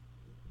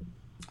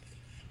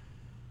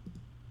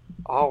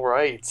All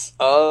right.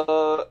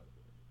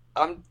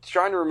 I'm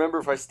trying to remember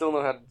if I still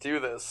know how to do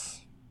this.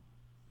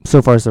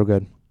 So far, so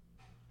good.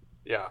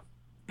 Yeah.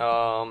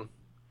 Um,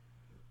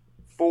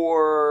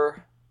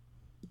 for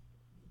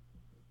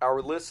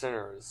our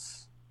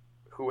listeners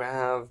who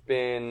have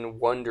been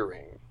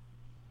wondering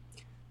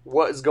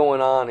what is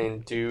going on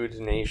in Dude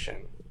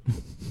Nation.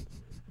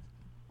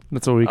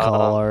 That's what we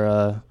call Uh,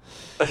 our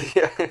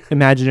yeah,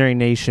 imaginary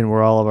nation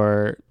where all of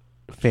our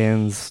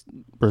fans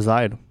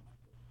reside.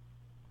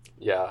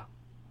 yeah.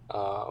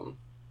 Um,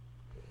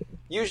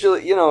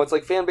 Usually, it's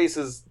like fan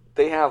bases.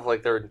 They have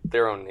like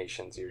their own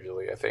nations.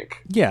 Usually, I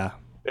think Yeah.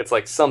 it's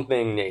like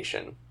something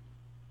nation.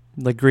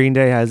 Like Green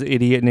Day has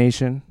Idiot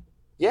Nation.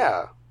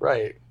 Yeah,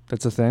 right.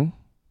 That's a thing.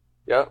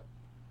 Yep.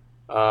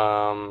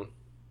 Um,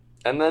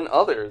 and then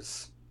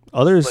others.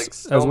 Others Like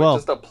as well.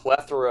 just a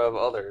plethora of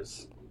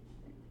others.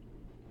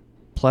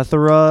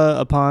 Plethora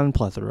upon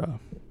plethora.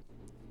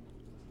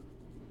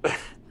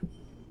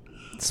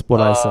 That's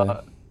what I say.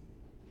 Uh,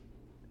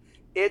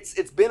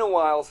 it's been a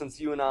while since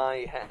you and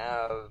I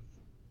have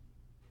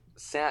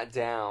sat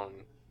down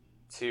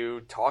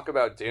to talk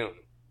about Dune.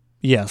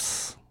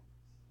 Yes.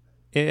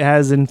 It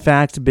has, in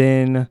fact,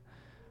 been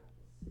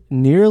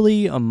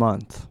nearly a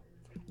month.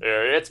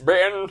 It's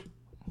been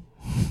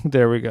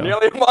There we go.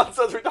 nearly a month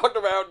since we talked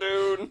about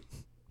Dune.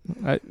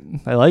 I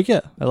I like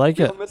it. I like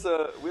We it.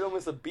 don't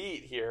miss a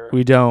beat here.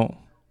 We don't.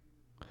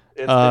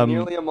 It's been Um,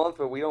 nearly a month,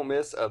 but we don't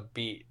miss a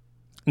beat.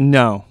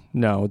 no,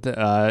 no.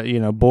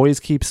 Boys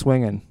keep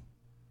swinging.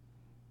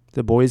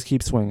 The boys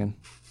keep swinging,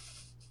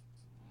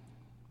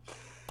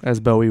 as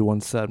Bowie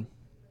once said.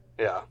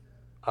 Yeah.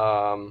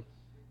 Um,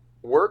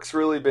 Work's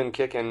really been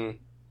kicking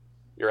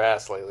your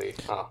ass lately.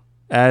 Huh.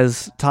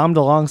 As Tom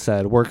DeLonge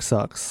said, work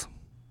sucks.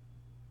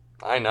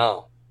 I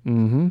know.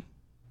 Mm-hmm.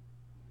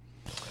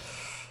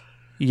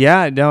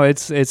 Yeah, no,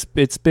 it's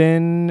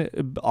been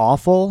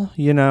awful.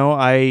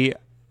 I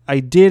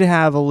did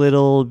have a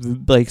little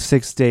like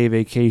 6 day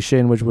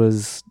vacation, which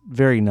was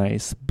very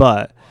nice,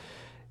 but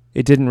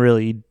it didn't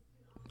really,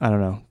 I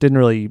don't know, didn't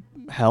really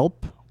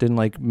help. Didn't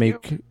like You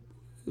make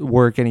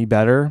work any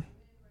better.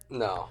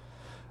 no.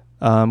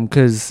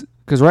 Because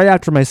right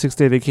after my 6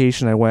 day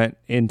vacation, I went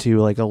into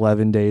like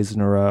 11 days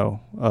in a row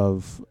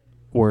of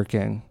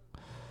working.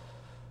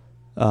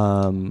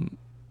 Um,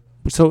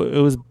 so it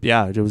was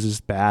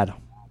just bad.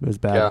 It was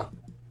bad. Yeah.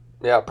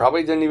 Yeah,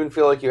 probably didn't even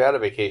feel like you had a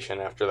vacation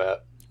after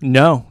that.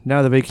 No,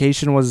 the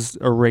vacation was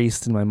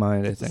erased in my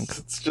mind, I think.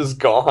 It's just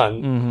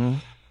gone. Mm-hmm.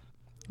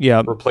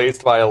 Yeah,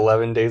 Replaced by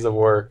 11 days of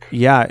work.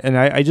 yeah, and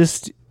I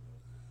just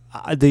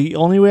the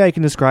only way I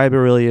can describe it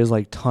really is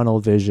like tunnel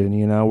vision,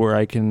 where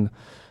I can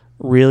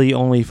really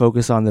only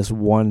focus on this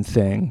one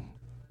thing,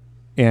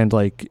 and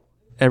like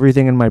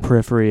everything in my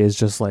periphery is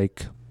just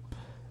like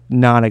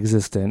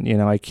non-existent.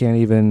 I can't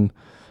even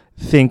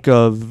think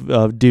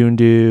of Dune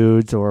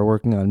Dudes or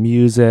working on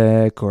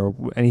music or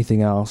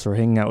anything else or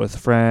hanging out with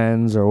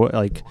friends or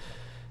like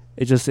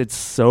it's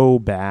so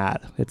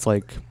bad. It's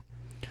like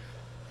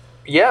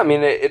Yeah, I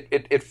mean,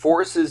 it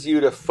forces you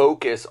to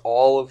focus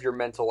all of your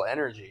mental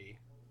energy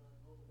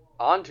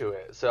onto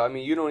it. So, I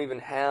mean, you don't even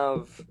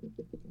have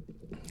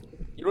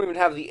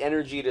the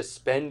energy to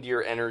spend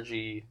your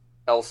energy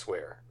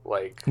elsewhere.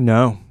 Like,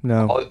 no,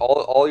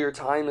 all your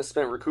time is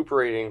spent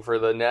recuperating for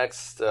the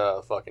next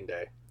fucking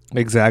day.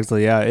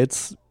 exactly. Yeah,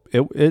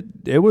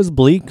 it was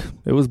bleak.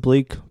 It was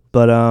bleak,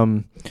 but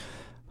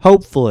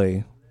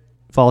hopefully,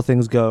 if all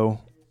things go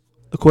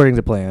according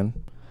to plan,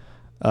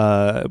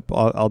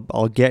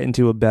 I'll get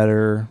into a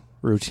better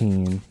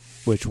routine,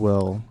 which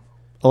will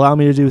allow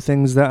me to do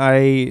things that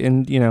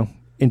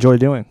enjoy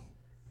doing.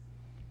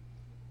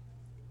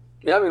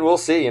 Yeah, I mean, we'll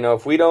see.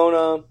 If we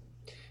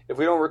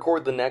don't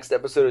record the next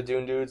episode of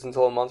Dune Dudes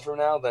until a month from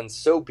now, then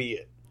so be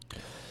it.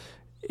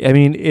 I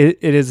mean, it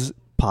is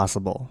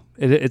possible.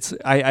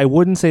 I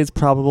wouldn't say it's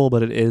probable,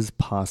 but it is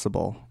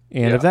possible.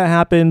 And if Yeah. that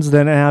happens,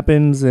 then it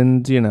happens,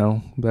 and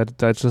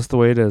that's just the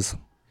way it is.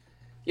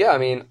 Yeah, I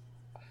mean,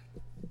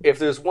 if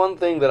there's one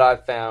thing that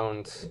I've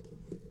found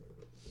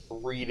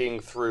reading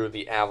through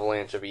the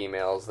avalanche of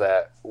emails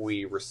that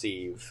we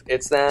receive,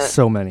 it's that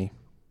So many.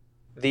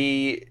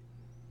 the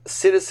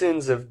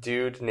citizens of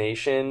Dude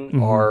Nation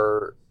Mm-hmm.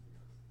 are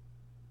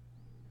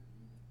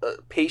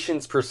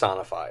patience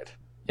personified.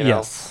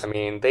 Yes. I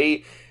mean,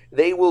 they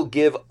will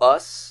give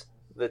us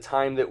the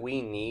time that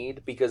we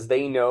need because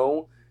they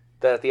know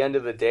that at the end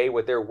of the day,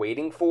 what they're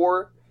waiting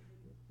for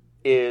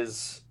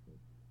is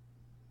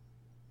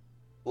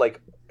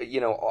like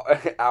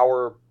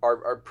our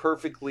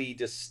perfectly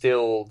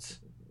distilled,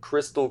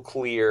 crystal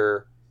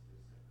clear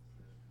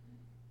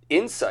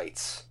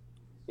insights.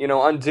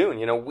 On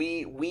Dune.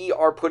 We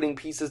are putting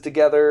pieces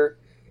together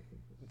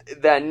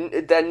that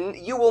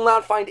you will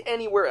not find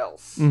anywhere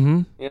else.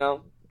 Mm-hmm.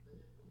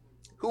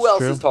 Who It's else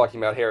true. is talking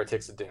about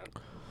Heretics of Dune?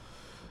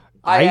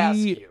 I ask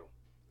I you.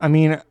 I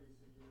mean,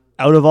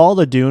 out of all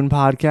the Dune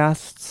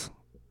podcasts,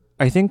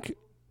 I think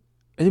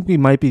we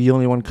might be the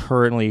only one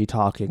currently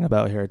talking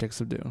about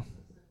Heretics of Dune.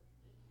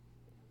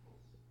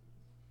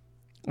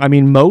 I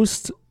mean,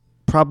 most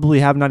probably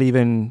have not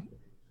even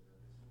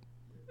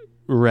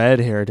read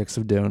Heretics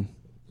of Dune.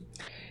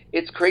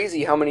 It's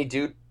crazy how many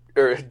Dune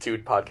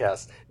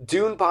podcasts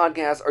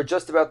are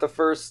just about the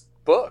first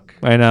book.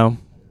 I know.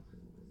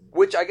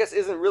 Which I guess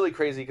isn't really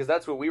crazy because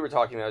that's what we were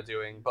talking about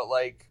doing. But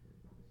like,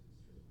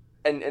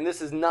 and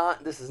this is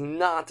not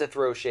to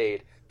throw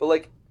shade, but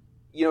like,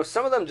 you know,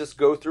 some of them just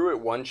go through it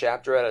one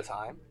chapter at a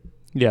time.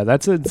 Yeah,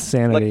 that's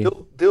insanity. Like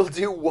they'll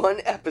do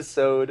one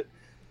episode,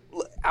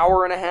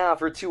 hour and a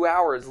half or 2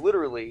 hours,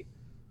 literally,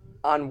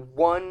 on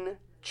one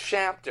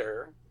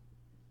chapter.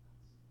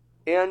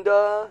 And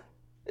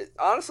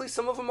honestly,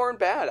 some of them aren't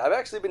bad. I've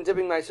actually been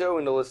dipping my toe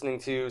into listening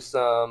to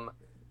some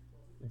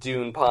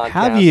Dune podcasts.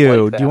 Have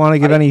you? Like that. Do you want to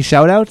give any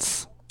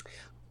shout-outs?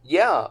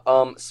 Yeah,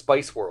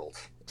 Spice World.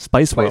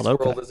 Spice World, Spice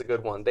okay. World is a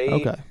good one.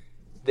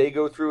 They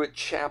go through it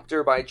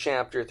chapter by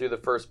chapter through the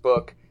first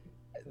book.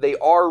 They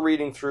are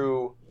reading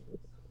through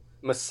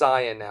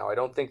Messiah now. I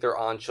don't think they're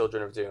on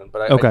Children of Dune,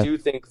 but I do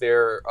think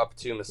they're up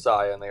to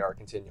Messiah and they are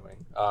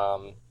continuing.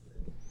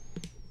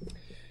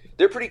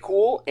 They're pretty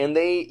cool, and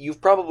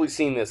you've probably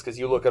seen this because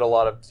you look at a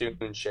lot of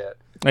Dune shit.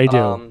 I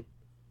do.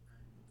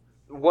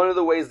 One of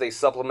the ways they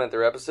supplement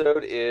their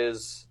episode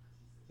is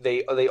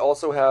they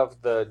also have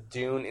the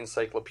Dune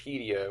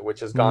Encyclopedia, which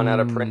has gone out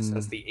of print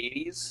since the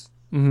 80s.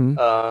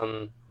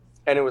 Mm-hmm.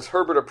 And it was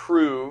Herbert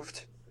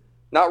approved,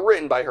 not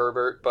written by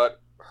Herbert,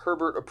 but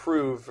Herbert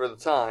approved for the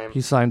time.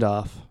 He signed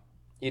off.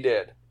 He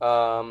did.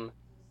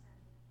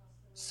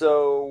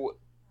 So,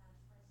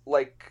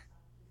 like,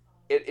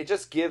 it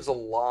just gives a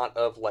lot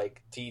of,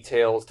 like,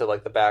 details to,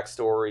 like, the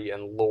backstory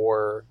and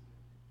lore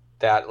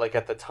that, like,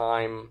 at the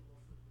time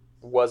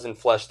wasn't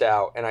fleshed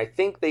out. And I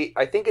think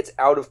it's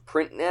out of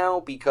print now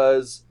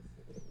because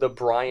the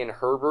Brian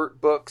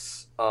Herbert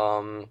books,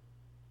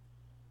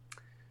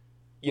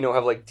 you know,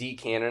 have, like,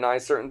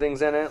 decanonized certain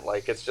things in it.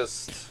 Like, it's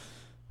just...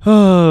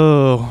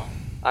 Oh...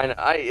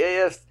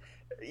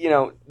 you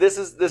know, this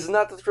is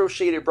not to throw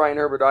shade at Brian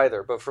Herbert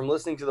either, but from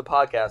listening to the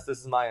podcast, this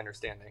is my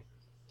understanding.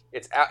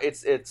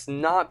 It's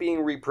not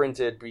being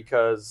reprinted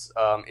because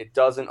it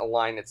doesn't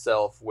align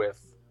itself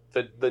with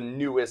the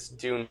newest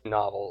Dune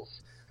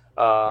novels,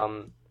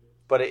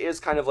 but it is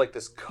kind of like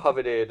this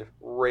coveted,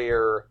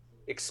 rare,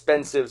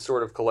 expensive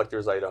sort of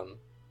collector's item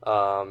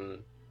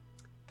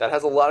that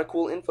has a lot of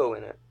cool info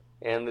in it,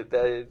 and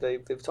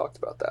they've talked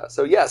about that.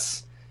 So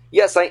yes,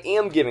 I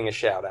am giving a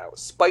shout out.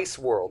 Spice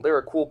World, they're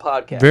a cool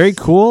podcast. Very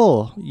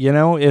cool. You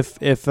know,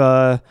 if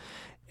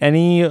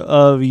any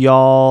of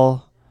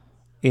y'all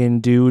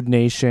in Dude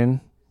Nation,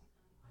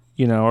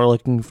 you know, are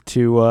looking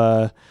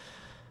to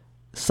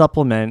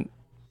supplement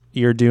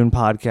your Dune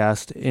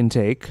podcast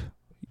intake,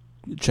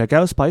 check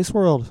out Spice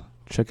World.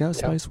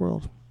 Spice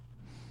World.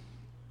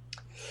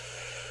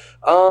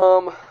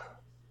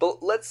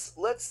 But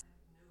let's.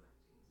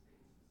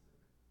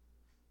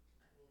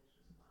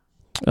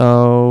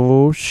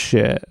 Oh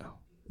shit.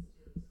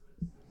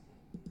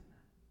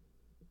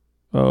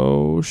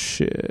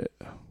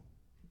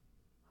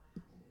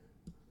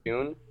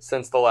 Dune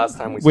since the last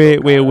time we Wait.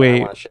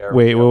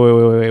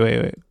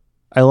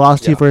 I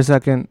lost you for a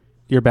second.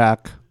 You're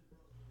back.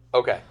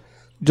 Okay.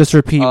 Just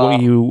repeat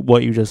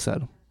what you just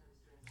said.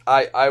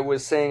 I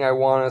was saying I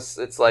want us.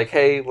 It's like,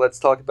 hey, let's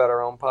talk about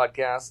our own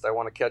podcast. I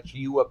want to catch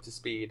you up to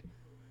speed.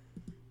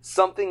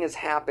 Something has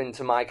happened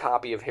to my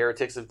copy of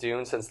Heretics of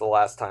Dune since the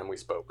last time we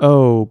spoke.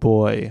 Oh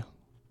boy.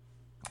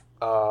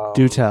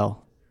 Do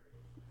tell.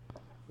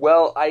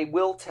 Well, I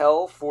will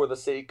tell for the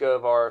sake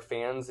of our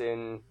fans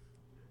in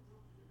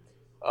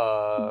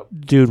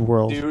Dude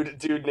World.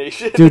 Dude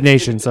Nation. Dude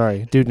Nation,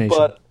 sorry. Dude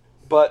Nation.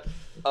 But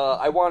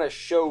I want to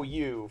show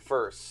you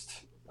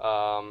first.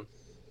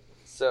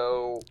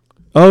 So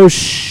oh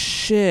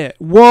shit.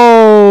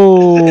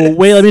 Whoa.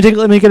 Wait,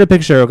 let me get a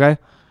picture, okay?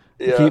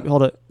 Yeah.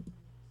 Hold it.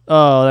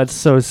 Oh, that's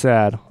so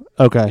sad.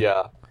 Okay.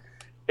 Yeah.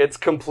 It's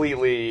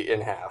completely in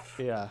half.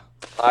 Yeah.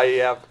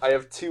 I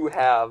have two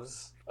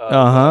halves.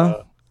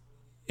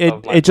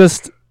 It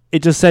just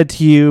said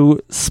to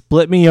you,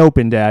 "Split me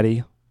open,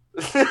 Daddy."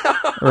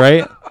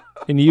 Right?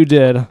 And you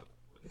did.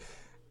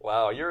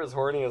 Wow, you're as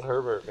horny as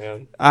Herbert,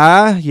 man.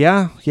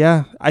 Yeah.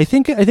 I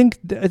think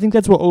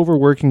that's what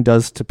overworking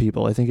does to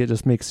people. I think it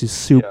just makes you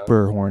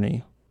super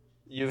horny.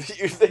 You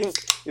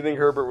think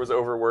Herbert was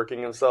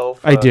overworking himself?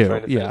 I do.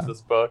 Trying to finish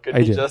this book, and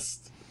he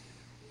just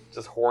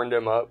horned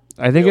him up.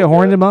 I think it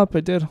horned him up.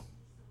 It did.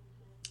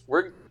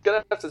 We're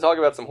gonna have to talk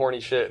about some horny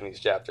shit in these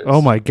chapters.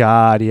 Oh my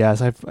god,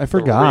 yes, I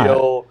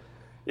forgot.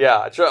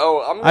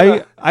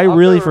 I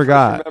really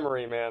forgot.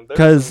 Memory, man.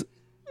 Because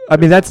I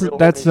mean that's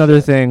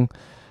another thing.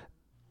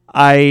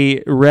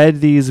 I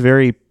read these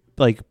very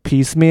like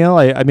piecemeal.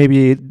 I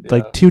maybe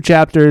like 2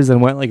 chapters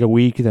and went like a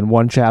week, then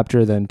 1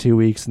 chapter, then 2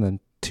 weeks, and then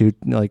 2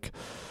 like.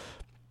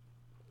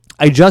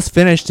 I just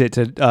finished it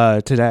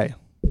today.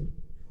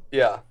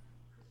 Yeah.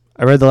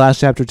 I read the last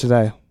chapter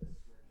today.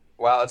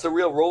 Wow, it's a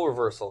real role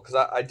reversal because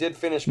I did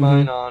finish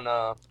mine on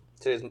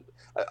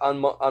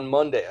on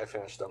Monday. I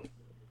finished them,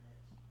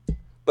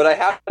 but I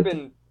have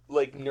been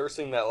like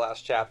nursing that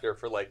last chapter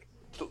for like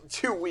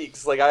 2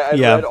 weeks. Like I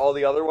Yeah. read all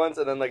the other ones,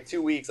 and then like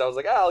 2 weeks, I was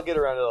like, I'll get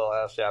around to the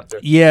last chapter.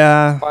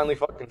 Yeah, Finally,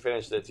 fucking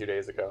finished it 2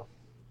 days ago.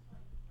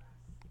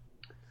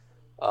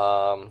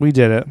 we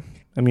did it.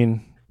 I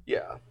mean,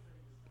 Yeah.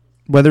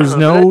 when there's But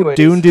no anyways.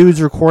 Dune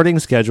Dudes recording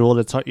scheduled,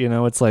 it's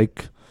it's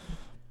like,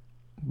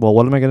 well,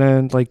 what am I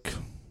gonna like?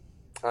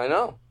 I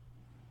know.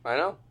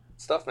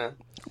 It's tough, man.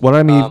 What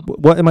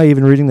what am I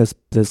even reading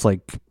this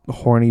like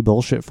horny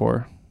bullshit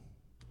for?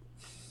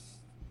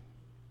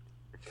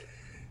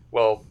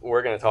 Well,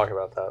 we're gonna talk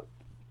about that.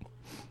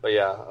 But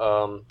yeah,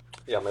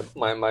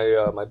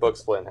 my book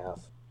split in half.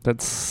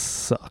 That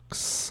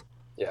sucks.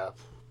 Yeah.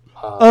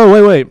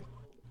 Oh wait.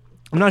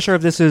 I'm not sure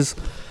if this is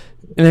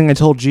anything I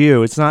told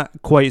you. It's not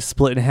quite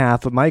split in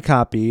half, but my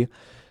copy,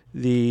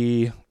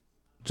 the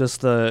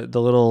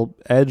little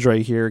edge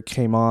right here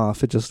came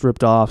off. It just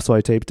ripped off, so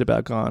I taped it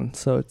back on.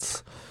 So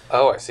it's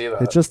Oh, I see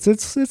that.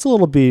 it's a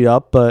little beat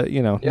up, but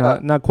Yeah.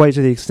 not quite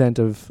to the extent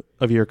of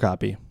your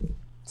copy.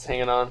 It's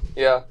hanging on.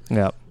 Yeah.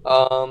 Yeah.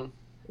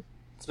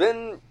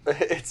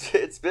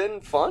 It's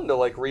been fun to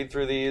like read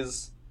through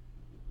these,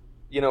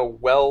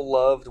 well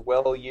loved,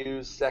 well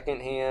used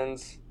second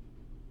hands.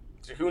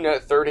 Who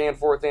knows, third hand,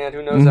 fourth hand?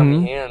 Who knows how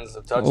many hands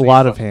have touched A these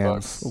lot of fucking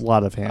hands. books. A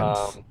lot of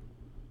hands.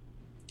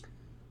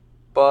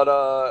 But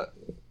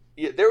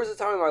there was a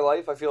time in my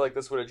life I feel like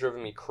this would have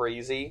driven me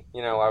crazy.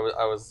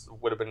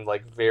 Would have been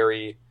like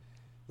very,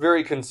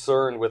 very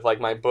concerned with like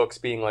my books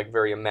being like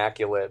very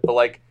immaculate. But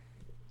like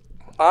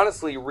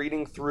honestly,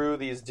 reading through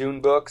these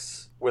Dune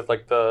books with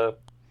like the,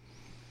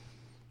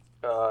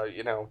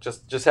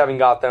 just having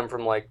got them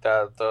from like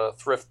the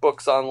thrift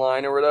books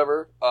online or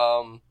whatever.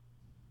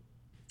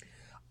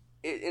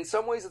 In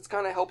some ways, it's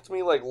kind of helped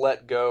me like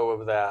let go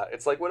of that.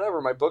 It's like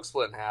whatever, my book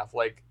split in half.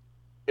 Like,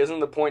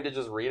 isn't the point to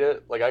just read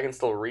it? Like, I can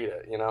still read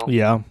it,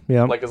 Yeah.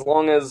 Like, as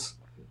long as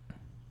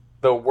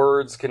the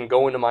words can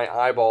go into my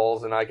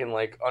eyeballs and I can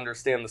like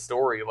understand the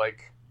story,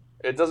 like,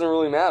 it doesn't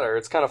really matter.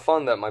 It's kind of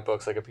fun that my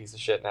book's like a piece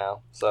of shit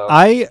now. So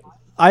I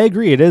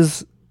agree. It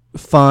is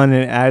fun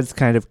and adds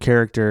kind of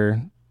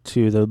character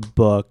to the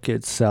book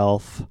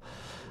itself.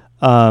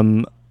 I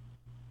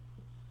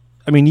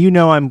mean,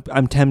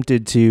 I'm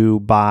tempted to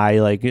buy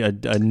like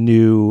a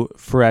new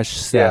fresh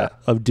set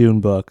of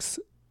Dune books.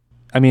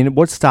 I mean,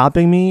 what's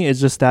stopping me is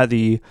just that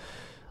the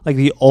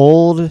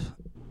old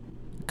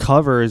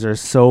covers are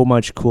so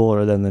much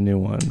cooler than the new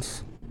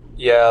ones.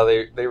 yeah,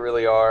 they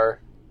really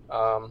are.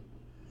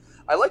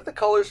 I like the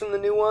colors from the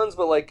new ones,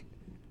 but like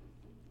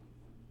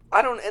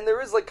and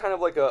there is like kind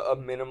of like a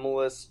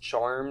minimalist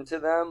charm to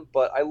them,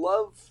 but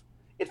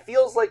it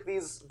feels like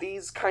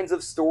these kinds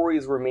of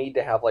stories were made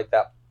to have like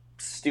that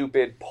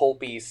stupid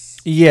pulpy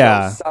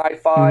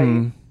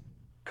sci-fi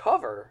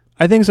cover.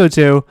 I think so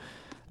too.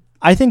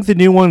 I think the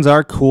new ones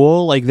are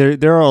cool. Like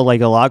they're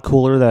like a lot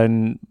cooler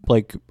than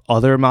like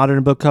other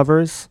modern book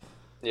covers.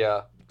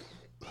 Yeah.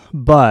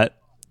 But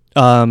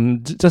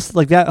just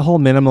like that whole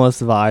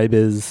minimalist vibe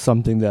is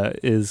something that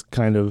is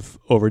kind of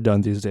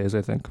overdone these days,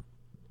 I think.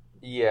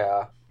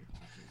 Yeah.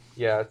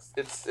 Yeah,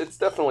 it's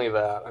definitely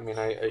that. I mean,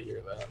 I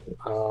hear that.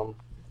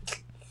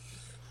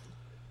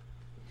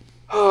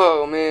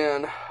 Oh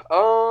man.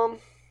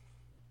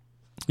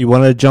 You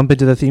want to jump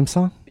into the theme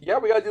song? Yeah,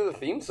 we gotta do the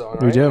theme song,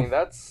 right? We do. I mean,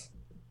 I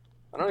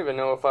don't even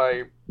know if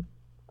I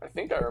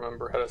think I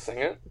remember how to sing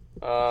it.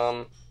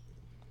 Yeah,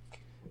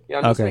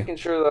 I'm just making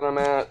sure that I'm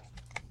at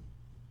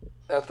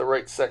the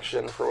right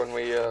section for when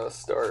we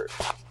start.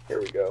 Here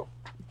we go.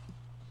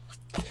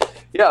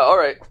 Yeah, all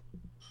right.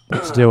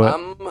 Let's do it.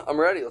 I'm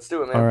ready. Let's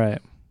do it, man. All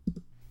right.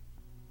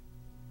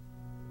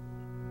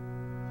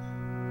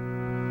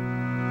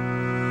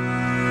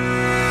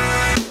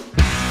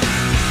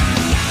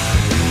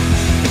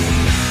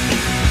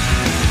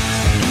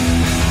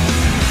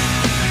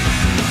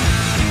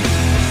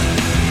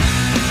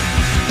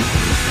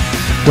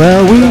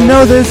 Well, we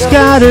know there's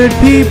scattered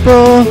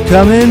people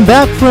coming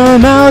back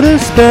from outer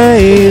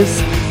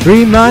space.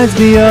 Reminds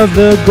me of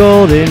the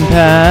golden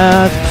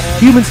path.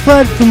 Humans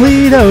fled from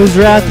Leto's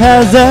wrath.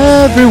 Has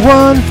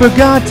everyone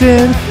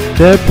forgotten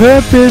their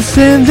purpose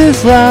in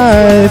this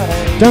life?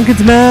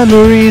 Duncan's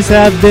memories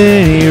have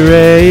been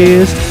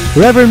erased.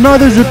 Reverend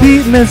mothers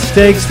repeat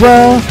mistakes.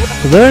 Well,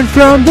 learn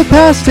from the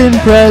past and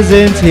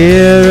present.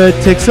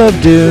 Heretics of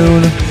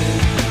Dune.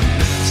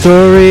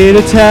 Story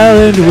to tell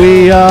and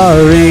we are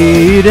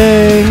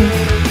reading.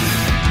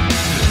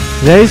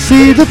 They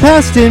see the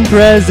past and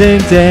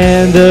present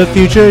and the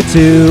future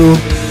too.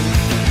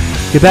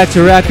 Get back to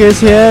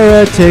Arrakis,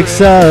 heretics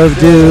of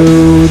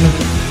Dune.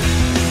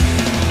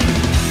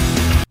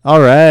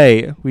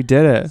 Alright, we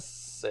did it.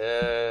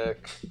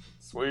 Sick.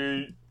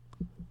 Sweet.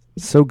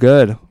 So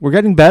good. We're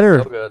getting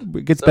better. So good.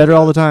 It gets So better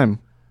all good. the time.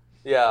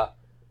 Yeah.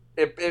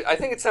 I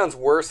think it sounds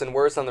worse and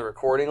worse on the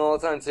recording all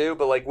the time too,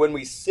 but like when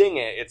we sing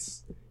it,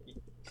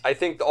 I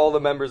think all the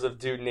members of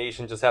Dude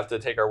Nation just have to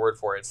take our word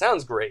for it. It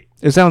sounds great.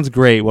 It sounds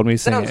great when we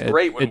sing it. Sounds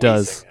great when it we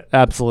does. sing it.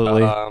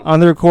 Absolutely. On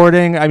the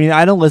recording, I mean,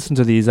 I don't listen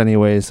to these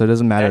anyway, so it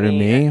doesn't matter to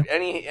me.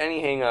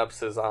 Any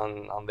hang-ups is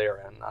on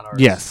their end, on ours.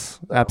 Yes,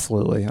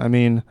 absolutely. I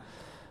mean,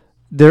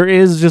 there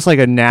is just like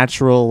a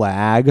natural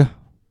lag.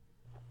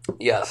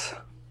 Yes.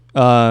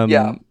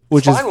 Yeah,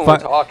 which is fine when we're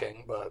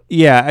talking, but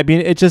yeah, I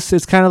mean,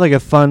 it's kind of like a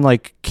fun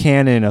like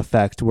canon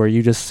effect where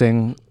you just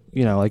sing,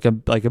 like a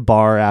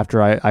bar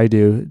after I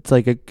do. It's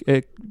like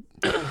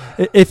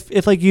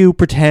if like you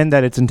pretend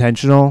that it's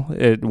intentional,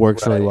 it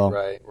works really well.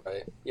 Right.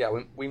 Yeah,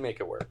 we make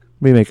it work.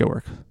 We make it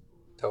work.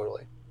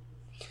 Totally.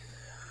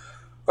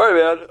 All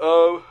right, man.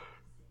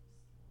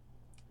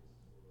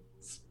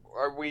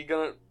 Are we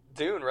gonna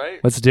Dune, right?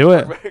 Let's do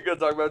it. We're gonna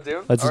talk about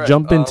Dune. Let's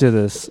jump into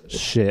this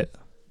shit.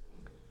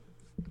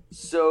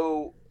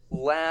 So,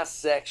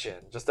 last section,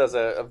 just as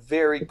a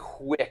very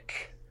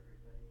quick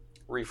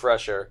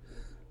refresher,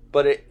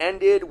 but it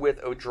ended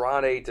with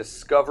Odrade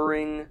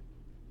discovering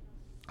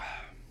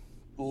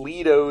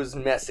Leto's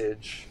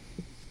message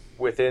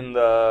within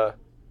the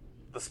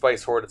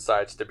Spice Horde at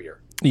Sides to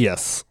Beer.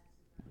 Yes.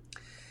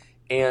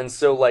 And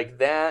so, like,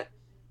 that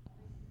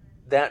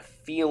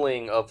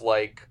feeling of,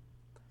 like,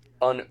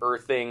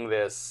 unearthing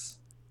this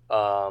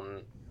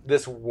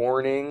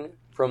warning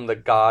from the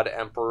God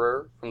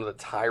Emperor, from the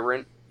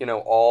tyrant,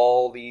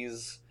 all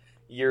these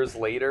years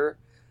later,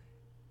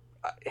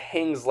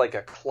 hangs like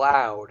a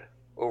cloud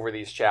over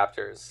these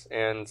chapters.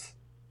 And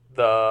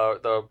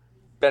the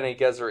Bene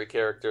Gesserit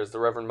characters, the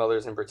Reverend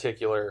Mothers in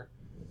particular,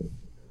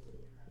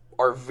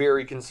 are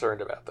very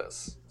concerned about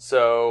this.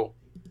 So,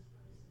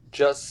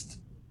 just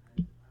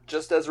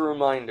as a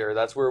reminder,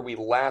 that's where we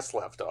last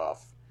left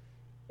off.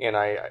 And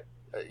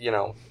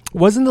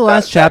wasn't the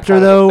last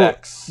chapter though?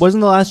 Wasn't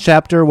the last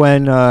chapter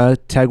when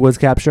Teg was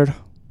captured?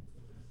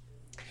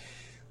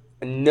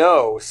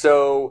 No.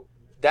 So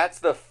that's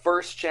the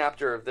first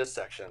chapter of this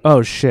section.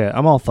 Oh shit!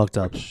 I'm all fucked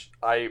up. Which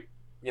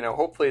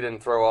hopefully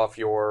didn't throw off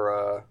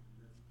your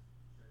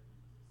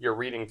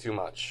reading too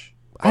much.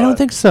 But I don't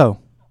think so.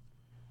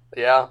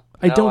 Yeah.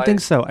 I don't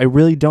think so. I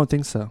really don't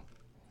think so.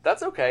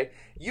 That's okay.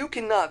 You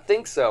cannot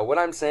think so. What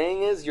I'm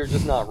saying is you're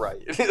just not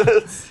right.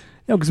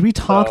 No, because we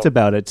talked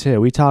about it too.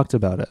 We talked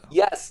about it.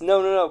 Yes.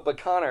 No. But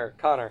Connor,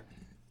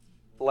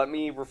 let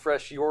me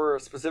refresh your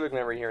specific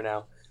memory here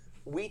now.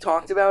 We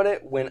talked about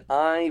it when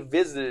I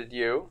visited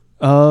you.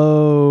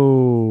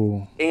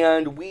 Oh.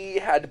 And we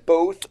had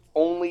both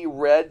only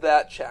read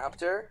that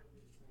chapter.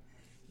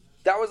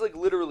 That was like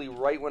literally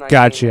right when I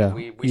gotcha.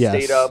 We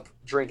stayed up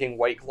drinking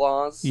White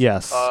Claws.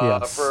 Yes.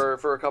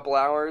 For a couple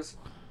hours.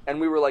 And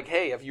we were like,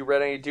 "Hey, have you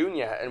read any Dune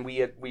yet?" And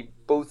we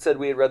both said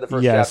we had read the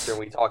first chapter, and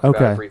we talked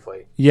about it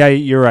briefly. Yeah,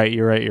 you're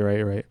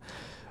right.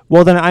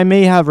 Well, then I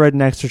may have read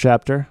an extra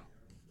chapter.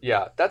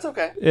 Yeah, that's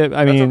okay. That's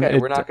okay.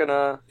 We're not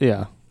gonna.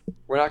 Yeah.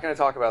 We're not gonna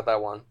talk about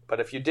that one.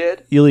 But if you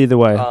did, you'll either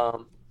way.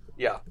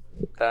 Yeah.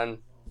 Then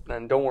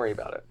don't worry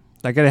about it.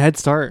 I got a head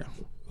start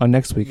on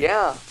next week.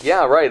 Yeah,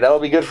 right. That'll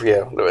be good for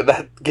you.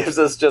 That gives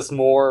us just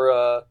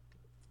more.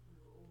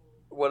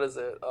 What is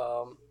it?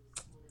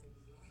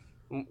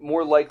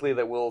 More likely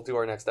that we'll do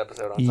our next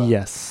episode on time.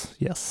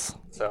 Yes.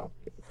 So,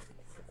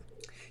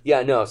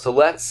 yeah, no. So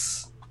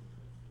let's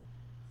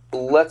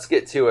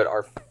get to it.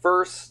 Our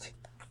first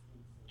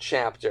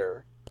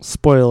chapter.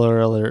 Spoiler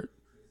alert: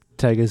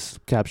 Teg is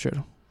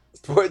captured.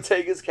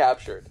 Teg is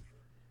captured.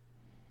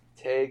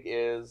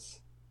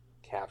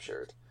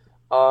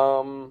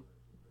 Can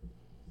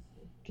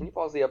you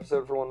pause the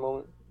episode for one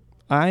moment?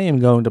 I am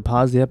going to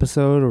pause the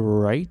episode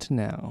right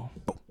now.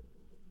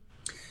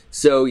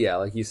 So yeah,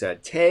 like you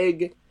said,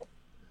 Teg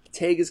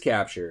is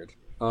captured.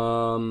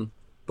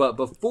 But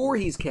before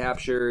he's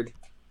captured,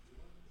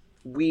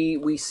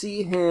 we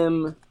see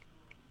him,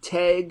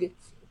 Teg,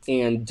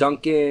 and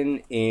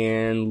Duncan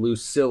and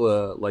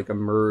Lucilla like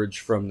emerge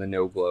from the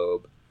No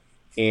Globe,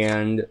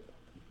 and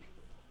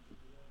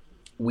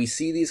we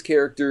see these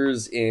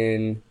characters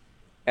in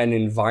an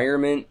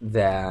environment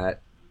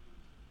that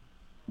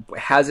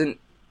I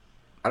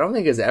don't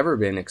think has ever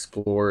been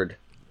explored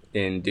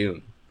in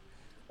Dune.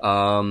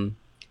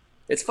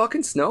 It's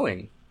fucking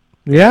snowing.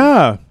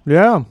 Yeah.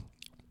 You're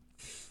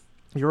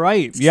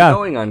right. It's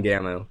snowing on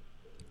Gamu.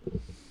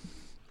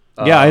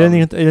 Yeah, I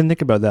didn't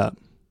think about that.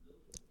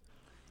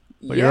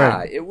 But yeah,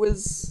 right. It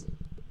was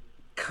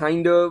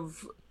kind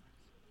of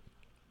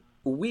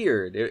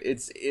weird.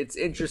 It's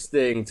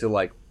interesting to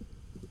like,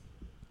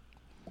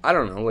 I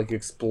don't know, like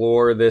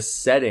explore this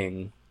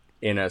setting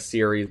in a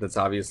series that's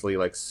obviously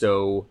like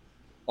so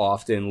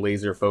often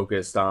laser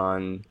focused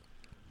on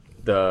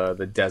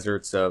the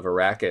deserts of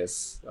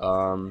Arrakis.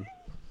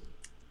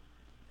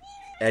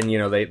 And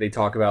they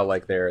talk about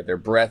like their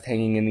breath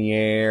hanging in the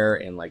air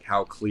and like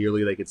how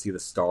clearly they could see the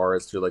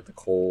stars through like the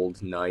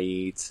cold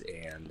night,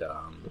 and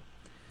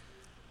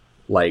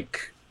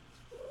like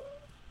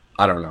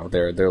I don't know,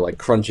 they're like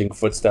crunching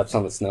footsteps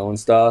on the snow and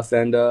stuff,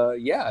 and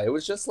yeah, it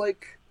was just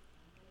like,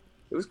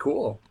 it was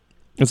cool.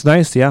 It's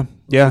nice, yeah,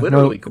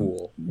 literally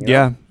cool.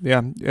 Yeah.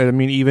 I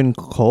mean, even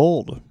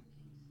cold.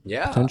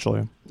 Yeah,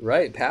 potentially.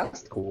 Right,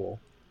 past cool.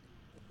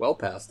 Well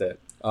past it.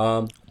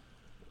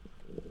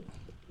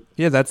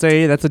 Yeah, that's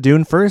a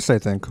Dune first, I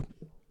think.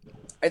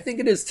 I think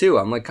it is too.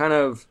 I'm like kind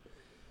of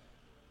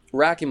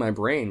racking my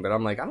brain, but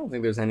I'm like, I don't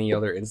think there's any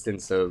other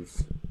instance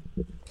of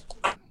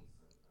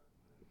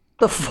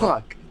The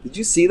fuck? Did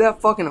you see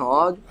that fucking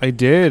hog? I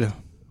did.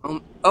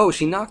 Oh,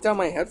 she knocked out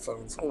my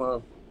headphones.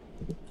 Hold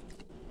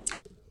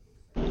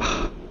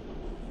on.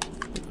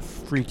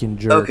 Freaking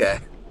jerk. Okay.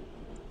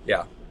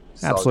 Yeah.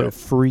 Absolute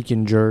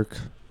freaking jerk.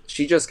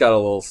 She just got a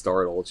little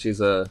startled.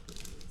 She's a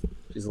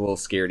little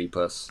scaredy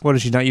puss. What,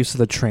 is she not used to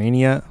the train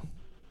yet?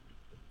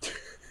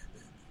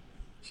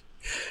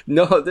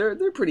 No,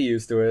 they're pretty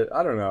used to it.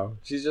 I don't know.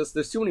 She's just,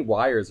 there's too many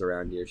wires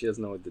around here. She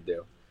doesn't know what to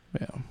do.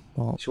 Yeah.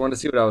 Well, she wanted to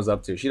see what I was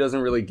up to. She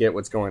doesn't really get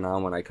what's going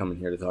on when I come in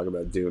here to talk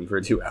about Dune for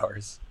 2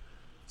 hours.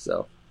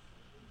 So.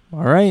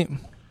 All right.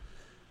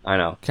 I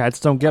know. Cats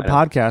don't get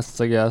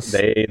podcasts, I guess.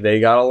 They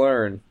gotta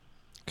learn.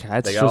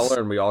 Cats they gotta just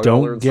learn. We all gotta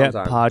learn don't get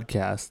sometime.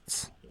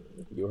 podcasts.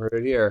 You heard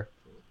it here.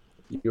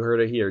 You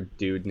heard it here,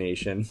 Dude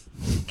Nation.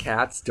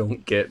 Cats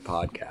don't get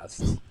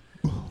podcasts.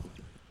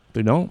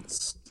 They don't.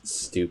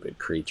 Stupid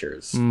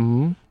creatures.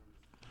 Mm-hmm.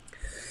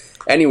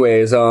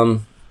 Anyways,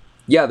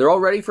 yeah, they're all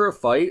ready for a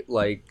fight.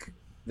 Like,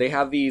 they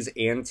have these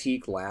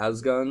antique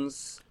las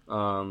guns.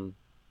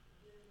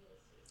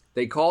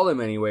 They call them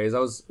anyways. I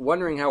was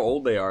wondering how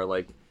old they are.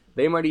 Like,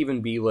 they might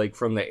even be like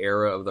from the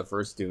era of the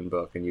first Dune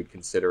book, and you'd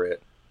consider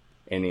it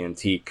an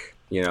antique,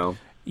 you know?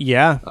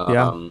 Yeah,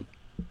 yeah.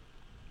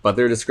 But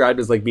they're described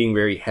as like being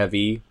very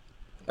heavy.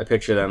 I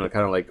picture them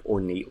kind of like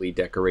ornately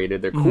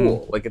decorated. They're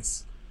cool. Like,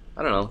 it's,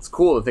 I don't know, it's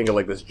cool to think of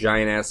like this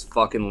giant ass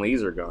fucking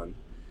laser gun.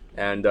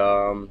 And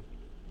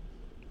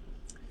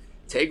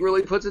Teg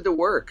really puts it to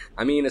work.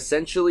 I mean,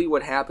 essentially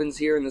what happens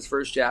here in this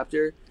first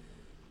chapter,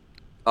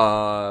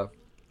 our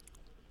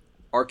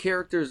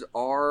characters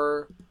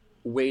are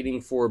waiting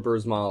for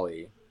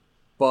Burzmali,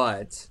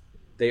 but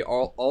they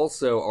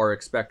also are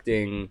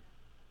expecting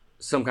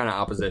some kind of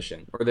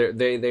opposition, or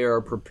they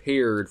are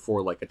prepared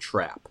for like a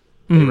trap.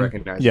 They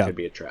recognize it could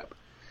be a trap.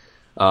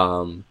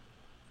 And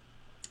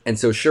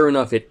so sure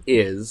enough it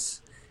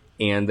is,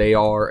 and they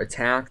are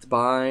attacked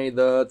by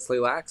the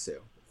Tleilaxu,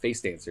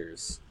 face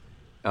dancers.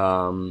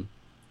 And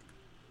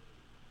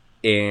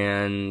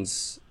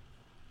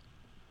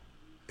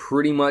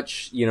pretty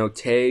much, you know,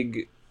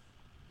 Teg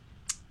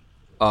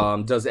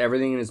does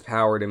everything in his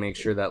power to make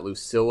sure that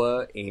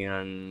Lucilla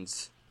and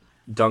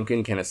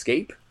Duncan can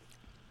escape.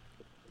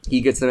 He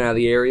gets them out of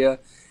the area,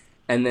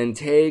 and then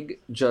Teg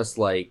just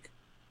like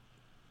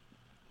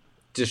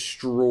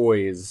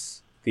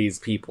destroys these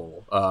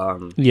people.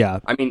 Yeah.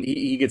 I mean,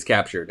 he gets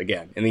captured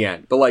again in the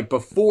end, but like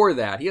before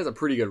that, he has a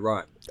pretty good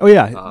run. Oh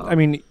yeah. I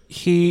mean,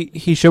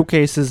 he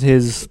showcases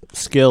his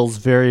skills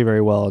very,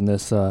 very well in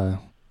this in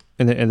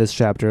this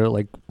chapter,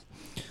 like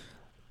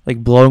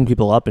blowing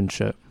people up and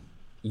shit.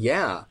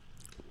 Yeah.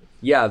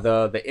 Yeah,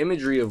 the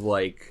imagery of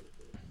like,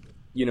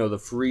 you know, the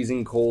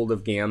freezing cold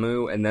of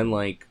Gamu, and then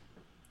like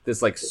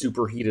this like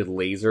superheated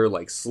laser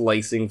like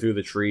slicing through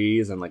the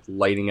trees and like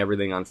lighting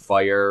everything on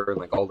fire, and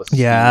like all the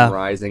steam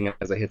rising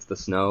as it hits the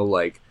snow,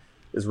 like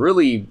is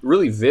really,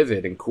 really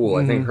vivid and cool.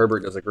 I think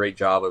Herbert does a great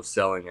job of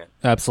selling it.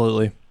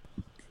 Absolutely.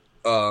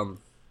 And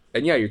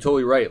yeah, you're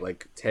totally right.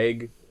 Like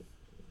Teg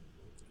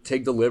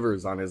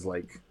delivers on his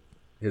like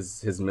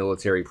his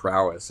military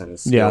prowess and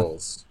his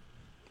skills.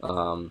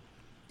 Yeah.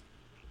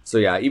 So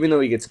yeah, even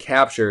though he gets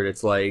captured,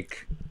 it's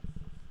like,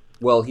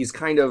 well, he's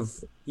kind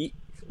of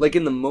like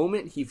in the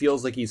moment he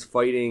feels like he's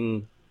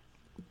fighting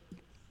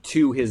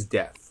to his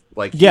death.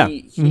 Like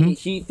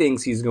he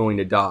thinks he's going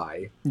to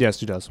die. Yes,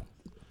 he does.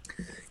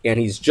 And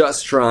he's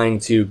just trying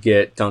to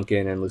get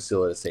Duncan and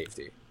Lucilla to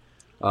safety.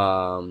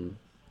 And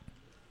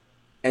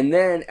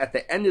then at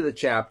the end of the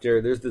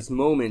chapter, there's this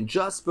moment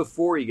just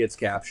before he gets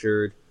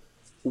captured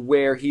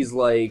where he's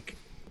like,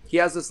 he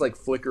has this like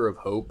flicker of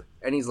hope,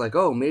 and he's like,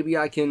 oh, maybe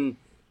I can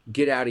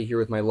get out of here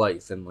with my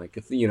life, and like,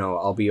 if, you know,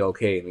 I'll be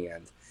okay in the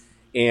end.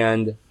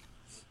 And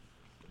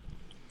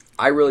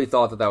I really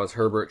thought that was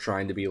Herbert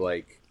trying to be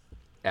like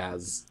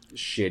as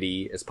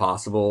shitty as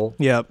possible.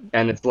 Yep.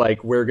 And it's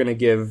like, we're gonna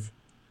give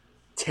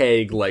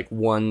Teg like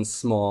one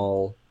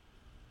small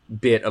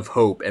bit of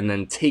hope and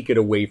then take it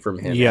away from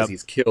him as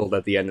he's killed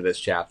at the end of this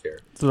chapter.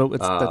 So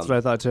that's what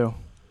I thought too.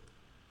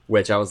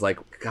 Which I was like,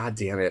 God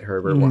damn it,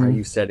 Herbert, why are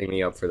you setting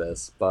me up for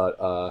this?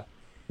 But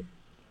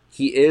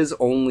he is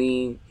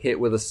only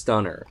hit with a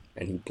stunner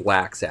and he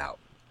blacks out.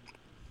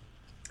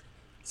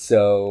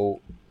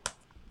 So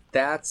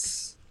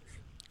that's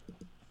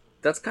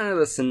kind of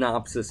the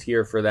synopsis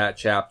here for that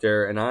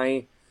chapter,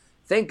 and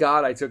thank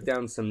God I took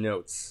down some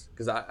notes,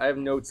 because I have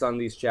notes on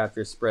these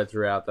chapters spread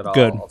throughout that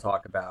I'll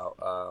talk about.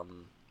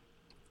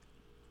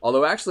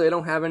 Although actually I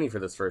don't have any for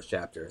this first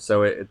chapter,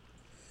 so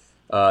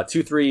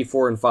 2, 3,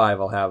 4, and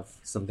 5 I'll have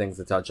some things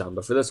to touch on.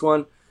 But for this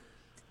one,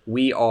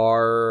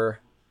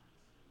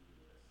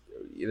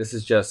 this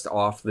is just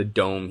off the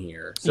dome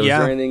here. So is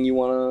there anything you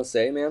want to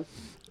say, man?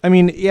 I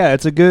mean, yeah,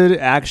 it's a good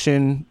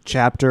action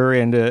chapter,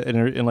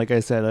 and like I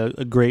said,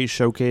 a great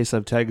showcase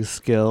of Teg's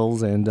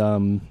skills,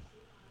 and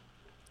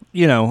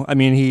you know, I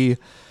mean, he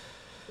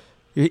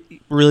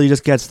really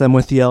just gets them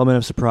with the element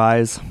of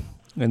surprise,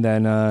 and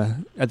then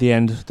at the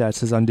end, that's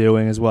his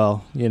undoing as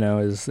well. You know,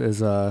 is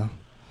the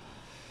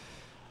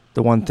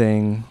one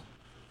thing,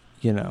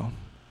 you know,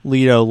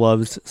 Leto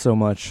loves so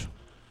much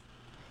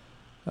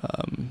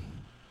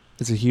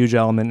It's a huge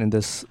element in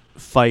this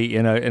fight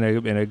in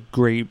a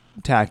great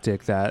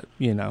tactic that,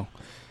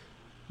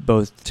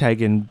 both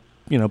Teg and,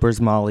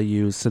 Burzmali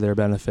use to their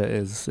benefit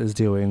is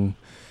doing,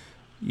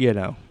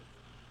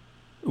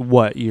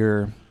 what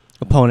your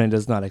opponent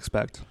does not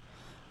expect.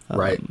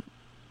 Right.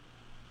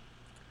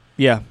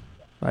 Yeah,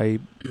 I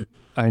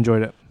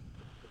enjoyed it.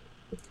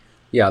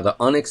 Yeah, the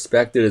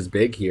unexpected is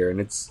big here,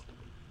 and it's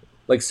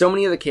like so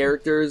many of the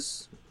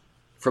characters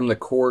from the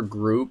core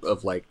group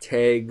of like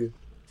Teg,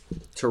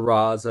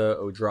 Terraza,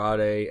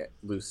 Odrade,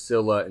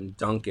 Lucilla, and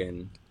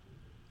Duncan.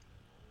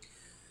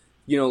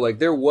 Like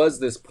there was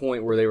this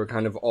point where they were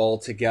kind of all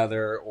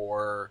together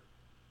or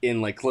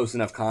in like close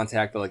enough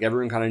contact that like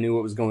everyone kind of knew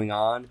what was going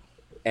on,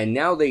 and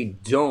now they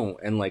don't.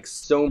 And like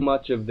so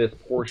much of this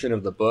portion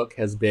of the book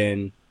has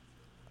been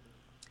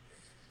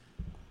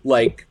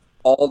like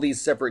all these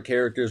separate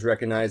characters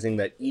recognizing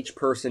that each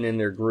person in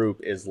their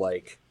group is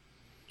like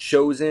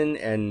chosen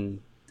and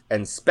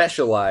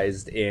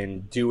specialized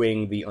in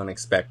doing the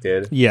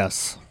unexpected.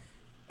 Yes.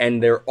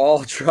 And they're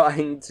all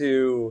trying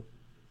to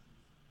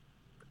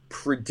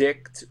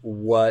predict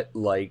what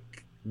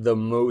like the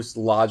most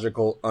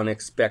logical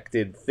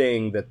unexpected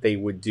thing that they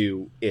would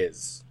do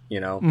is,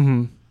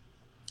 Mm-hmm.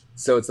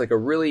 So it's like a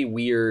really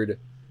weird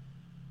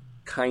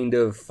kind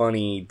of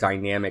funny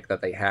dynamic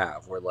that they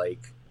have where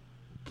like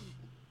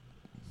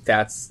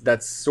that's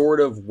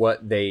sort of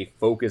what they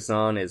focus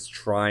on, is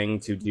trying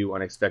to do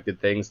unexpected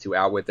things to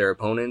outwit their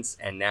opponents,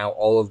 and now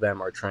all of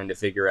them are trying to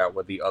figure out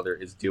what the other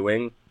is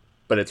doing,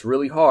 but it's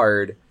really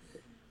hard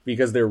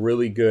because they're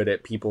really good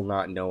at people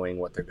not knowing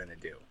what they're going to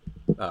do.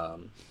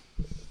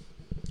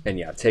 And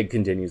yeah, Tig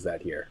continues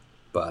that here,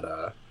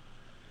 but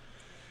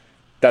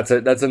that's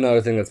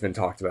another thing that's been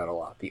talked about a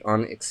lot, the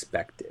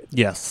unexpected.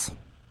 Yes.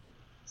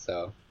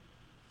 So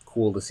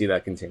cool to see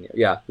that continue.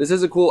 Yeah, this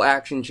is a cool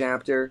action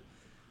chapter.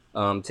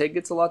 Tig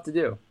gets a lot to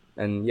do,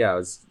 and yeah,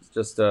 it's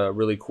just a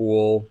really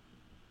cool.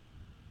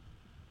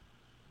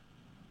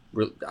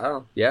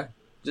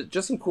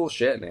 Just some cool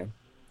shit, man.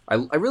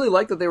 I really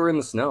like that they were in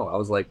the snow. I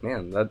was like,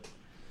 man, that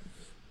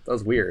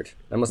was weird.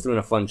 That must have been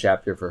a fun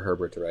chapter for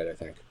Herbert to write, I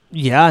think.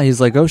 Yeah, he's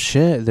like, oh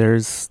shit,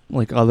 there's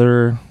like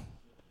other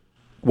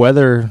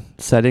weather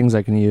settings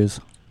I can use.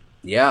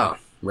 Yeah,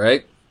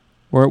 right.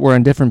 We're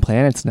on different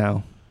planets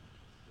now.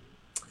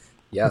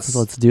 Yes,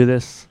 let's do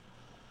this.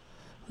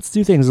 Let's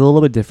do things a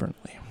little bit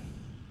differently.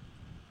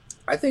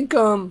 I think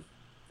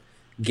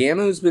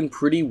Gamu's been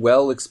pretty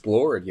well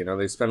explored.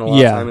 They spent a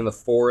lot of time in the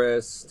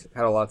forest,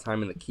 had a lot of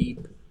time in the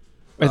keep.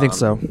 I think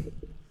so.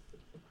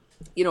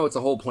 It's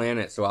a whole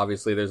planet, so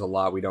obviously there's a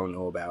lot we don't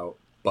know about.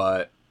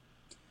 But,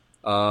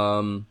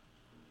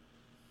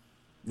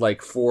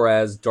 like for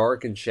as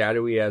dark and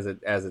shadowy as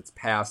its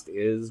past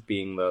is,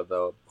 being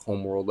the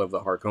homeworld of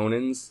the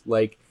Harkonnens,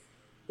 like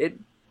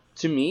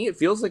to me it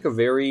feels like a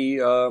very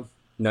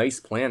nice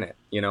planet.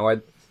 I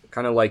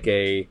kind of like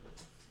a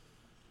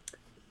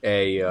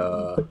I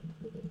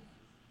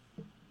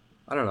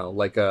don't know,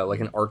 like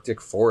an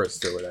Arctic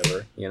forest or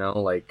whatever.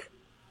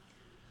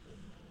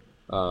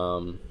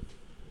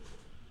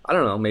 I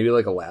don't know, maybe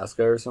like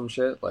Alaska or some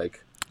shit.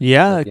 Like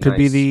yeah, it could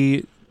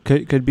nice.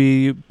 Could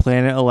be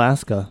Planet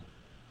Alaska.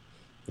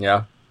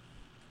 Yeah,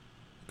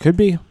 could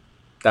be.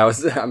 That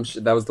was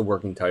that was the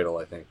working title,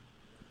 I think.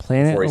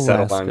 Planet before he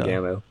Alaska. settled on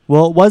Gamu.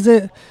 Well, was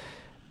it?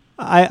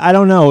 I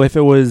don't know if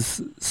it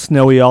was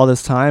snowy all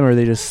this time or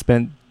they just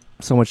spent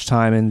so much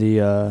time in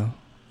the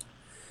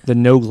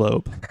no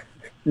globe.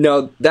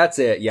 No, that's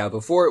it. Yeah,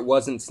 before it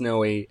wasn't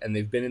snowy, and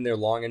they've been in there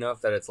long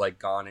enough that it's like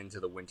gone into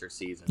the winter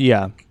season.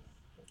 Yeah,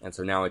 and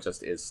so now it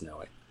just is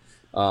snowy.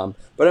 But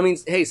I mean,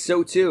 hey,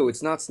 so too,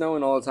 it's not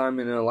snowing all the time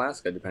in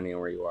Alaska, depending on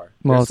where you are.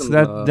 Well,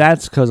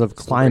 that's because of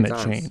climate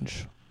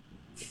change.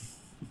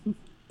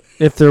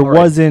 If there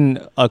wasn't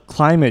a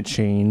climate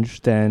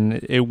change,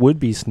 then it would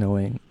be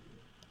snowing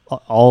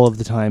all of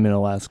the time in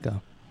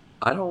Alaska.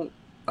 I'm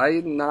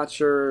not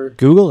sure.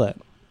 Google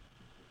it.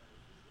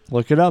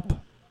 Look it up.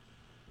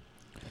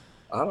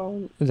 I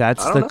don't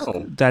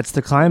know. That's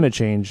the climate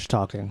change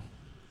talking.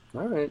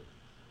 All right.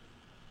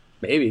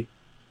 Maybe.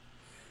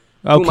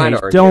 Okay,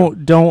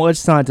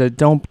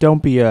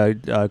 don't be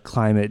a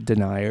climate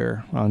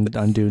denier on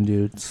Dune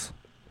Dudes.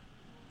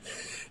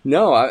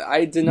 No,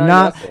 I deny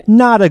nothing.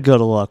 Not a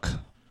good look.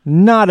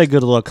 Not a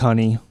good look,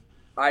 honey.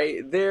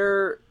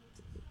 There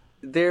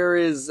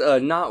is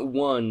not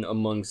one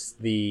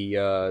amongst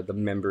the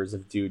members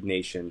of Dude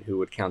Nation who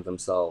would count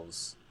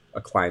themselves a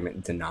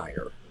climate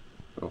denier.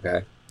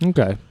 Okay.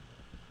 Okay.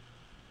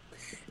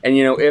 And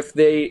if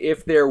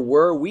there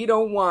were, we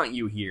don't want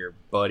you here,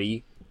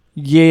 buddy.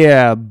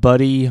 Yeah,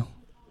 buddy.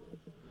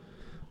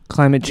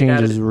 Climate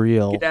change is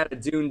real. Get out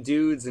of Dune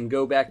Dudes and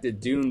go back to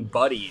Dune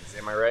Buddies.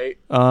 Am I right?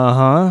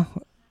 Uh-huh.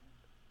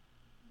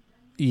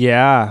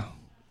 Yeah.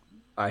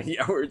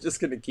 Yeah, we're just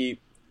gonna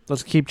keep.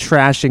 Let's keep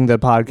trashing the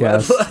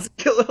podcast.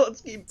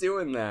 Let's keep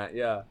doing that.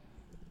 Yeah.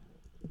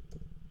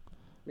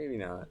 Maybe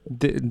not.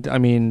 I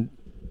mean,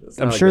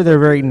 I'm sure they're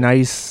very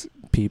nice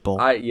people.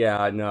 I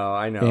know.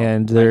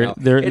 And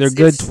they're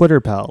good Twitter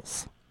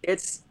pals.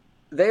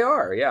 They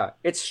are, yeah.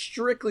 It's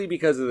strictly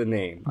because of the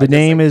name. The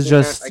name is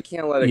just I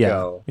can't let it yeah,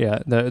 go. yeah.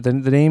 The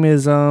name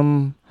is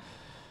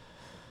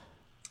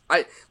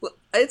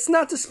It's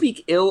not to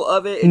speak ill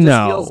of it. It just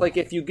No. feels like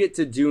if you get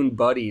to Dune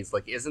Buddies,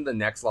 like, isn't the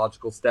next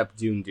logical step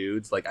Dune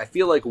Dudes? Like, I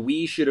feel like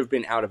we should have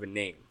been out of a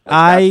name.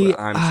 Like, that's what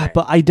I'm saying.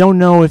 But I don't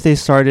know if they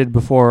started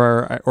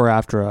before or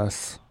after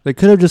us. They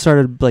could have just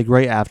started like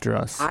right after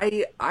us.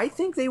 I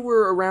think they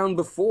were around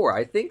before.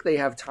 I think they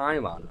have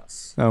time on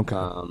us. Okay.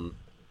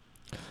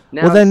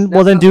 Now,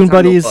 well then Dune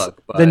Buddies.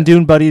 Look, then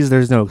Dune Buddies.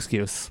 There's no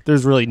excuse.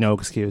 There's really no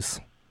excuse.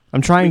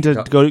 I'm trying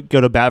to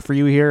go to bat for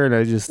you here, and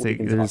I just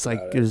think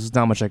there's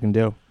not much I can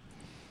do.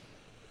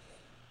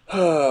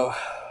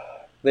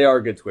 They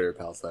are good Twitter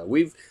pals, though.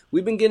 We've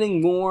been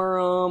getting more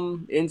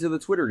into the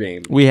Twitter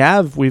game.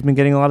 We've been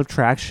getting a lot of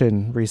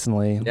traction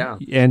recently. Yeah,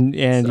 and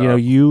so,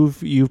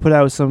 you've put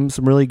out some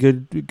really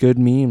good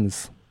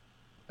memes.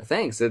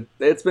 Thanks.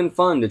 It's been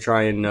fun to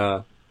try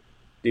and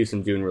do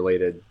some Dune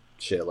related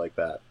shit like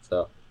that.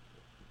 So,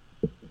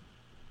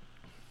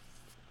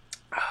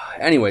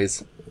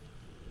 anyways,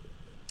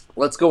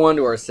 let's go on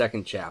to our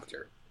second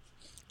chapter.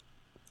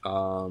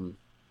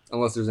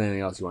 Unless there's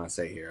anything else you want to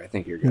say here. I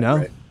think you're good,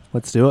 right?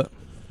 Let's do it.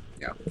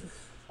 Yeah.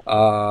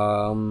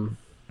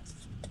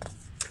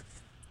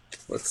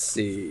 Let's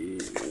see.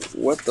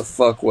 What the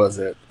fuck was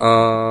it?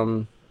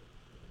 Oh,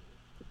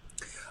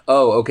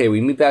 okay.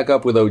 We meet back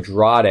up with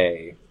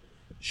Odrade.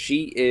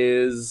 She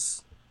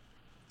is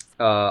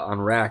on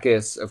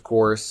Arrakis, of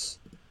course.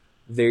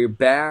 They're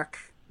back.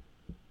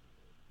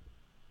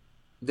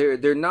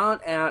 They're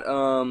not at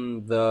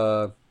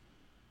the...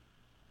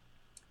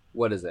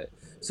 What is it?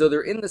 So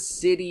they're in the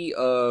city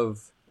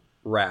of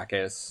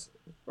Arrakis,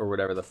 or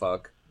whatever the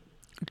fuck.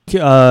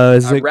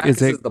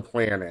 Arrakis is the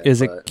planet.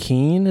 Is it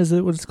Keen? Is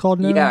it what it's called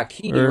now? Yeah,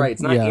 Keen, right.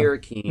 It's not Air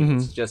Keen. Mm-hmm.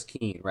 It's just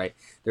Keen, right.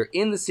 They're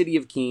in the city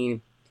of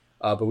Keen,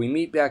 but we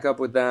meet back up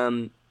with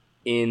them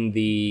in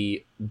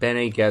the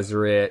Bene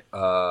Gesserit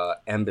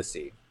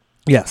embassy.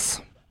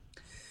 Yes.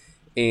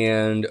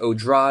 And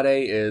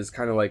Odrade is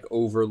kind of like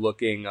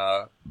overlooking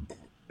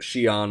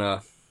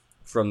Shiana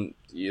from,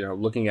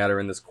 looking at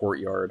her in this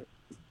courtyard.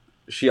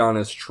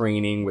 Shiana's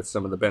training with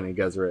some of the Bene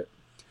Gesserit.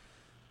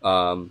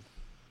 And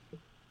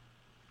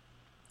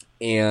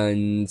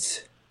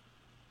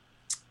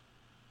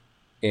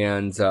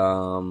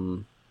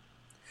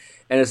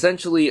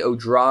essentially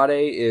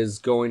Odrade is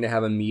going to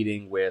have a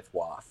meeting with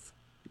Waff.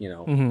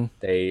 Mm-hmm.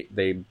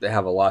 They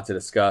have a lot to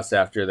discuss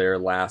after their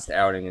last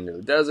outing into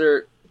the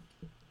desert.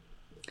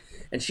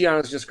 And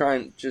Shiana's just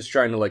trying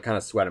to like kind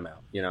of sweat him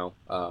out,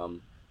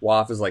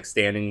 Waff is like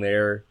standing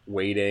there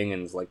waiting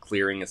and is like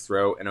clearing his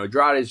throat, and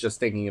Odrade is just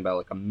thinking about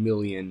like a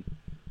million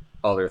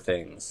other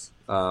things.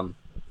 But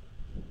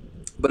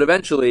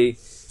eventually,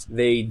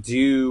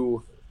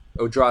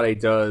 Odrade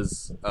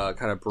does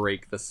kind of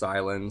break the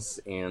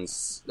silence and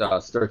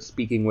start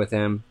speaking with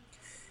him.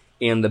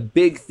 And the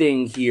big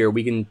thing here,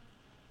 we can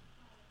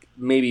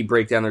maybe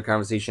break down their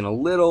conversation a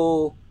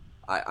little.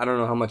 I don't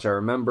know how much I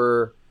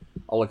remember.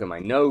 I'll look at my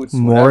notes.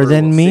 More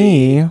than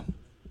me. See.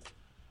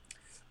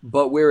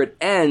 But where it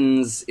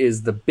ends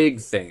is the big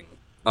thing.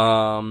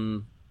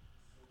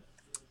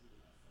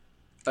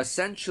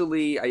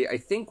 Essentially, I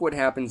think what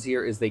happens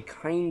here is they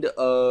kind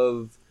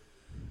of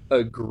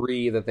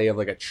agree that they have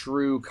like a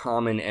true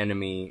common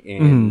enemy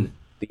in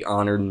the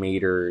Honored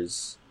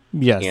Maters,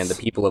 yes, and the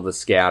people of the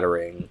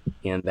Scattering,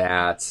 and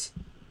that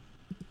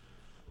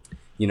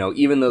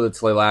even though the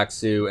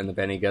Tleilaxu and the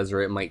Bene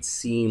Gesserit might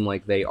seem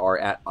like they are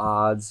at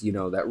odds,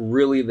 that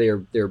really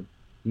they're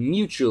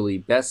mutually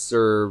best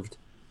served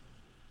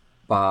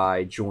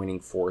by joining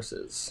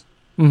forces.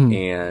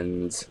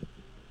 And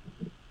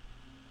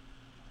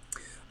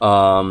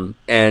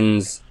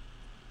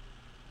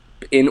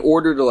in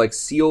order to like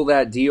seal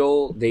that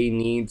deal, they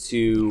need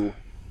to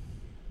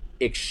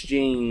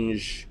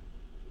exchange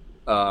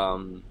they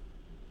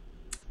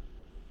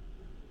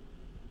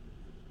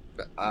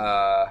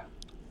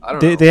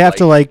have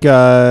to like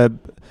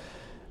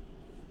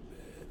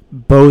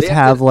both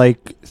have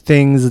like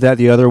things that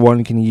the other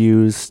one can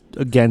use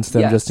against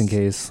them, just in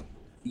case.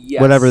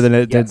 Yes. Whatever the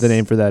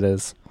name for that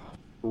is.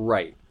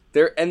 Right.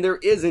 There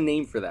is a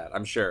name for that,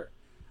 I'm sure.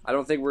 I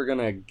don't think we're going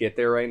to get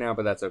there right now,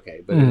 but that's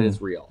okay. But it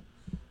is real.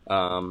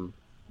 And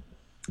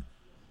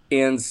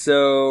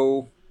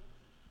so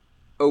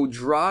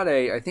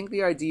Odrade, I think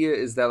the idea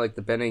is that like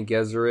the Bene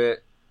Gesserit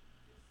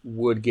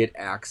would get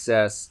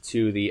access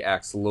to the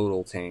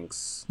axolotl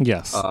tanks.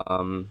 Yes.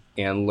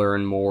 And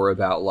learn more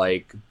about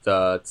like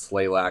the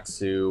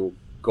Tleilaxu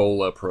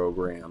Gola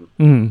program.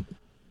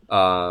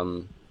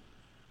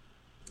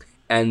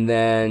 And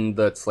then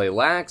the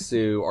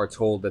Tleilaxu are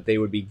told that they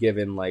would be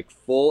given like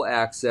full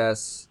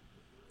access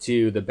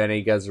to the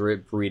Bene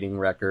Gesserit breeding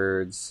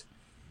records,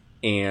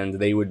 and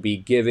they would be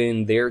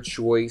given their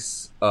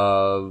choice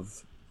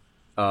of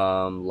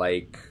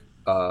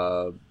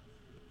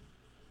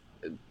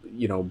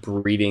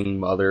breeding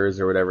mothers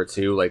or whatever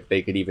too. Like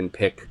they could even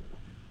pick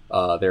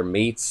their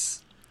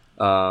mates.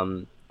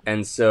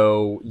 And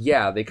so,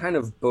 yeah, they kind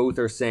of both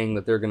are saying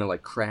that they're going to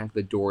like crack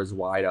the doors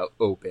wide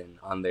open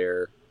on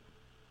their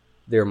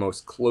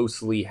most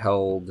closely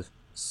held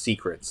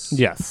secrets.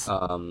 Yes.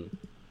 And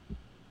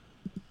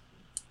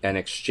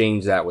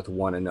exchange that with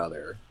one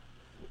another.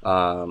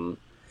 And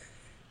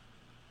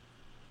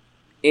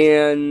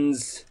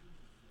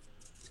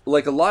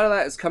like a lot of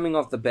that is coming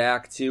off the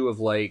back too of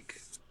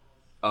like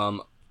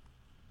Odrade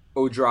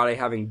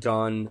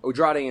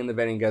and the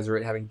Bene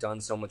Gesserit having done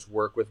so much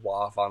work with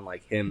Waff on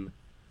like him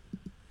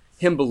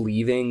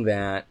believing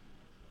that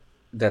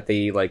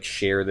they like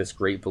share this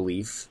great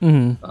belief.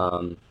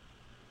 Mm-hmm.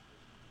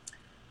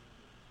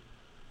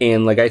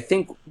 And like I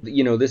think,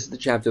 you know, this is the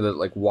chapter that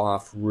like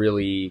Waff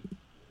really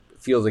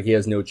feels like he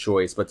has no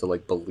choice but to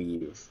like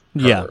believe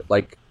her. Yeah.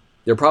 Like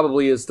there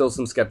probably is still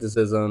some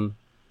skepticism.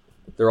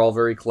 They're all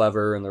very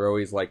clever and they're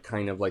always like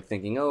kind of like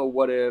thinking, oh,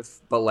 what if?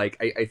 But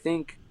like I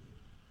think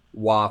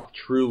Waff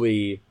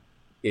truly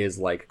is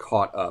like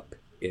caught up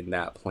in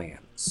that plan.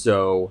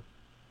 So,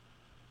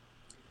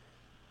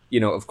 you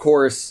know, of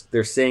course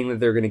they're saying that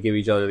they're going to give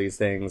each other these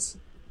things.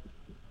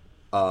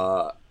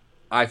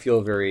 I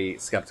feel very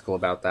skeptical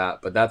about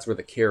that, but that's where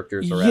the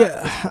characters are at.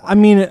 Yeah, I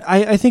mean,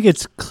 I think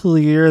it's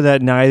clear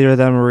that neither of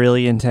them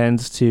really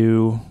intends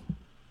to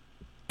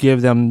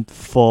give them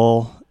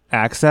full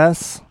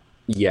access.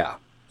 Yeah.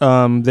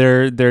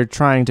 They're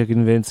trying to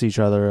convince each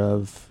other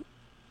of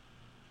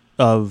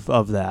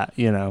that,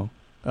 you know.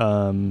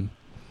 But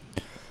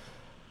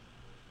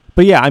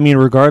yeah, I mean,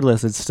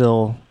 regardless, it's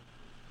still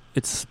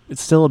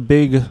a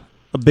big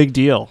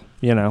deal,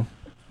 you know.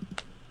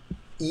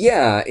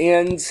 Yeah,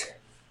 and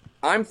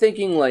I'm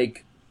thinking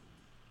like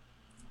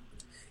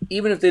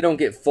even if they don't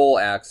get full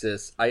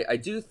access, I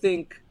do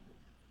think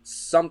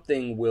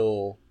something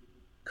will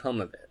come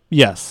of it.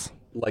 Yes.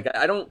 Like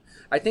I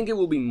think it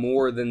will be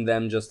more than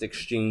them just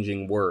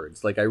exchanging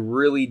words. Like I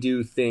really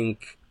do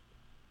think,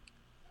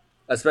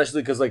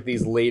 especially because like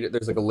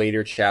there's like a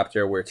later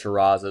chapter where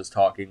Terraza's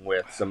talking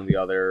with some of the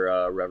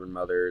other Reverend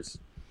Mothers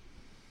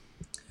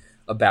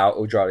about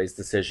Odrade's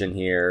decision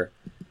here,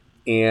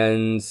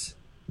 and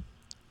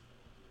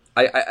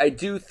I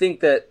do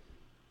think that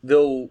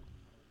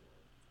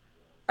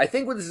I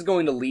think what this is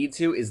going to lead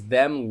to is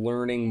them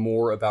learning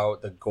more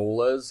about the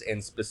Golas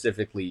and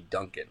specifically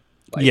Duncan.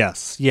 Like,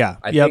 yes, yeah.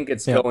 I think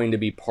it's going to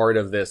be part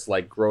of this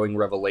like growing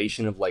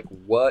revelation of like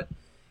what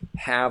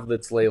have the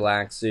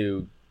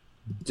Tleilaxu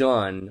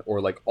done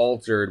or like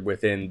altered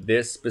within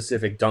this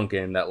specific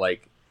Duncan that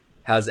like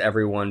has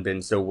everyone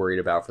been so worried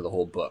about for the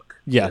whole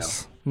book.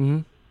 Yes. You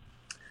know?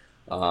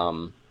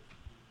 Mm-hmm.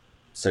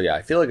 So yeah,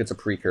 I feel like it's a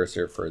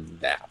precursor for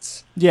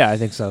that. Yeah, I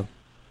think so.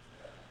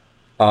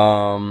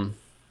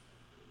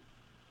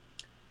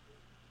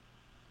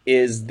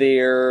 Is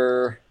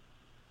there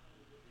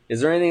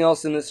anything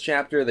else in this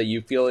chapter that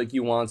you feel like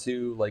you want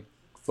to like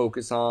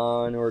focus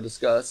on or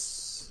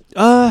discuss?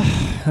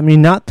 I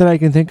mean, not that I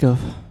can think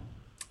of.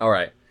 All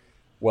right.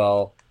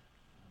 Well,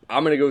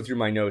 I'm gonna go through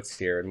my notes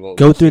here, and we'll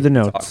go through the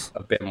notes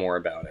talk a bit more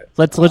about it.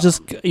 Let's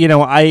just, you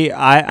know,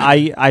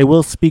 I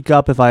will speak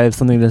up if I have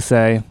something to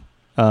say.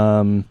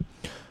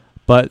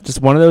 But just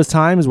one of those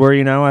times where,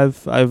 you know,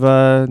 I've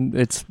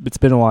it's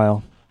been a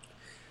while.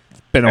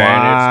 It's been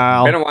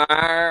a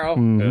while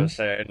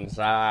Since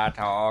I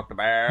talked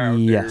about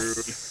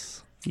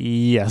yes.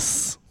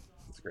 Yes.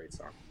 It's a great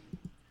song.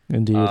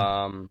 Indeed.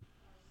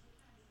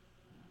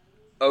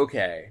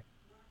 Okay.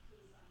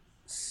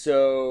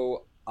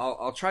 So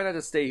I'll try not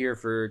to stay here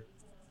for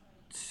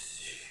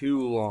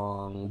too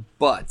long,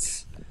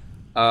 but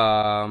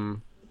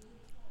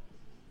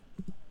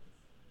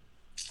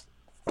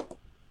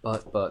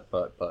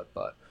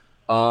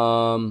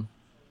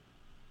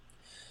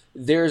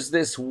there's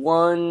this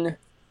one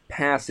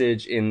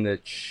passage in the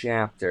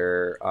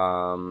chapter.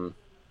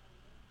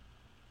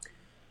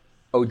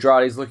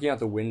 Odrade's looking out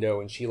the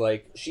window and she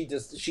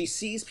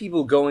sees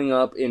people going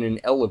up in an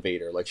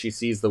elevator. Like she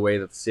sees the way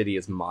that the city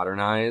is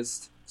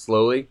modernized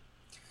slowly.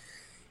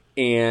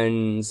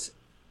 And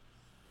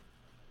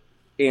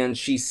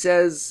she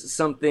says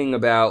something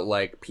about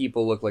like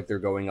people look like they're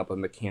going up a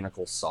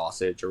mechanical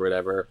sausage or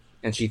whatever.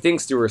 And she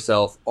thinks to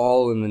herself,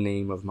 all in the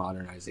name of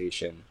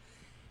modernization.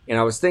 And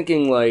I was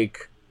thinking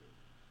like,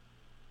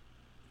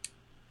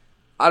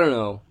 I don't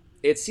know.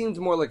 It seemed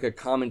more like a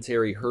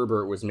commentary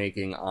Herbert was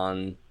making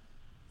on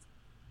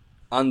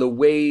the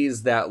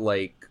ways that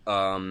like,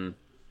 you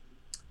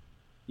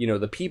know,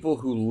 the people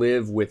who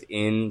live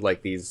within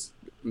like these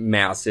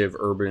massive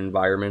urban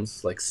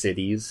environments, like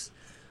cities,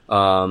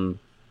 are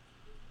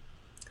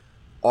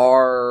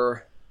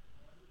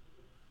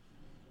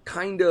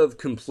kind of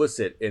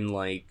complicit in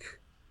like,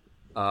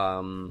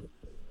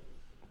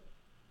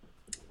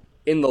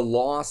 in the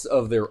loss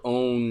of their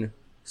own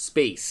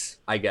space,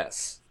 I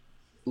guess.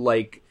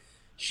 Like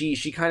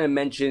she kind of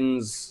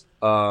mentions,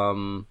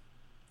 how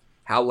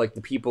like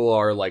the people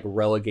are like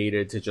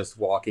relegated to just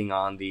walking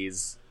on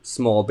these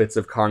small bits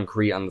of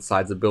concrete on the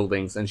sides of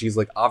buildings, and she's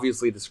like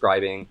obviously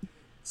describing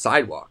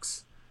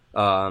sidewalks.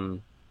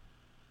 And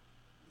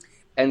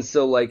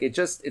so like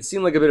it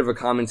seemed like a bit of a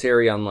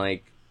commentary on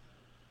like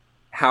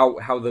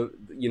how the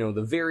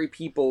the very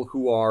people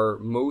who are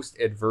most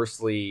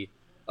adversely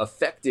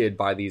affected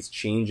by these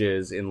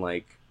changes in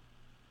like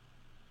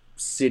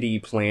city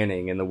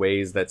planning and the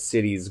ways that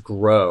cities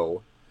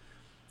grow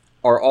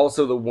are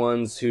also the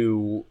ones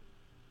who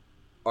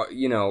are,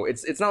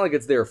 it's not like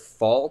it's their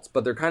fault,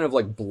 but they're kind of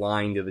like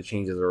blind to the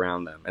changes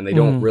around them, and they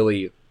don't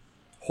really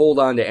hold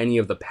on to any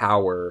of the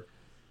power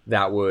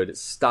that would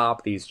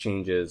stop these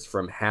changes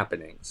from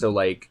happening. So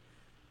like,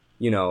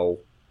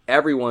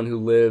 everyone who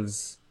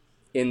lives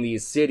in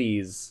these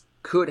cities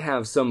could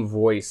have some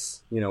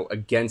voice,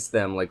 against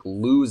them, like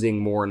losing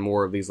more and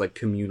more of these like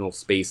communal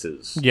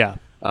spaces. Yeah.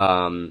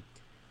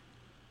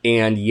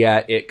 And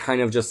yet it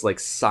kind of just like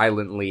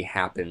silently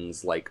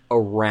happens like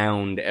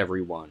around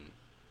everyone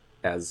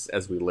as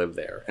we live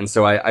there. And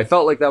so I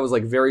felt like that was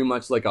like very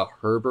much like a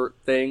Herbert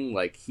thing.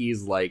 Like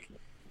he's like,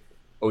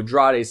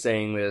 Odrade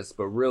saying this,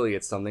 but really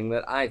it's something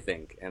that I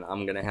think, and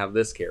I'm going to have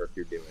this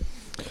character do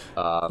it.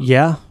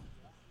 Yeah.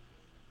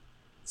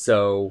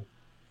 So,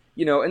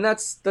 and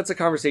that's a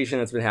conversation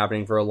that's been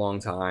happening for a long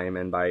time,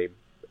 and by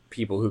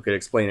people who could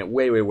explain it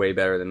way, way, way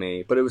better than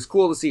me. But it was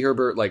cool to see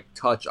Herbert like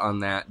touch on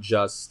that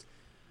just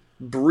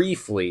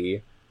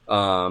briefly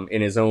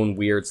in his own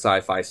weird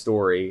sci-fi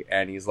story.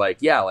 And he's like,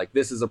 yeah, like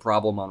this is a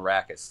problem on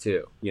Arrakis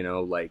too.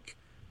 Like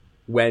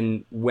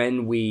when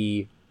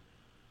we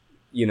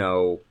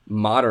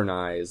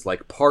modernize,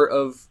 like part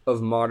of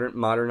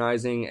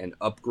modernizing and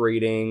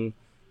upgrading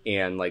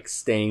and like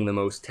staying the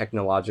most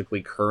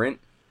technologically current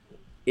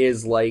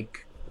is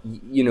like,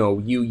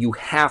 you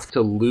have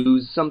to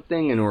lose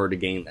something in order to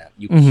gain that.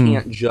 You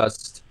can't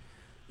just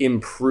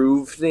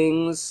improve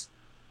things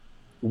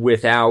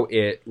without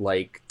it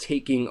like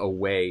taking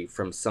away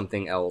from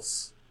something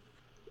else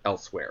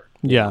elsewhere.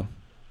 Yeah.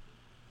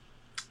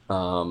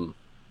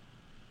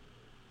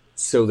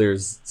 So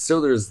there's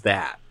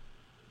that.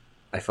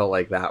 I felt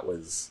like that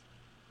was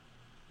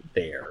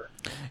there.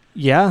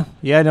 Yeah.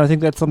 No, I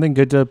think that's something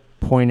good to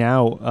point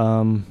out.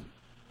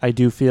 I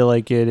do feel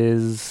like it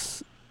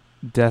is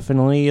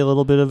definitely a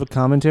little bit of a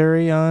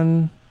commentary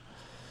on,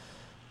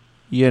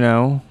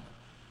 the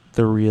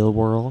real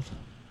world.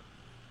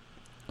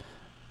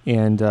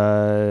 And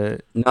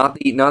not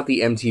the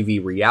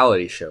MTV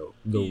reality show,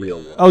 The Real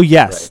World. Oh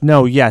yes, right?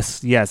 No,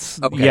 yes,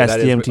 okay, yes,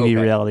 the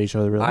MTV reality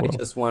show, The Real World. I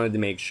just wanted to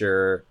make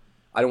sure.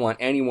 I don't want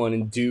anyone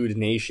in Dude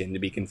Nation to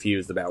be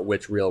confused about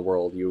which real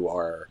world you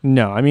are.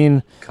 No, I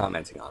mean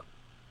commenting on.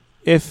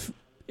 If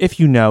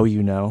you know,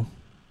 you know.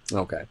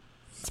 Okay,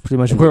 that's pretty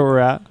much where we're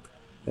at.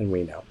 And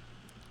we know.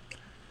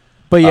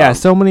 But yeah,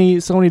 so many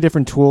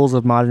different tools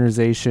of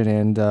modernization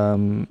and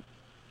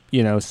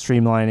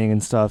streamlining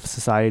and stuff.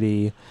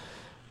 Society.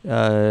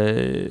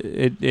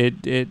 It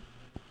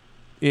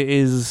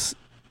is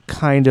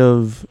kind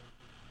of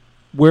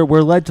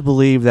we're led to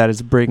believe that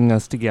it's bringing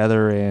us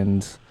together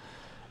and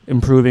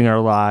improving our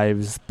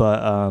lives,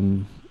 but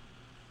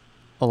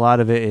a lot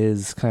of it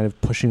is kind of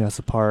pushing us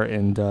apart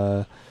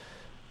and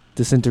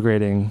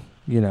disintegrating,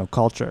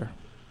 culture.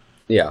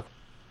 Yeah.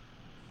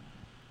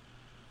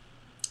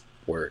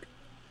 Word.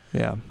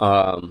 Yeah.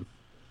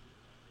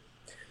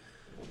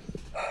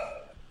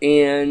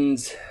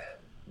 And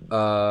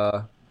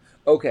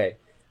okay,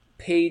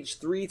 page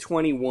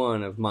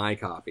 321 of my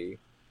copy.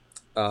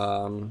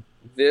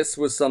 This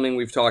was something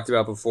we've talked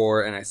about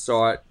before, and I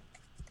saw it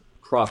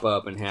crop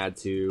up and had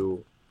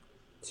to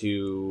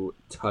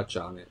touch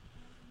on it.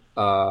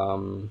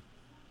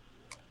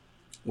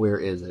 Where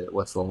is it?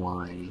 What's the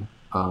line?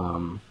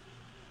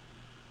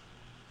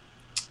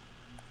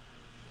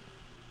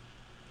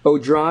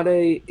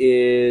 Odrade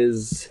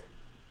is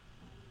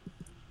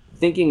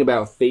thinking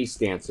about Face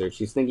Dancer.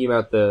 She's thinking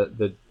about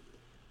the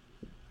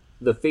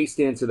Face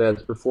Dancer that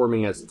is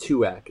performing as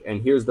Tuek,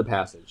 and here's the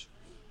passage.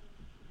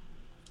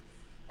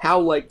 How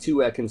like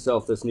Tuek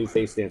himself this new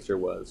Face Dancer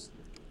was.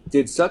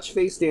 Did such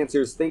Face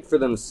Dancers think for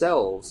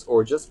themselves,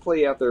 or just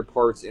play out their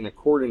parts in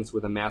accordance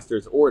with a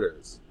master's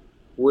orders?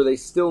 Were they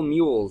still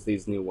mules,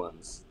 these new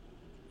ones?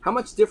 How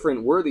much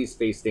different were these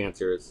Face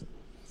Dancers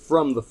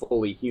from the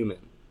fully human?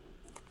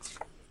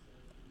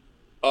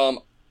 I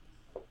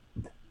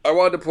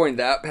wanted to point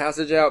that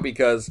passage out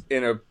because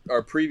in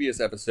our previous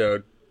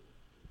episode,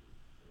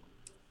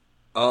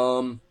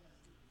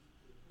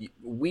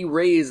 we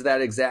raised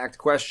that exact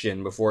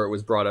question before it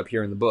was brought up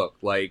here in the book.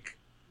 Like,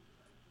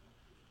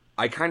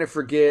 I kind of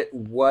forget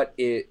what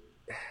it...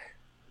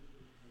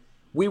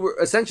 We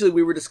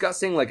were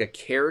discussing, like, a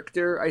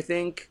character, I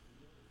think,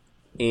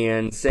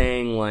 and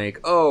saying, like,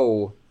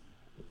 oh,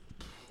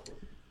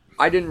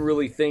 I didn't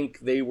really think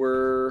they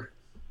were...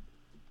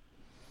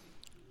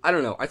 I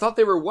don't know. I thought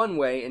they were one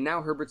way, and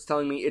now Herbert's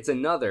telling me it's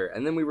another.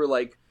 And then we were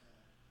like,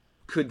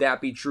 could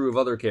that be true of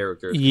other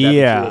characters? Could that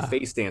be true of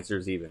Face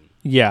Dancers even?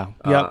 Yeah.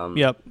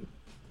 Yep.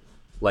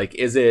 Like,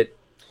 is it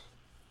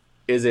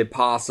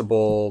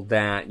possible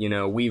that,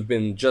 we've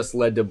been just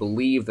led to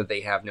believe that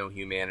they have no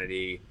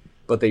humanity,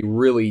 but they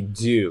really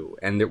do,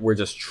 and that we're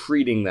just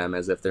treating them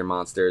as if they're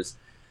monsters?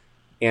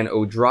 And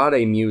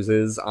Odrade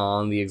muses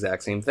on the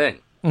exact same thing.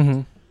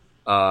 Mm-hmm.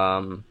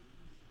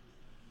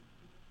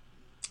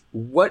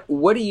 What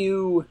do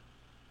you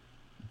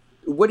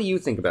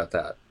think about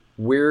that?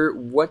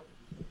 What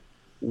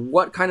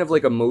kind of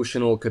like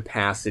emotional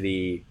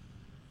capacity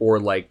or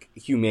like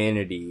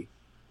humanity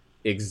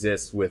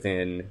exists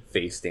within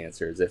face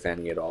dancers, if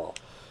any at all?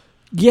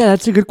 Yeah,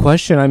 that's a good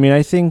question. I mean,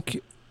 I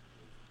think,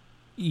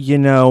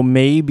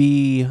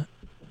 maybe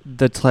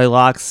the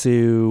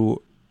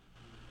Tleilaxu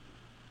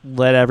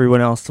led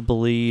everyone else to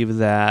believe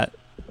that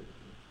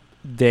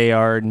they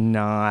are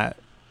not,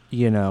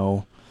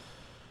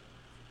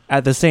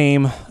 at the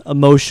same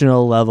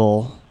emotional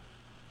level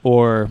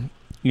or,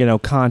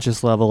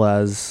 conscious level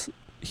as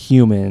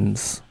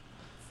humans.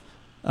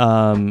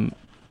 But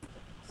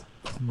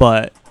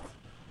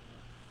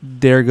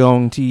they're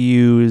going to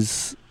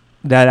use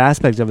that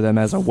aspect of them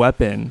as a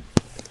weapon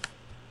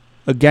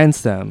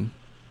against them,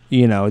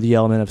 the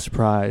element of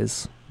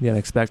surprise, the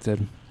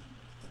unexpected,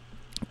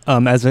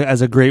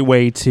 as a great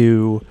way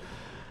to,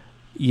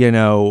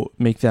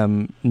 make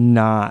them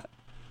not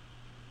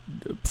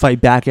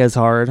fight back as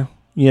hard,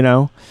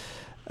 when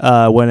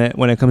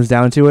it comes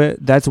down to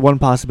it. That's one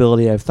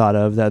possibility I've thought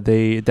of, that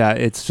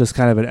it's just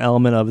kind of an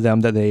element of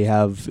them that they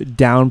have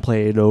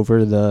downplayed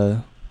over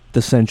the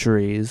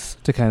centuries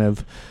to kind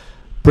of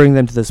bring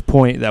them to this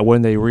point that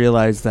when they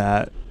realize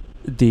that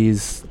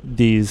these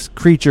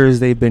creatures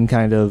they've been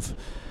kind of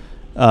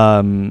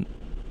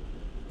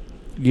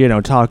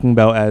talking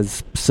about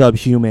as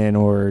subhuman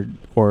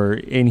or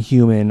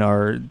inhuman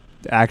are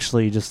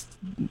actually just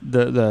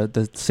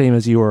the same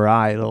as you or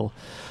I. It'll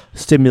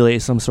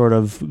stimulate some sort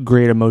of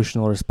great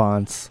emotional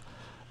response.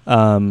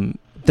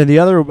 Then the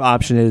other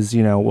option is,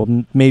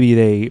 maybe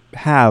they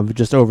have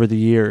just over the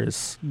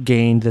years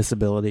gained this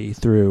ability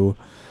through,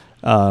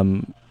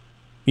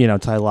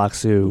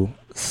 Tleilaxu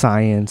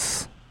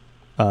science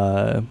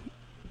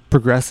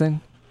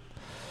progressing,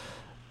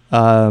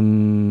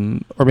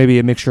 or maybe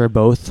a mixture of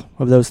both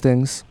of those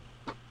things.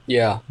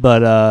 Yeah,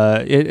 but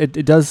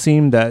it does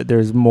seem that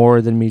there's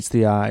more than meets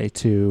the eye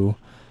to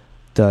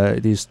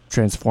these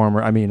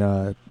transformer. I mean,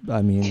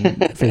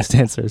 face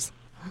dancers.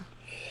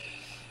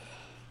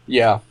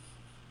 Yeah.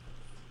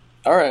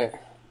 All right.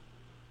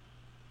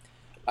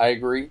 I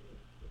agree.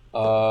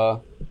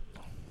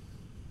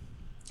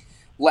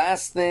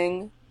 Last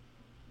thing,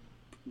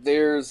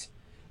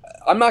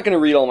 I'm not going to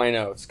read all my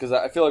notes because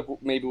I feel like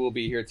maybe we'll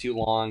be here too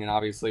long, and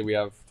obviously we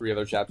have 3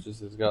 other chapters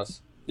to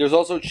discuss. There's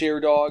also chair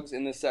dogs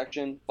in this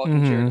section.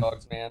 Fucking chair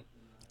dogs, man.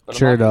 But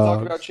I'm not going to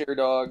talk about chair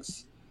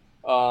dogs.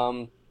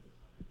 The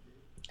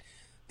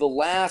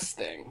last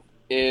thing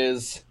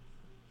is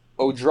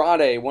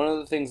Odrade. One of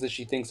the things that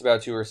she thinks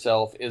about to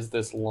herself is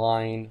this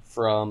line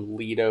from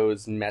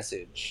Leto's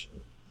message,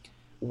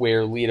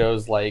 where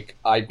Leto's like,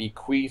 "I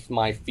bequeath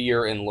my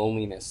fear and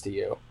loneliness to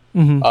you."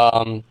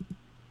 Mm-hmm.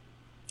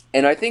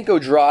 And I think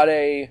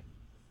Odrade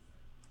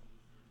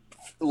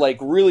like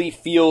really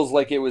feels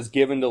like it was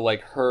given to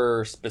like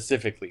her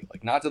specifically,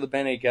 like not to the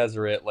Bene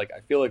Gesserit. Like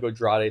I feel like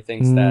Odrade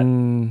thinks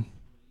that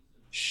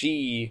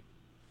she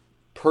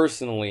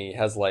personally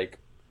has like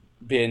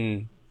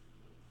been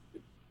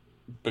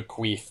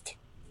bequeathed,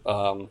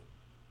 and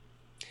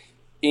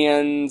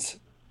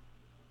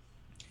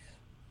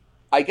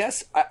I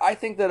guess I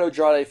think that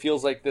Odrade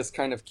feels like this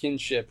kind of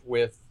kinship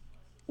with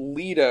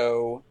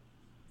Leto,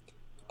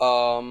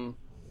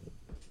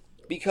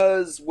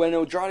 because when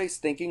Odrade's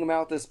thinking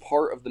about this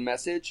part of the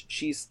message,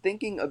 she's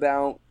thinking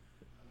about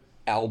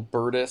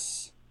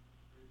Albertus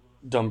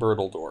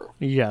Dumbledore.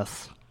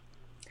 Yes.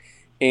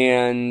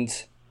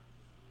 And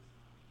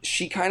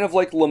she kind of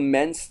like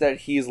laments that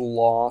he's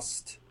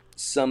lost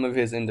some of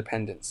his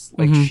independence.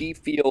 Like she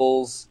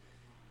feels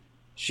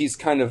she's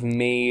kind of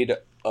made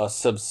a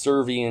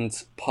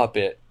subservient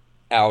puppet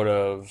out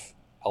of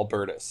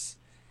Albertus.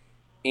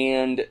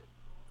 And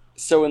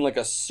so in like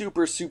a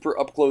super, super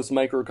up-close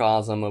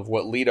microcosm of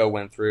what Leto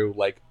went through,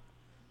 like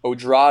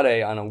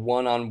Odrade on a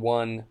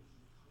one-on-one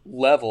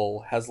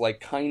level has like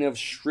kind of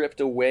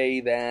stripped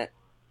away that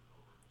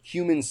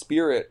human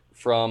spirit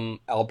from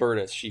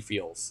Albertus, she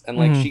feels. And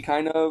like she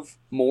kind of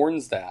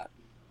mourns that.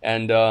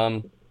 And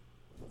of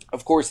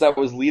course that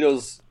was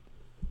Leto's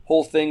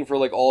whole thing for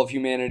like all of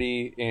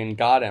humanity in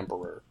God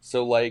Emperor.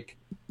 So like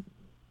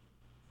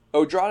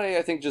Odrade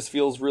I think just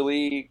feels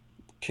really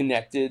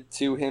connected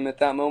to him at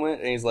that moment,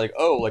 and he's like,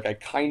 oh, like I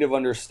kind of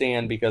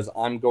understand because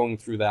I'm going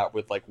through that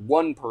with like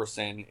one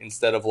person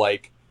instead of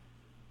like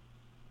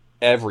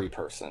every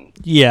person.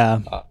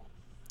 Yeah.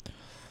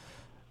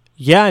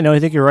 Yeah, no, I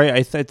think you're right.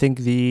 I think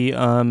the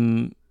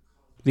Atreides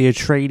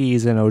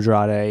in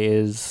Odrade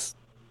is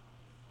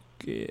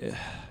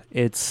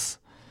it's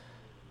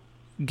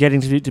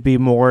getting to be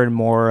more and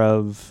more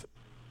of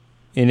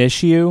an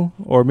issue,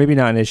 or maybe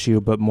not an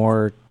issue, but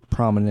more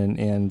prominent,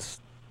 and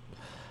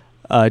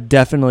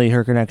definitely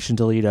her connection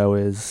to Leto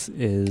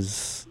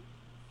is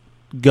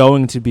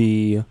going to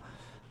be,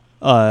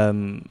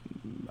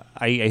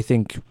 I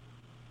think,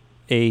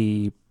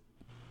 a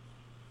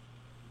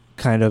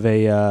kind of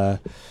a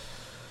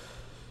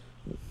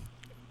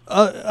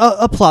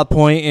plot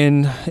point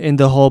in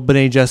the whole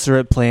Bene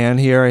Gesserit plan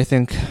here. I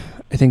think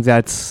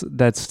that's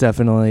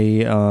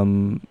definitely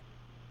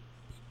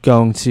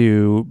going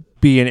to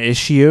be an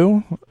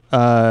issue.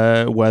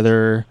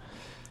 Whether,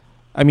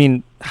 I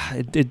mean,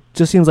 it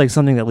just seems like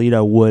something that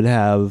Leto would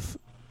have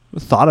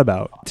thought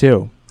about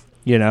too.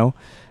 You know,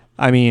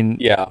 I mean,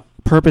 Yeah.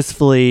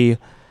 purposefully,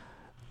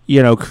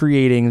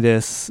 creating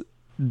this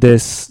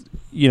race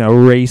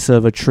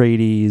of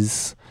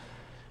Atreides,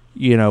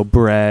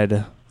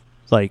 bred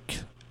like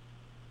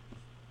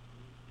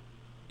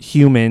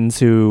humans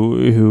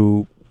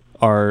who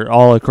are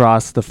all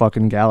across the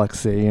fucking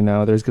galaxy.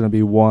 There's going to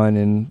be one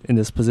in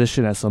this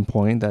position at some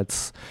point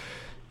that's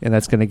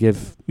going to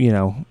give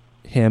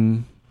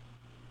him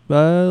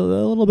a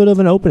little bit of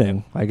an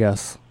opening, I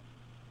guess.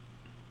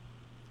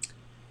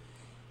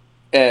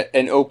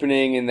 An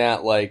opening in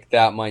that, like,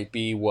 that might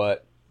be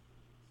what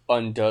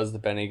undoes the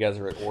Bene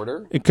Gesserit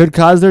order. It could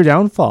cause their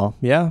downfall.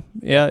 Yeah,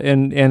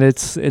 and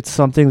it's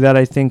something that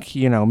I think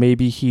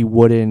maybe he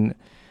wouldn't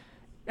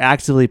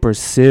actively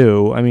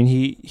pursue. I mean,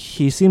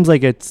 he seems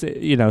like it's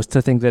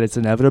to think that it's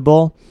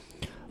inevitable.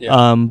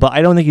 Yeah. But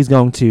I don't think he's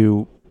going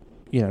to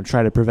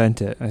try to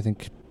prevent it. I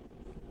think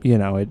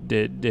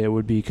it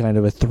would be kind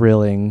of a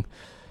thrilling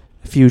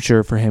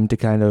future for him to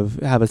kind of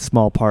have a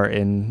small part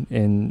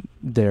in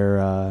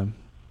their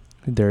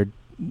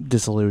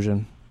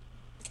disillusion.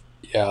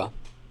 Yeah.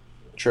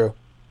 True.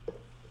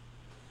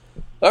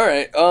 All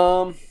right.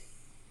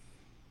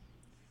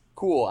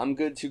 Cool. I'm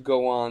good to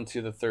go on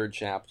to the third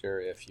chapter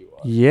if you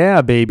are.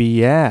 Yeah, baby.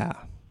 Yeah.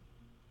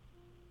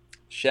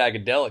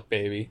 Shagadelic,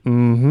 baby.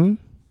 Mm-hmm.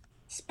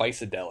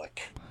 Spiceadelic.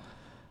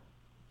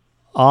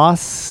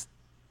 Austin,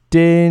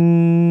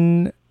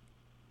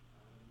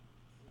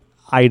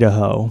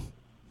 Idaho.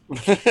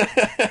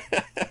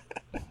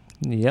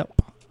 Yep.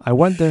 I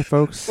went there,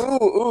 folks.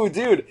 Ooh,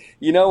 dude.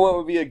 You know what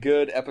would be a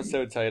good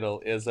episode title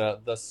is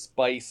The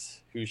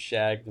Spice Who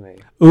Shagged Me.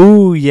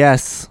 Ooh,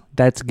 yes.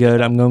 That's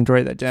good. I'm going to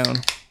write that down.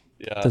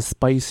 Yeah. The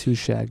Spice Who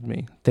Shagged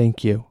Me.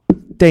 Thank you.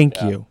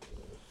 Thank you.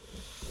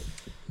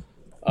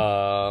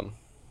 All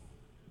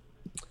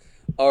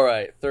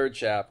right, third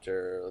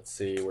chapter. Let's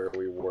see where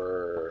we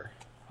were.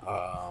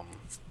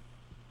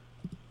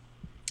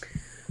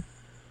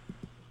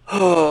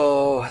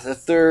 The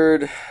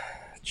third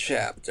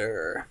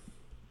chapter.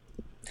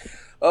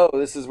 Oh,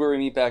 this is where we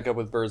meet back up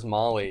with Burz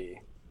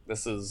Mali.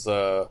 This is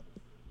the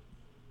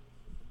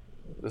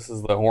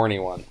horny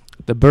one.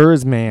 The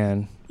Burz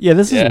Man. Yeah,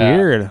 this is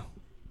weird.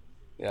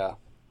 Yeah.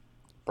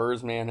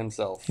 Burz Man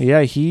himself.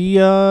 Yeah, he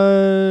We're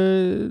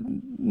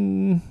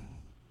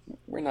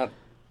not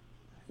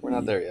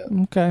there yet.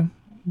 Okay.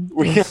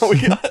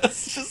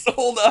 Let's just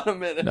hold on a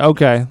minute.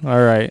 Okay,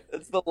 all right.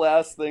 It's the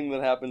last thing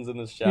that happens in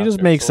this chapter. He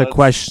just makes a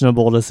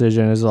questionable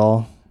decision is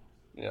all.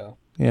 Yeah.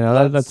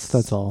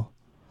 That's all.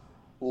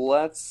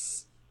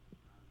 Let's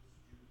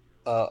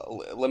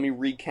let me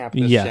recap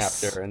this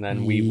chapter and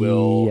then we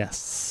will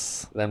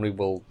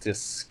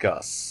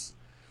discuss.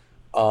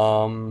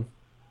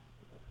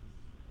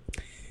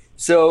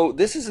 So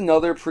this is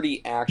another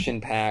pretty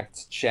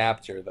action-packed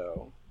chapter,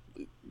 though.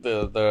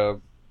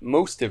 The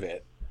most of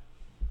it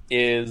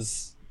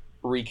is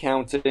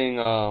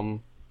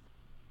recounting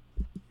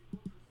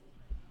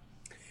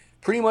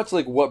pretty much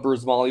like what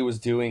Burz Mali was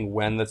doing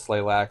when the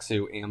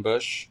Tleilaxu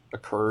ambush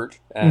occurred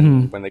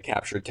and when they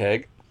captured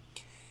Teg.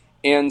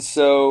 And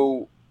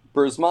so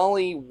Burz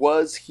Mali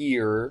was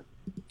here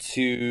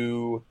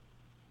to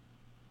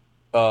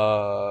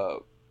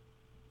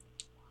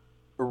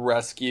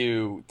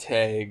rescue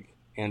Teg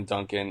and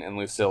Duncan and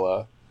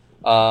Lucilla.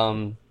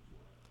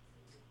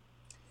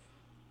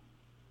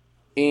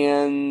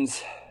 And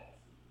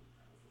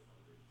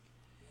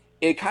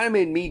it kind of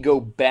made me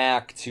go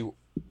back to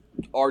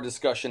our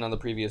discussion on the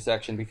previous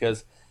section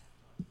because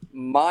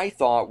my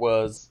thought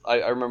was,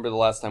 I remember the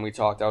last time we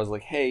talked, I was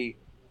like, hey,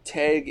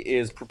 Teg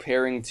is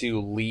preparing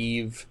to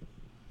leave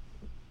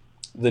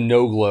the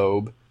No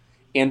Globe,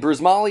 and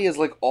Burz Mali has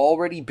like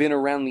already been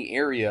around the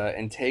area,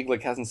 and Teg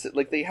like hasn't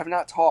they have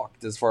not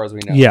talked as far as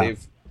we know. Yeah.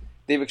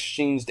 They've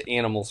exchanged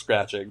animal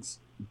scratchings,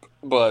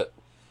 but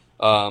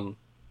I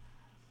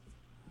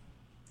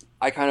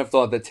kind of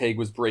thought that Teg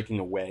was breaking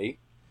away,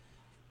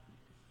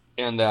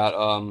 and that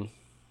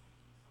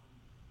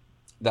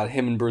that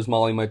him and Burz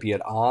Mali might be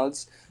at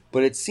odds,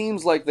 but it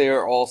seems like they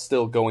are all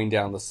still going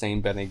down the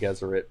same Bene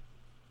Gesserit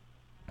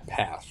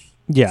path.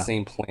 Yeah.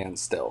 Same plan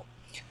still.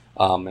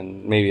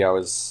 And maybe I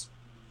was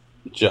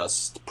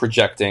just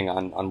projecting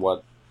on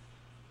what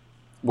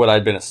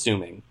I'd been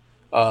assuming.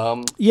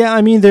 Yeah,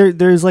 I mean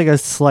there's like a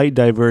slight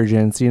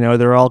divergence,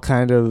 they're all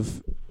kind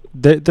of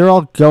they're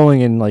all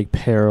going in like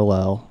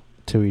parallel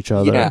to each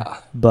other.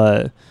 Yeah.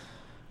 But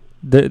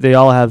they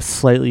all have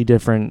slightly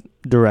different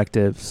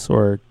directives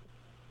or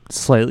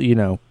slightly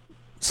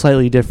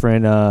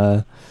different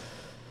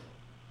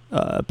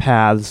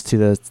paths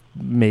to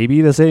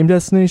maybe the same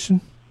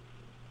destination.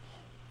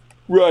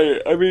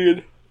 Right. I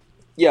mean,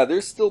 yeah,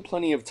 there's still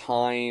plenty of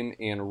time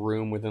and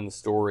room within the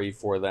story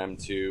for them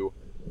to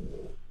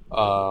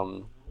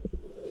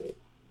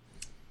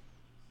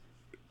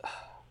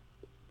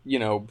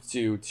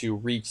to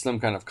reach some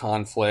kind of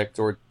conflict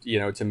or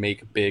to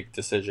make big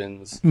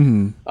decisions.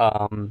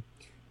 Mm-hmm.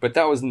 But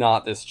that was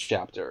not this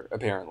chapter,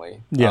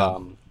 apparently. Yeah.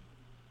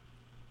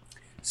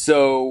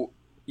 So,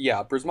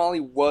 yeah, Brismali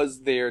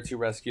was there to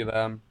rescue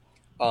them.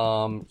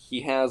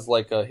 He has,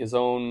 like, his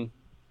own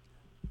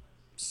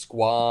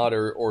squad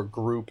or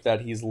group that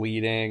he's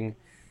leading.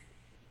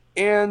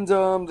 And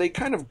they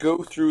kind of go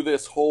through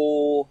this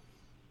whole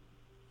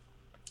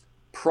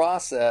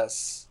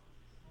process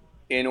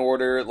in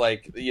order,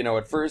 like,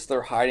 at first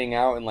they're hiding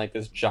out in, like,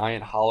 this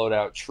giant hollowed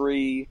out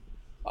tree.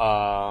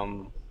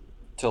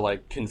 To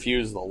like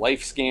confuse the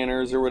life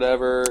scanners or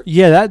whatever.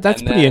 Yeah, that's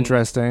and pretty then,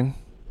 interesting.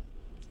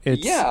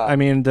 It's yeah. I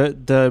mean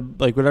the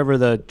like whatever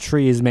the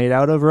tree is made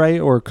out of,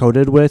 right, or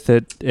coated with,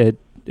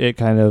 it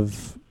kind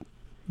of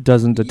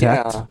doesn't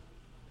detect. Yeah.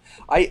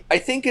 I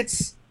think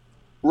it's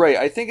right.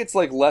 I think it's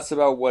like less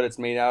about what it's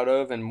made out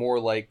of and more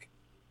like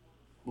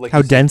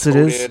How dense it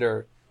is.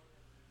 Or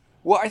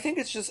well, I think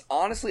it's just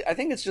honestly, I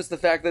think it's just the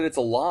fact that it's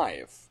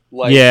alive.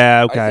 Like,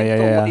 yeah, I think okay,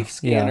 the yeah, life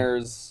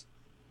scanners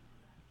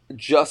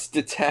just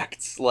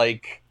detect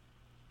like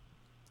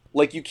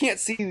you can't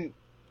see.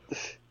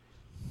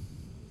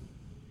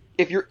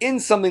 If you're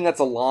in something that's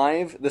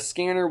alive, the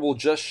scanner will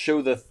just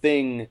show the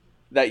thing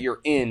that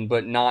you're in,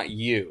 but not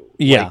you.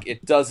 Yeah. Like,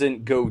 it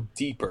doesn't go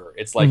deeper.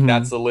 It's like,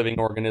 that's a living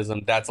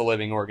organism, that's a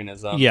living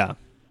organism. Yeah.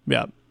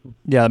 Yeah.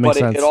 Yeah, that makes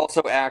sense. It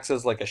also acts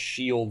as like a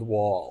shield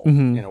wall,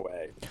 Mm-hmm. in a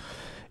way.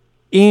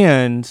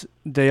 And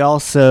they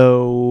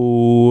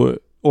also,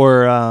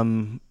 or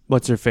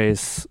what's her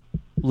face?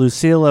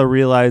 Lucilla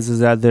realizes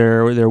that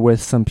they're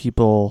with some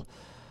people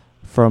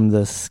from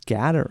the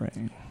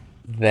scattering.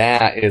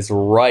 That is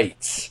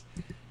right.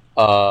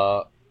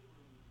 We'll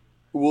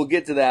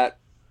get to that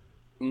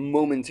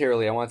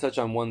momentarily. I want to touch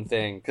on one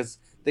thing, because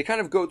they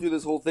kind of go through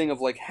this whole thing of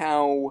like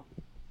how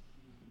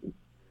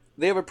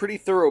they have a pretty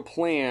thorough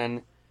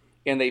plan,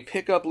 and they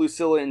pick up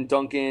Lucilla and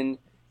Duncan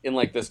in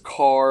like this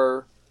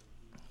car,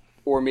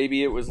 or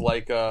maybe it was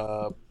like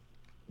a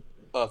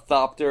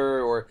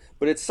Thopter,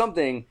 but it's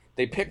something.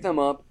 They pick them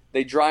up,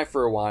 they drive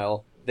for a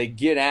while, they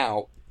get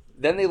out,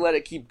 then they let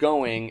it keep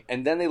going,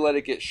 and then they let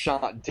it get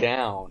shot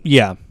down.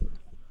 Yeah.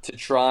 To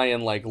try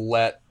and like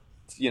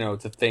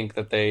to think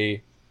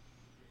that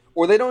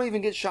or they don't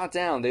even get shot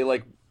down. They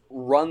like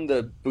run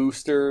the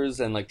boosters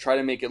and like try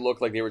to make it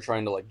look like they were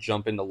trying to like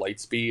jump into light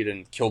speed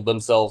and killed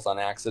themselves on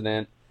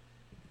accident.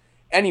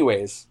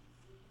 Anyways,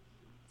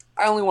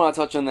 I only want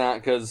to touch on that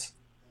because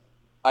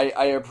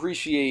I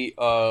appreciate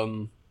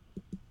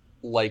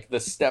like the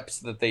steps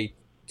that they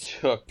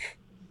took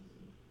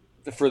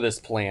for this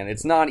plan.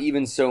 It's not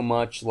even so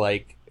much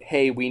like,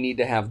 hey, we need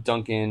to have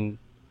Duncan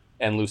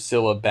and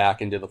Lucilla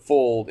back into the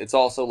fold. It's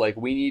also like,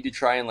 we need to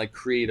try and like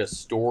create a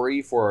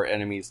story for our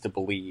enemies to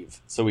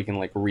believe, so we can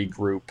like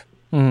regroup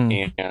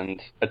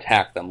and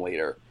attack them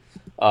later.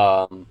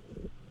 So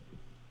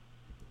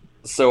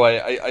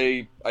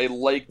I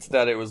liked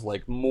that it was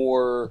like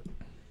more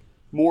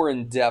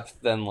in depth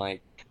than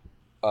like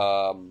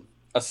a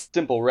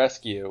simple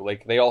rescue.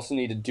 Like, they also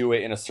need to do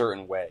it in a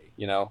certain way,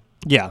 Yeah.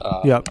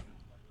 Yep.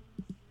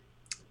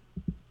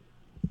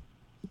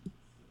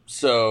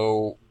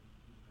 So,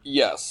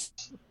 yes.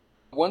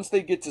 Once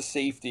they get to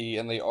safety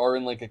and they are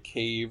in like a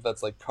cave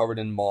that's like covered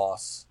in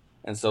moss,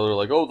 and so they're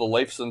like, oh, the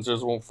life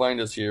sensors won't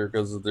find us here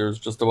because there's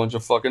just a bunch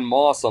of fucking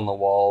moss on the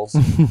walls.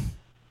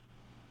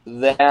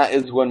 That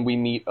is when we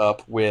meet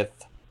up with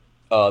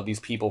these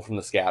people from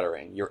the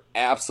scattering. You're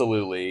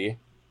absolutely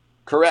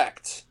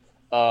correct.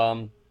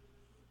 And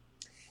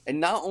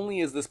not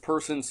only is this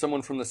person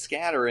someone from the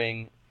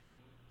scattering,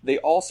 they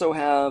also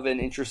have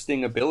an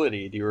interesting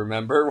ability. Do you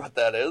remember what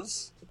that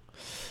is?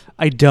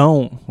 I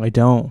don't.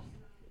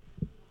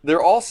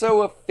 They're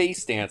also a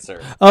face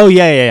dancer. Oh,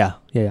 yeah.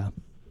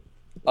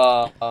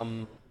 But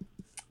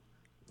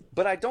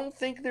I don't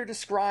think they're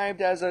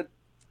described as a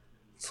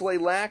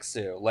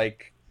Tleilaxu.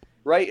 Like,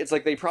 right? It's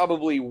like they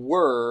probably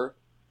were.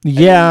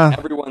 Yeah.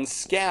 Everyone's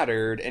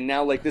scattered, and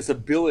now like this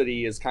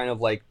ability is kind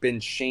of like been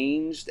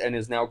changed and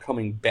is now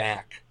coming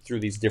back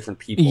through these different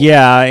people.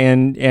 Yeah,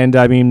 and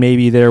I mean,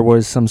 maybe there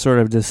was some sort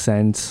of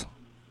dissent.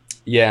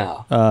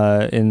 Yeah.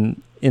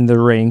 In the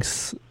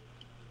ranks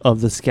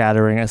of the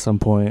scattering at some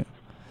point.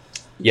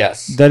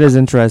 Yes. That is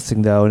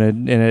interesting though,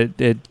 and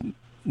it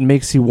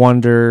makes you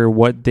wonder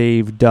what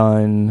they've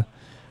done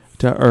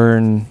to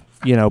earn,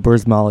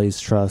 Brismali's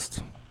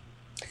trust.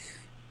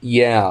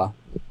 Yeah.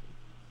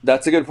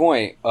 That's a good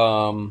point.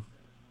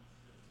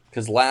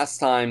 Because last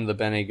time the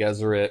Bene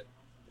Gesserit,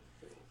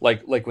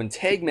 like when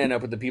Teg met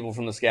up with the people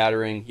from the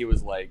scattering, he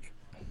was like,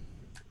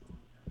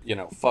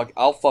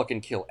 I'll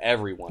fucking kill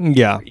everyone.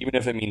 Yeah. Here, even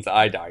if it means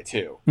I die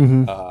too.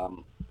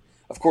 Mm-hmm.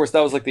 Of course, that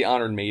was like the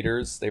Honored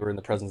Maters. They were in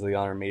the presence of the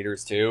Honored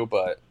Maters too,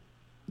 but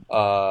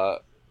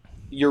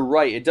you're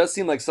right. It does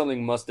seem like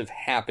something must have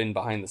happened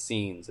behind the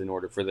scenes in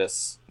order for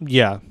this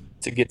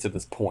to get to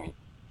this point.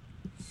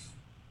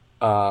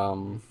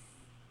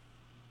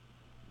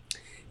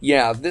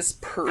 Yeah, this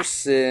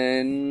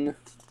person,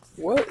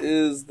 what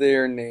is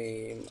their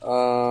name?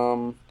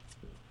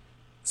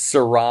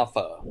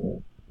 Serafa.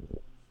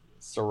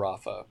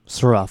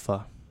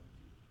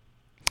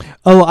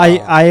 Oh,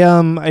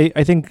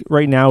 I think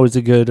right now is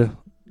a good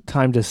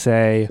time to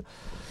say,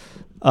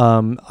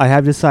 I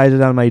have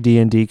decided on my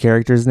D&D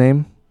character's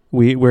name.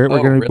 We're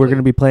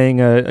gonna be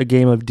playing a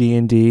game of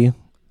D&D,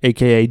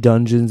 aka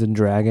Dungeons and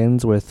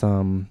Dragons, with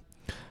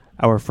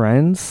our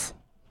friends.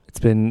 It's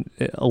been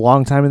a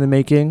long time in the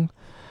making.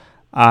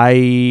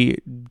 I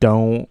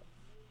don't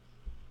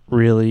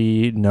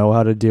really know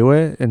how to do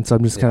it, and so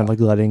I'm just kind of like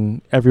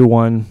letting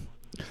everyone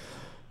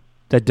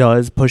that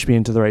does push me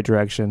into the right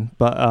direction.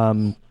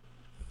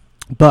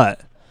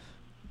 But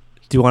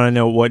do you want to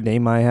know what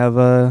name I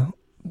have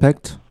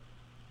picked?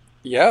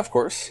 Yeah, of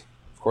course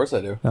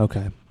I do.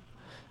 Okay,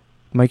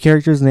 my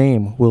character's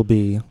name will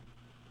be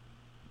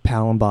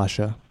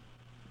Palambasha.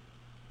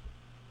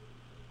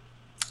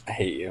 I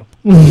hate you.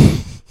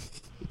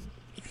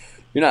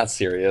 You're not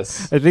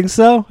serious. I think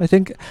so. I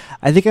think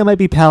I might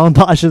be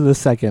Palambasha the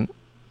second.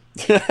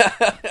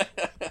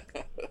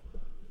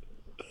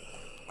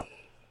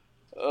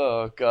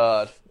 Oh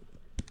God.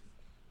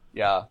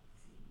 Yeah.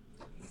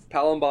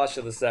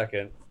 Palambasha the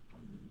second,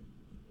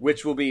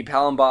 which will be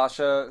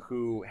Palambasha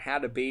who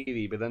had a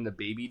baby, but then the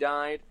baby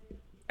died,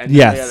 and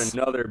then they had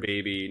another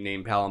baby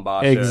named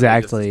Palambasha.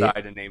 Exactly. They just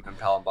decided to name him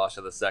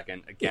Palambasha the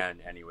second again.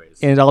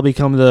 Anyways. And I'll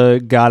become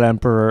the God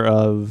Emperor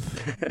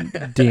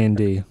of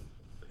D&D.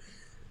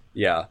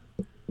 Yeah.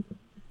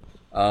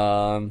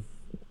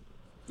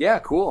 Yeah,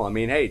 cool. I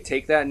mean, hey,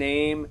 take that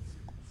name.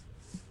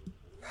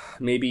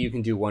 Maybe you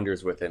can do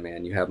wonders with it,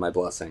 man. You have my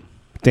blessing.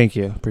 Thank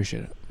you.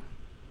 Appreciate it.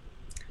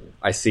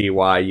 I see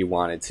why you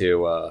wanted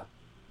to.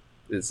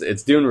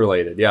 It's Dune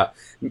related. Yeah.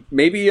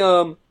 Maybe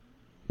I'll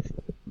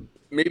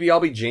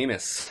be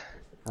Jameis.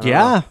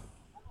 Yeah.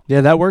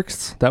 Yeah, that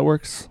works. That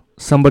works.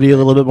 Somebody a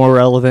little bit more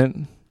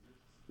relevant.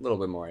 A little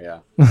bit more, yeah.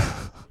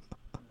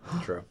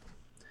 True.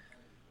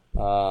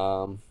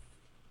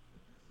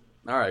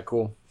 All right,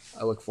 cool.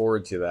 I look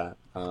forward to that.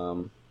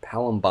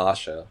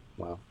 Palambasha.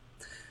 Wow.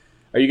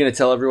 Are you going to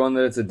tell everyone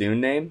that it's a Dune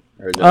name?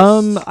 Or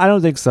just... I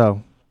don't think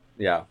so.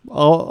 Yeah.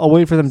 I'll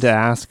wait for them to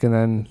ask, and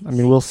then, I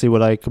mean, we'll see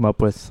what I come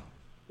up with.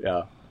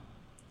 Yeah.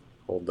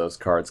 Hold those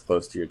cards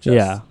close to your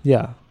chest.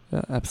 Yeah,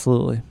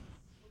 absolutely.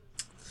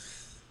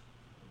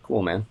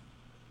 Cool, man.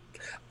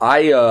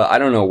 I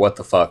don't know what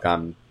the fuck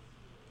I'm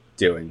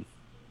doing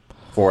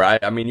for.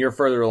 I mean, you're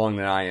further along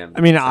than I am.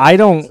 I mean, I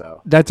don't.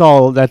 So. That's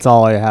all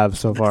I have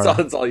so far.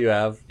 That's all you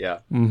have. Yeah.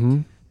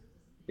 Mm-hmm.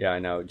 Yeah, I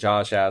know.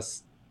 Josh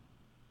asked.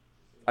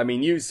 I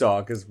mean, you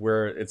saw because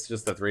it's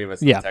just the three of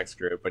us in the text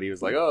group. But he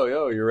was like, "Oh,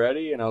 yo, you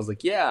ready?" And I was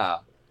like, "Yeah."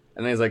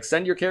 And then he's like,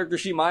 "Send your character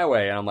sheet my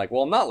way." And I'm like,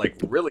 "Well, I'm not like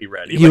really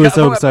ready." He was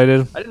so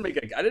excited. I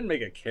didn't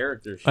make a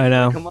character sheet. I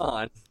know. Like, come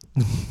on.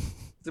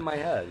 It's in my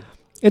head.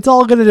 It's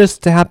all gonna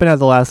just happen at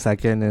the last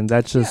second, and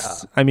that's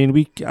just. Yeah. I mean,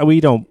 we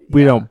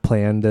don't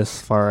plan this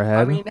far ahead.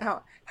 I mean,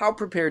 how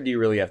prepared do you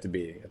really have to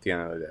be at the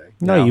end of the day?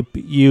 No,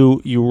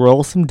 you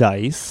roll some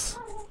dice.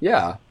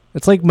 Yeah,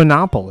 it's like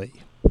Monopoly.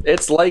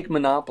 It's like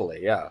Monopoly.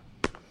 Yeah,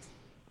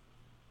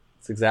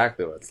 it's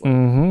exactly what it's like.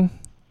 Mm-hmm.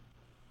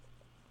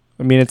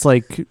 I mean, it's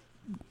like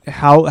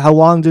how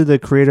long do the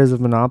creators of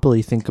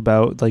Monopoly think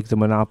about like the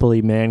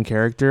Monopoly man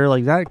character?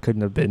 Like that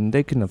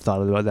they couldn't have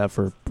thought about that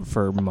for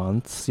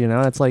months. You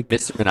know, it's like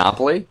Mr.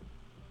 Monopoly.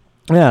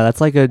 Yeah,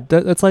 it's like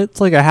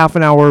a half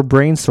an hour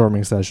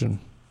brainstorming session.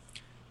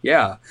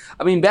 Yeah,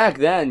 I mean back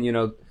then, you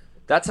know,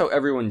 that's how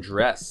everyone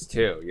dressed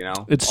too. You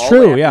know, it's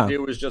true. All they had to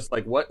do was just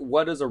like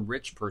what does a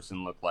rich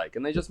person look like,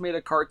 and they just made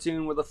a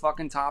cartoon with a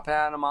fucking top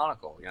hat and a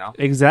monocle. You know,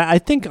 exactly. I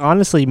think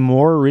honestly,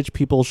 more rich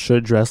people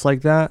should dress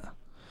like that.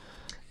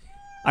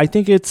 I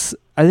think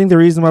the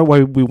reason why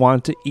we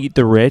want to eat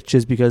the rich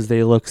is because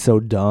they look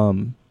so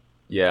dumb.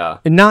 Yeah.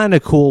 And not in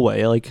a cool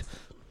way. Like,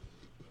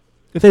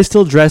 if they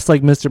still dressed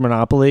like Mr.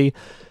 Monopoly,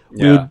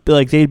 we would be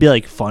like, they'd be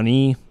like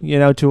funny, you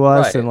know, to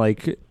us and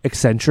like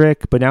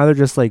eccentric. But now they're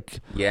just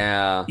like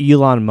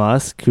Elon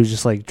Musk, who's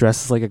just like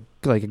dresses like a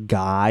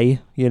guy,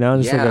 you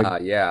know, just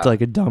like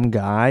a dumb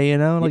guy, you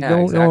know, like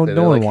no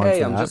one wants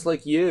that. I'm just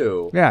like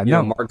you. Yeah, you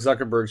know, Mark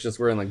Zuckerberg's just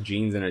wearing like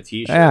jeans and a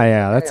t-shirt.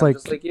 Yeah, that's like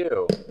just like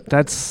you.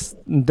 That's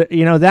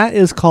that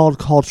is called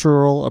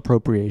cultural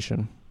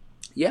appropriation.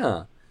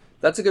 Yeah,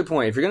 that's a good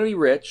point. If you're gonna be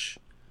rich,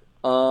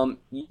 you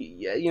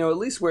know, at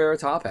least wear a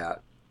top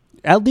hat.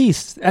 At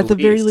the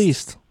very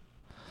least,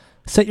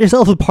 set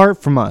yourself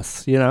apart from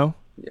us. You know.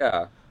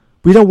 Yeah.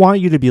 We don't want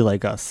you to be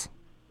like us.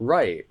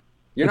 Right.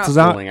 You're not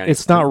fooling anyone.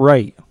 It's not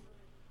right.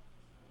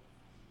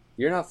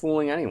 You're not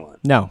fooling anyone.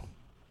 No.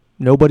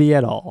 Nobody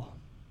at all.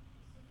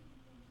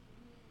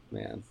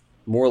 Man.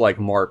 More like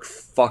Mark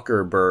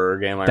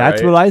Fuckerberg, am I right?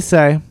 That's what I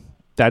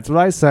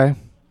say.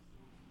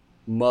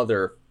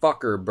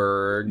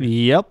 Motherfuckerberg.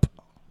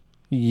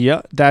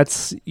 Yep.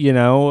 That's, you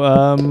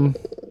know,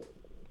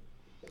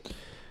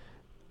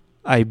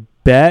 I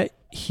bet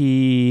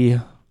his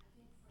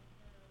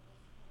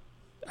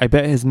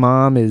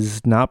mom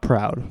is not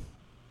proud.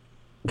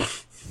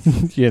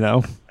 You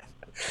know,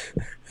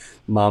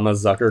 Mama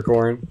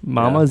Zuckercorn.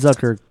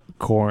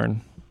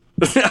 Zuckercorn.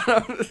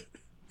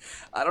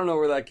 I don't know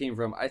where that came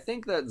from. I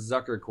think that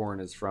Zuckercorn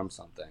is from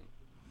something.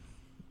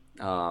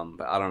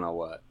 But I don't know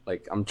what.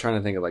 Like, I'm trying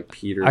to think of like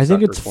Peter. I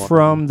think it's Zuckerkorn.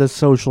 from The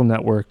Social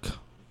Network.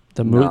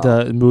 The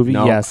movie,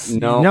 No, yes,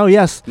 no,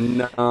 yes.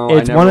 No,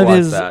 It's I never one of watched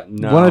his that.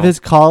 No, one of his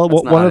that's not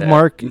one of it.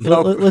 Mark.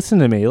 No. Listen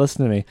to me. No,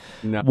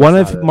 One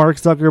that's of not it. Mark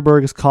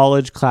Zuckerberg's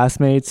college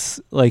classmates,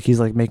 like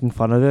he's like making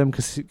fun of him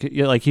because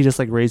like he just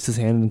like raised his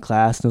hand in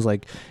class and was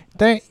like,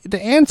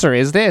 the answer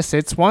is this.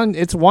 It's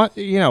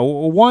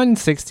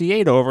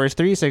 168 over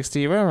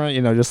 360.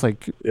 Just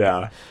like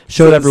Yeah,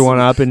 showed everyone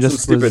up and some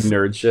just stupid was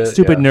nerd shit.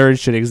 stupid yeah. nerd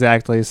shit,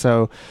 exactly.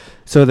 So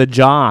the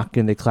jock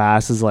in the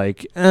class is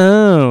like,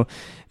 oh,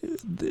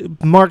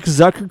 Mark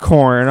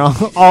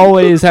Zuckerkorn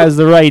always has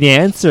the right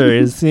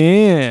answers.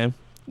 Yeah,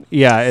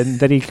 and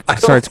then he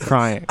starts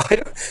crying.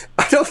 I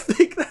don't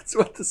think that's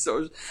what the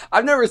social.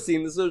 I've never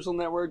seen The Social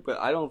Network, but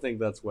I don't think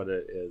that's what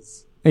it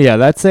is. Yeah,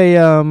 that's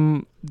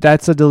a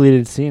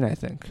deleted scene, I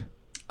think.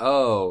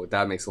 Oh,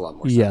 that makes a lot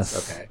more sense.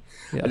 Yes. Okay.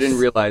 Yes. I didn't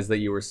realize that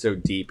you were so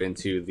deep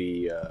into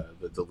the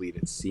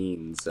deleted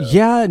scenes.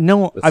 Yeah,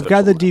 no, The I've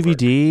got the Social Network.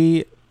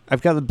 DVD.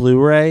 I've got the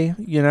Blu-ray.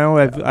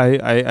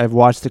 I've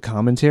watched the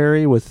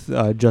commentary with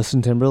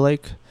Justin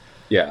Timberlake.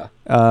 Yeah.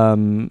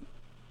 And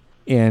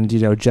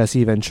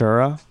Jesse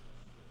Ventura.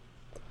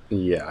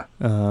 Yeah.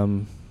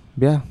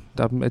 Yeah,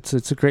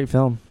 it's a great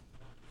film.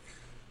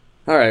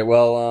 All right.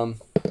 Well,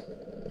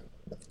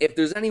 if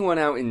there's anyone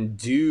out in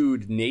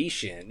Dude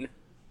Nation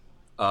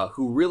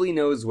who really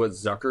knows what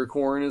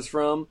Zuckerkorn is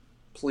from,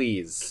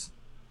 please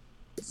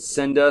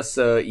send us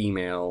an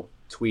email,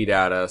 tweet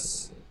at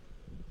us.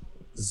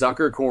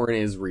 Zuckerkorn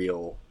is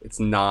real. It's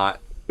not.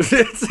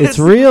 It's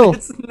real.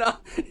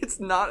 It's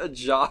not a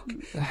jock.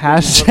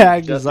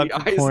 Hashtag Jesse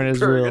Zuckerkorn is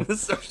Eisenberg real. and The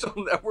Social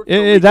Network.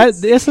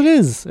 Yes, it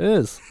is. It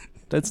is.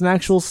 That's an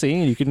actual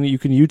scene. You can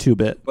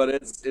YouTube it. But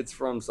it's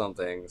from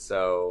something.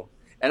 So,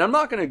 and I'm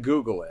not gonna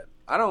Google it.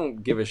 I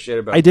don't give a shit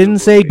about. I didn't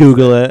say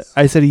Google it.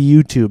 I said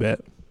YouTube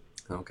it.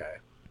 Okay.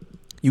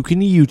 You can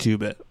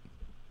YouTube it.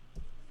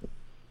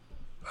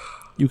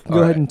 You can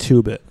go ahead and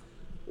tube it.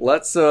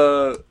 Let's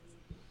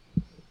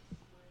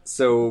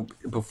So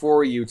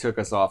before you took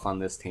us off on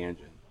this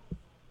tangent,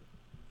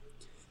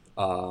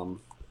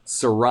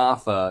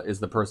 Sarafa is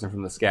the person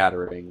from The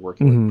Scattering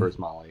working with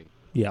Molly.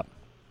 Yep.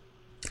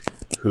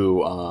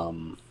 Who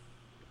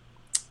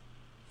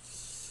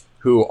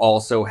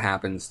also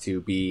happens to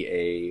be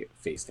a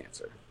face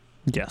dancer.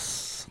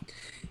 Yes.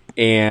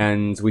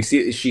 And we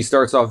see she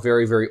starts off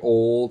very, very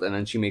old, and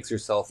then she makes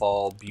herself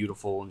all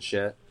beautiful and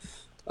shit.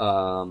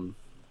 And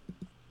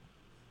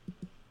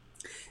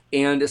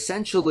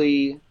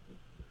essentially,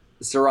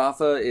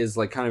 Sarafa is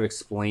like kind of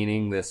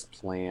explaining this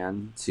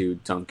plan to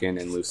Duncan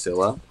and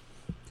Lucilla.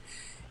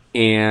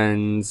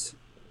 And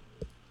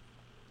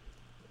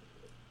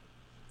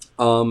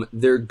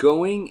they're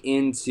going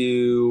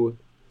into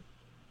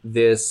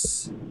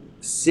this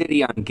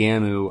city on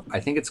Gamu. I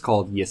think it's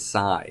called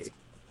Yasai.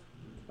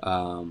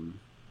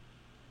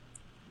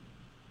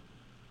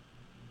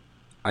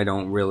 I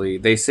don't really...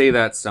 They say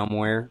that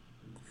somewhere.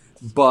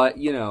 But,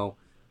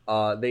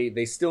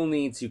 they still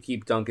need to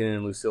keep Duncan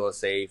and Lucilla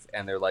safe.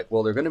 And they're like,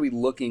 well, they're going to be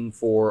looking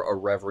for a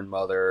Reverend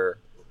Mother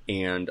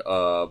and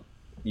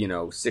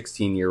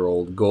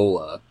 16-year-old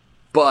Gola.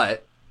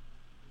 But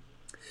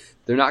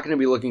they're not going to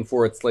be looking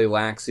for a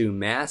Tleilaxu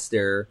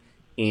master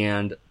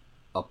and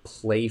a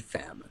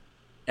Playfem.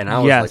 And I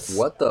was like,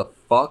 what the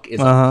fuck is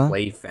a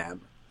Playfem?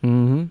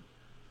 Mm-hmm.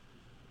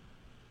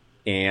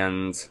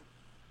 And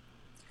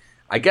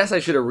I guess I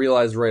should have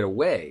realized right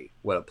away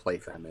what a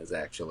Playfem is,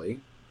 actually.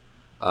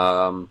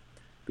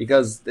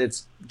 Because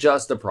it's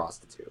just a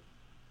prostitute.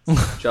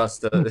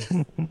 Just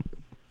a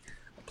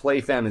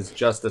Playfem is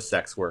just a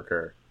sex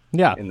worker.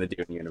 Yeah. In the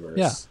Dune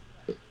universe.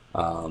 Yeah.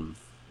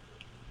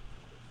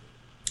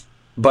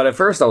 But at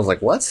first I was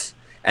like, what?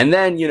 And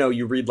then,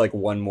 you read like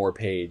one more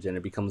page and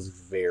it becomes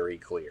very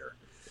clear.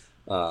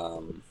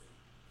 But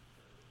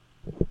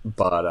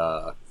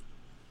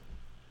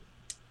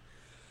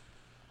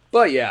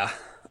yeah.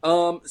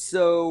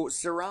 So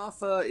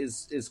Sarafa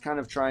is kind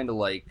of trying to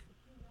like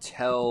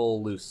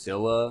tell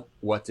Lucilla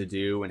what to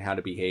do and how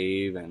to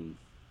behave and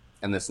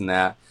this and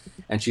that.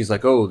 And she's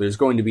like, oh, there's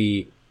going to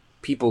be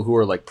people who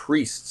are like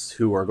priests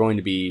who are going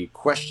to be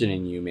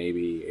questioning you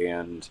maybe,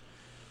 and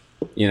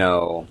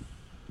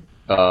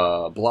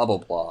blah blah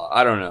blah,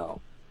 I don't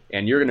know,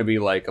 and you're gonna be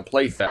like a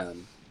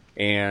Playfem,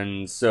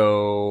 and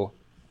so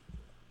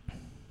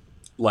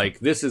like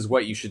this is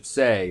what you should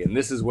say and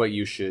this is what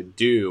you should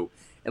do.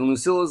 And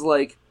Lucilla's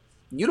like,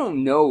 you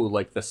don't know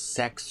like the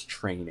sex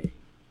training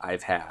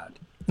I've had.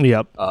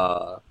 Yep.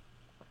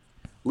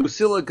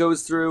 Lucilla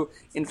goes through,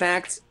 in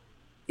fact,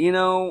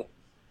 I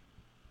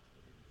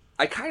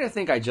kind of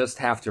think I just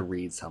have to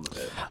read some of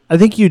it. I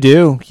think you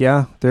do.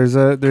 Yeah. There's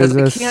a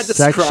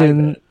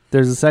section.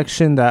 There's a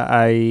section that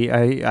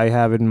I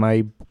have in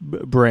my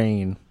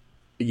brain.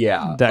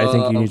 Yeah. That I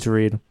think you need to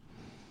read.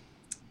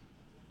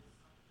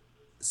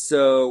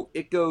 So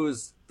it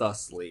goes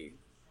thusly.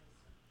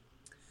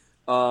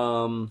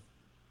 So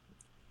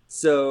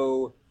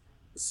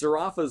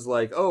Sarafa's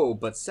like, oh,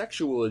 but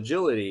sexual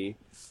agility,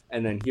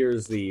 and then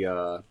here's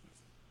the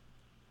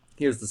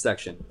Here's the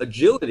section.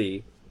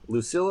 Agility.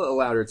 Lucilla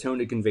allowed her tone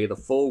to convey the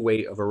full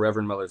weight of her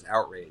Reverend Mother's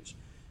outrage.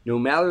 No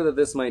matter that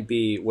this might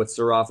be what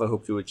Sarafa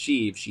hoped to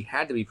achieve, she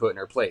had to be put in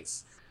her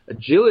place.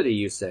 Agility,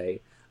 you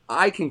say?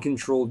 I can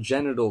control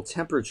genital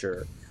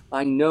temperature.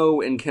 I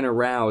know and can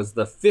arouse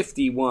the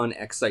 51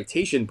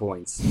 excitation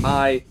points.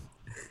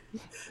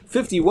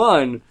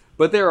 51,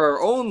 but there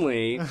are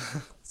only,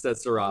 said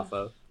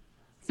Sarafa.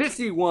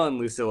 51,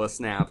 Lucilla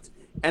snapped.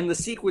 And the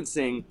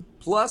sequencing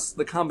plus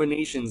the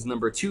combinations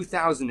number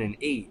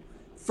 2008.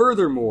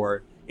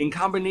 Furthermore, in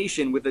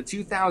combination with the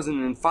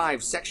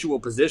 2005 sexual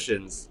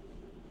positions.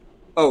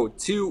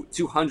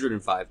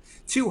 205.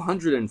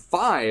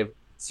 205?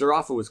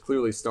 Sarafa was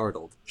clearly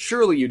startled.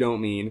 Surely you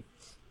don't mean...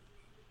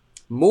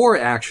 More,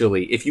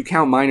 actually, if you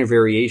count minor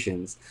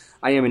variations.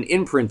 I am an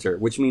imprinter,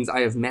 which means I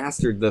have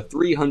mastered the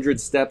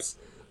 300 steps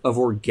of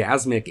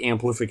orgasmic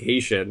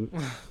amplification.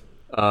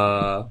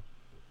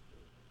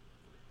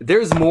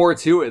 There's more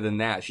to it than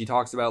that. She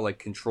talks about, like,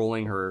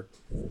 controlling her...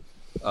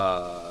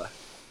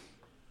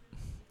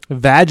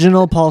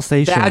 Vaginal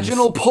pulsations.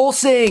 Vaginal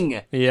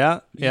pulsing! Yeah.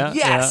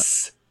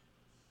 Yes!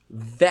 Yeah.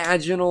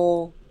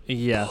 Vaginal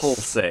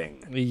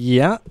pulsing.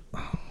 Yeah.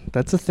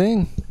 That's a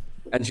thing.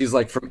 And she's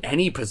like, from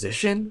any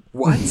position?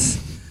 What?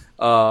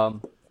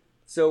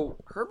 So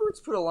Herbert's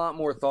put a lot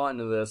more thought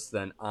into this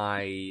than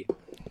it's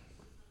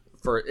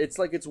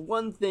like, it's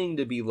one thing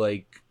to be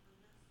like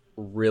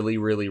really,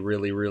 really,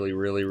 really, really,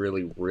 really,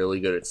 really, really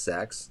good at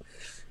sex.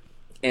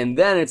 And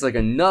then it's like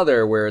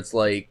another where it's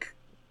like,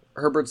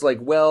 Herbert's like,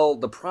 well,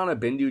 the Prana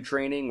Bindu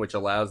training, which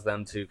allows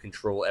them to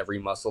control every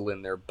muscle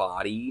in their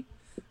body,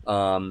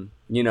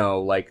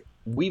 like,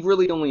 we've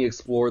really only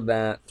explored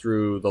that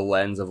through the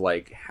lens of,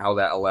 like, how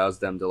that allows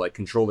them to, like,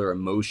 control their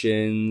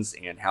emotions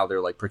and how they're,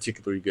 like,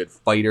 particularly good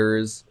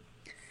fighters.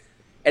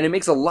 And it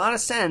makes a lot of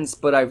sense,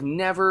 but I've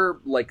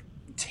never, like,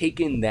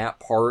 taken that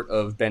part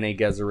of Bene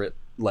Gesserit,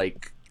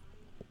 like,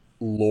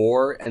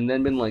 lore and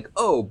then been like,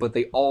 oh, but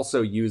they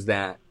also use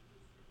that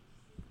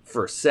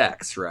for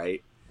sex,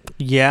 right?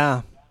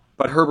 Yeah.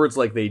 But Herbert's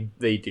like,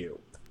 they do.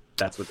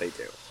 That's what they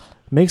do.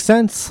 Makes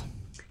sense.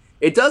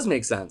 It does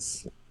make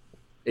sense.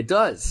 It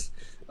does.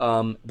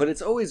 But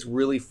it's always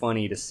really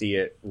funny to see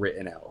it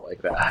written out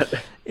like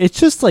that. It's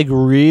just, like,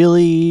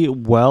 really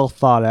well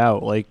thought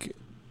out. Like,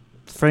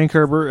 Frank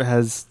Herbert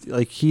has,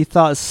 like, he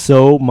thought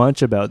so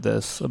much about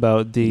this,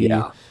 about the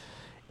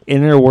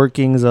inner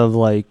workings of,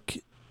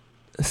 like,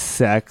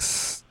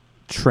 sex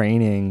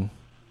training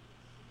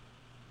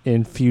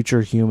in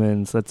future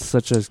humans. That's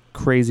such a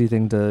crazy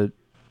thing to,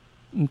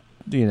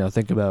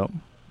 think about.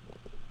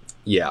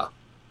 Yeah.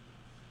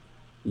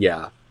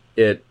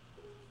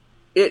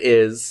 It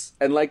is,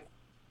 and like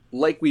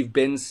we've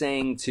been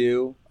saying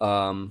too,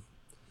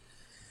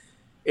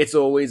 it's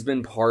always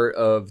been part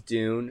of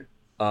Dune,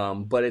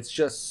 but it's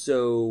just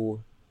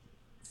so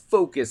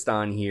focused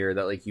on here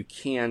that, like, you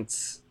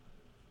can't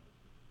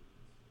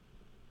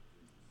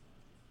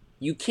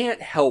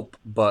help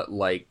but,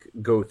 like,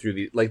 go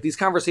through these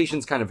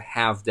conversations kind of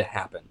have to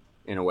happen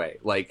in a way.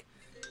 Like,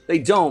 they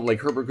don't, like,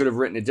 Herbert could have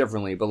written it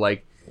differently, but,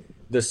 like,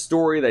 the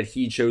story that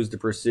he chose to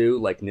pursue,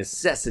 like,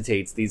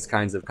 necessitates these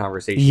kinds of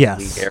conversations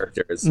between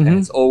characters. Mm-hmm. And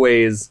it's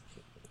always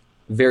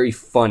very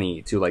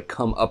funny to, like,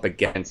 come up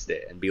against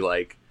it and be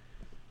like,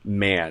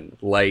 man,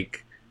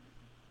 like,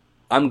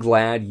 I'm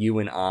glad you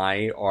and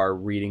I are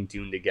reading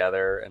Dune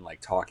together and,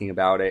 like, talking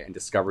about it and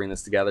discovering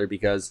this together,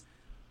 because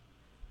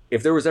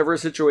if there was ever a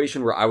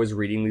situation where I was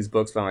reading these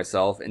books by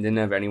myself and didn't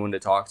have anyone to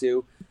talk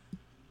to,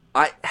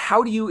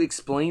 how do you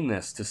explain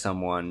this to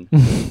someone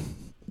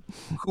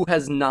who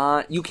has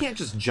not... You can't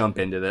just jump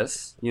into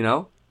this, you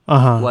know?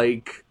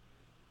 Like,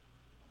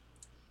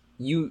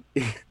 you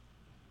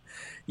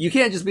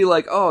can't just be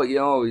like, oh,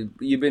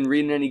 you've been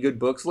reading any good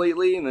books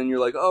lately? And then you're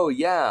like, oh,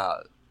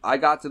 yeah, I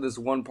got to this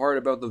one part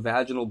about the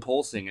vaginal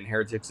pulsing in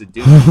Heretics of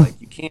Dune. Like,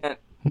 you can't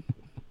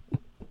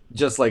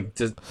just, like,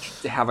 to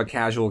have a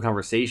casual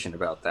conversation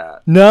about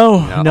that.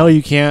 No,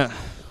 you can't.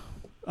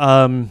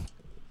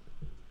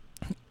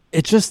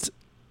 It just...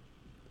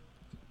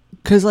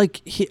 Because,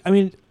 like,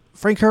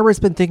 Frank Herbert's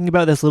been thinking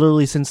about this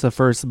literally since the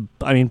first...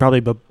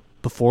 probably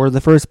before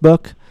the first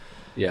book.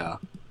 Yeah.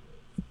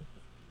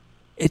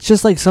 It's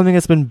just, like, something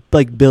that's been,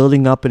 like,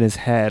 building up in his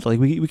head. Like,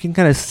 we can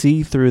kind of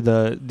see through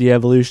the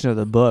evolution of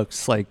the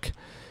books, like,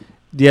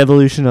 the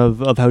evolution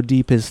of how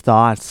deep his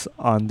thoughts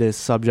on this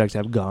subject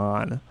have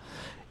gone.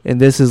 And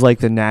this is, like,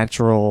 the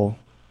natural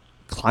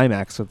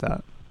climax of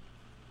that.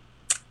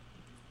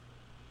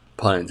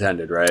 Pun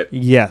intended, right?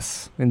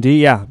 Yes, indeed.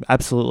 Yeah,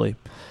 absolutely.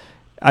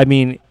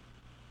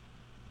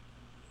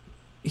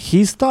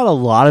 He's thought a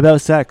lot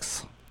about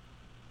sex.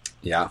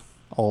 Yeah.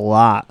 A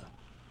lot.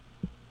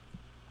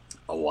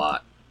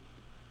 But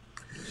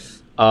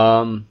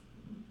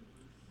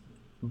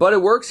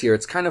it works here.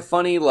 It's kind of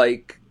funny,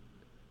 like,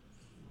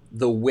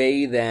 the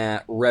way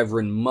that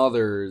Reverend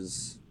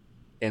Mothers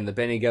and the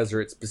Bene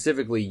Gesserit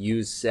specifically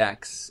use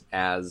sex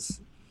as,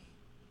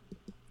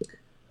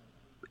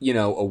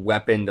 a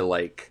weapon to,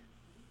 like,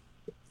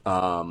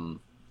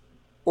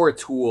 or a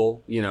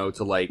tool,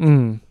 to, like,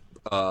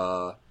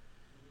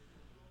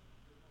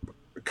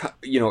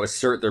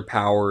 assert their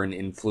power and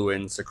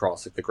influence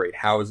across like the great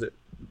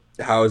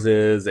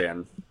houses,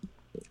 and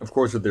of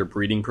course with their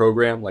breeding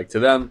program. Like to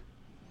them,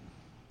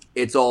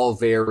 it's all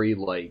very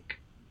like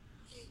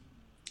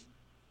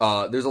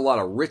there's a lot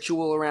of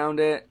ritual around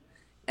it.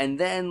 And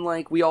then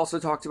like we also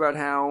talked about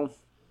how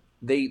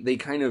they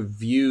kind of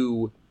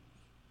view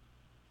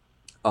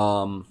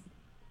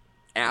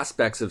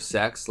aspects of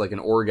sex, like an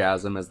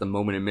orgasm, as the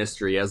moment of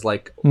mystery, as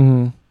like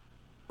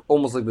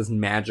almost like this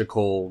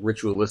magical,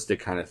 ritualistic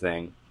kind of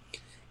thing.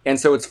 And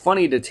so it's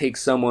funny to take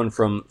someone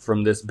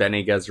from this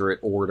Bene Gesserit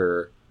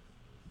order,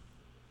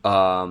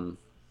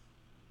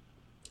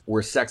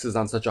 where sex is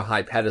on such a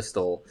high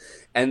pedestal,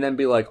 and then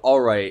be like, all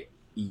right,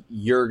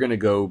 you're gonna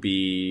go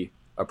be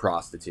a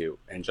prostitute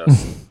and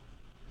just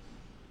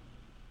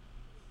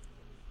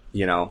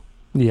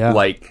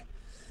like,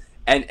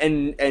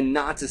 and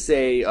not to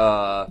say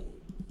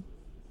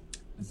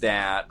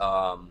that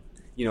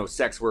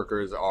sex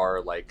workers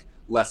are like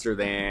lesser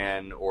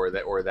than, or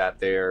that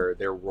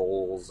their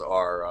roles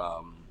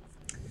are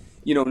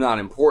not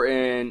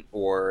important,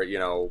 or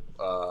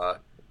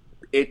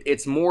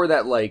it's more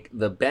that like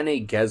the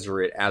Bene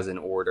Gesserit as an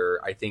order,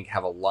 I think,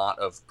 have a lot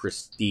of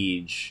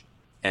prestige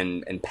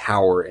and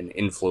power and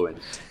influence.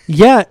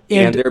 Yeah,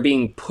 and they're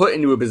being put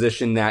into a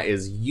position that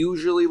is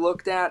usually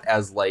looked at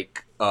as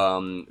like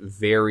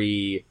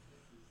very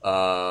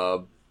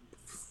I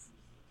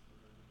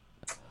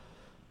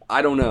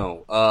don't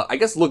know. I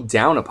guess looked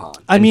down upon.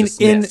 I mean,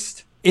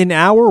 dismissed. in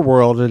our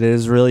world it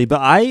is really, but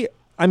I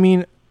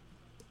mean,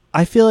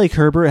 I feel like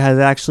Herbert has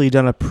actually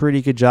done a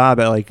pretty good job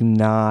at like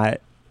not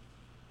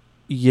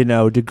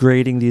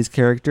degrading these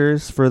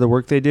characters for the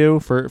work they do,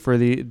 for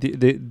the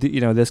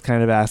this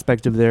kind of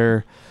aspect of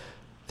their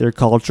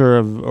culture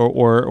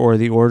or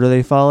the order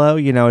they follow.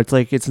 It's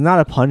like, it's not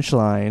a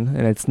punchline,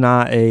 and it's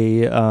not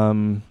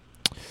a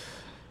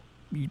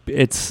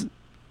it's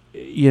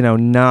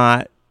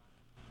not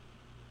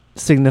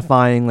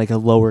signifying like a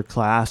lower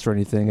class or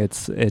anything.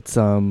 It's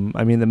I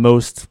mean, the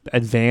most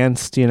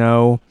advanced,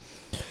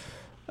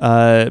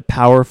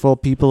 powerful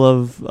people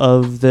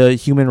of the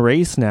human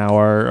race now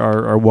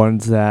are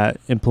ones that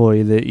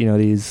employ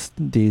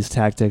these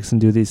tactics and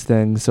do these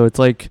things. So it's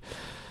like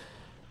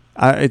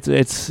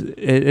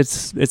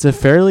it's a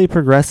fairly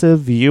progressive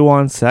view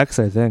on sex,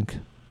 I think.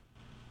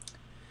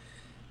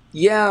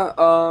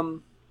 Yeah,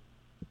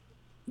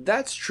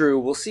 that's true.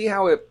 We'll see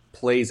how it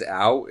plays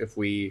out, if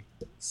we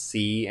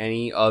see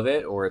any of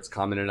it or it's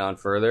commented on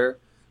further.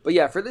 But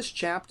yeah, for this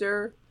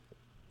chapter,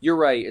 you're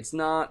right. It's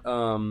not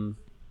just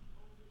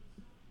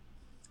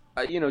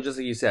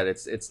like you said,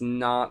 it's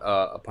not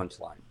a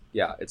punchline.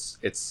 Yeah,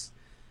 it's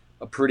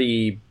a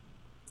pretty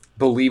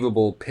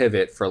believable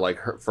pivot for like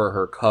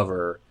her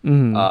cover.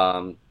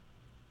 Mm-hmm.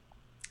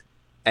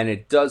 And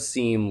it does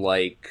seem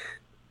like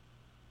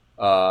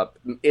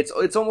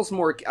it's almost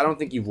more, I don't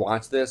think you've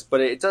watched this,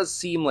 but it does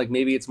seem like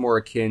maybe it's more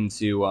akin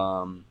to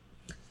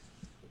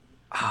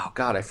oh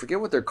god, I forget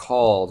what they're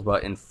called,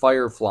 but in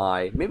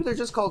Firefly, maybe they're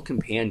just called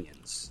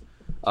companions.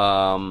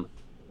 I've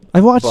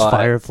watched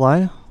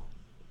Firefly.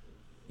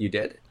 You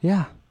did?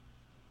 Yeah.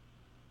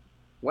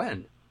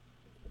 When?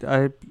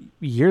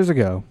 Years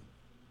ago.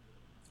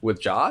 With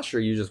Josh, or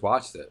you just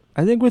watched it?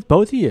 I think with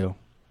both of you.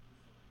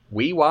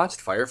 We watched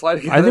Firefly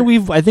together?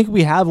 I think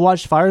we have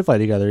watched Firefly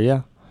together,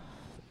 yeah.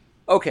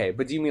 Okay,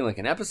 but do you mean like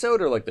an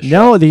episode or like the show?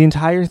 No, the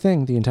entire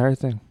thing.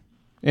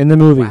 In the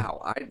movie.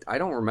 Wow, I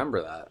don't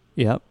remember that.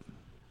 Yep.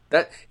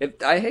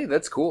 Hey,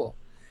 that's cool.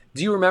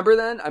 Do you remember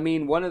then? I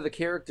mean, one of the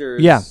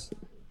characters...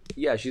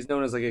 Yeah, she's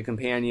known as like a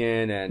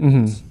companion,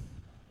 and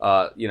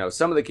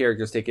some of the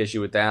characters take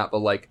issue with that, but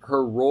like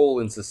her role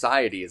in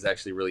society is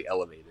actually really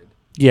elevated.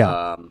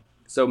 Yeah.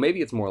 So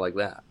maybe it's more like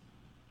that.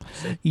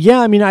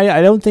 Yeah, I mean,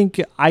 I don't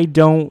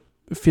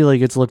feel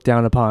like it's looked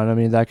down upon. I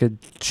mean, that could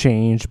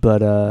change,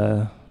 but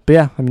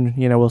yeah, I mean,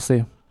 we'll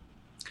see.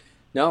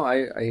 No,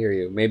 I hear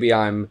you. Maybe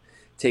I'm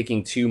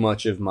taking too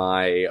much of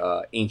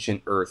my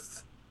ancient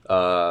Earth,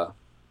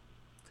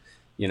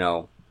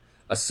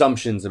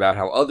 assumptions about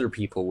how other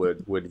people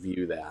would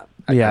view that.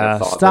 I yeah,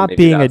 kind of stop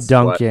being a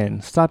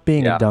Duncan. Stop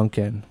being a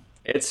Duncan.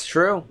 It's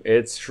true.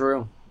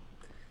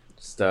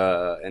 Just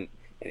an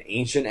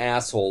ancient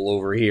asshole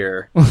over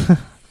here.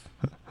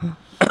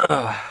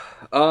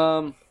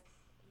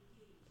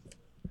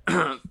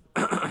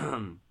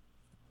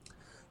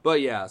 But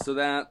yeah, so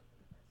that.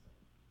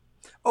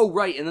 Oh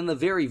right, and then the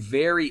very,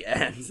 very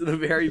end. The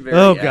very, very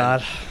end.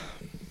 God.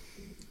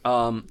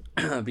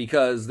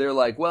 Because they're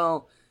like,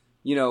 well,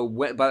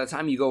 by the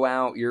time you go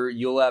out,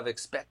 you'll have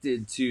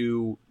expected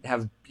to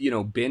have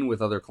been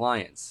with other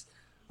clients,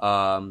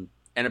 and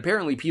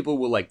apparently people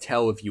will like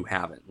tell if you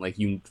haven't. Like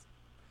you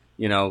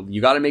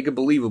got to make it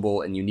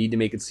believable, and you need to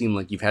make it seem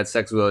like you've had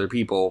sex with other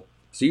people.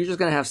 So you're just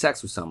gonna have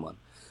sex with someone,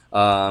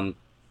 and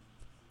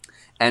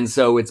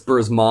so it's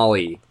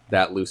Burzmali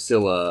that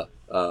Lucilla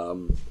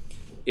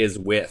is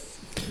with.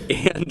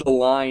 And the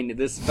line,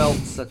 this felt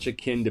such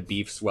akin to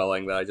beef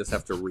swelling that I just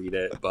have to read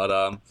it.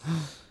 But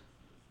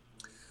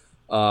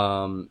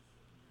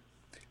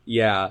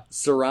Yeah,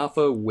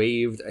 Sarafa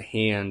waved a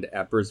hand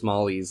at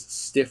Brismali's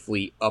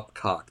stiffly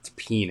upcocked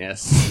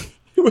penis.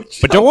 Which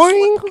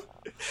Ba-doing!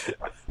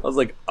 I was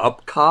like,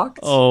 upcocked?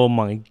 Oh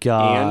my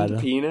god.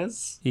 And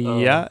penis?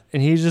 Yeah,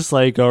 and he's just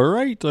like, all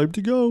right, time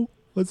to go.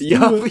 Let's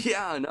do it.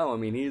 Yeah, no, I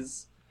mean,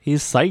 He's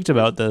psyched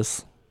about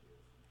this.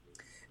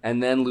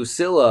 And then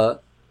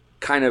Lucilla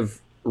kind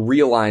of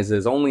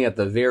realizes only at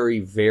the very,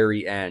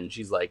 very end,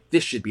 she's like,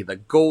 this should be the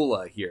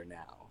Gola here now.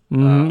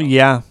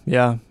 Yeah.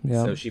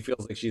 So she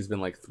feels like she's been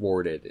like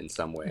thwarted in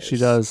some ways. She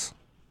does.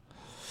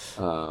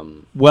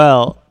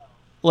 Well,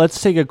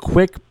 let's take a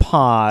quick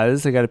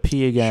pause. I got to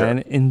pee again.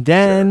 Sure. And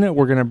then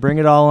we're going to bring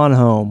it all on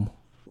home.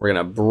 We're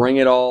going to bring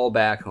it all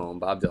back home,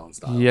 Bob Dylan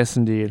style. Yes,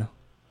 indeed.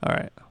 All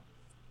right.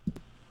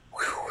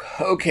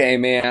 Okay,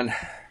 man.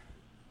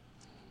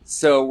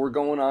 So we're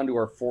going on to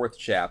our fourth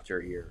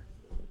chapter here.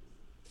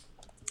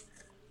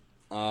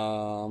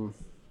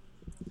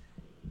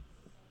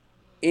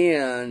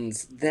 And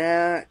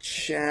that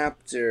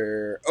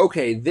chapter...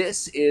 Okay,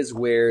 this is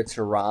where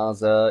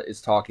Taraza is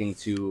talking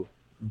to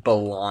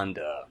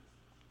Belanda,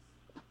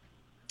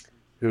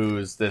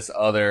 who's this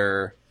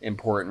other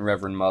important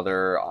Reverend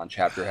Mother on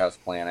Chapter House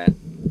Planet.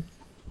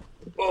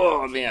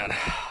 Oh, man.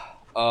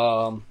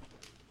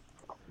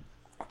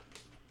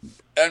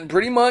 And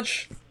pretty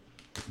much...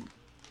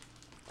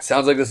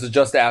 Sounds like this is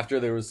just after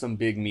there was some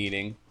big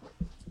meeting.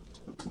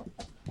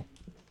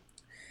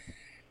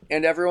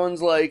 And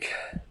everyone's like,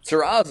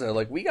 Taraza,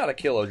 like, we gotta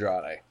kill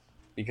Odrade.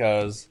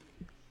 Because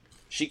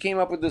she came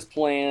up with this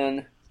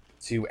plan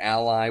to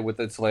ally with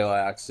the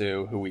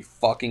Tleilaxu, who we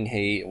fucking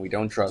hate and we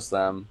don't trust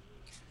them.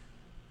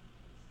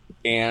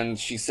 And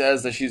she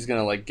says that she's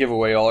gonna, like, give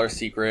away all our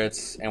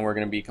secrets and we're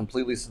gonna be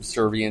completely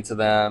subservient to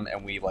them.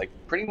 And we, like,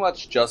 pretty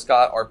much just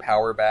got our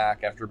power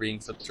back after being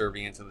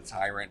subservient to the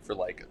tyrant for,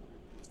 like,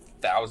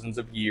 thousands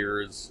of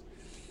years.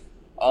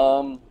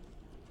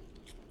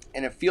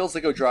 And it feels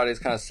like Odrade is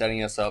kind of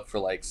setting us up for,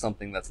 like,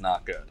 something that's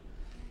not good.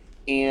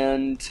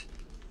 And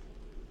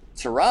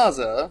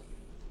Taraza,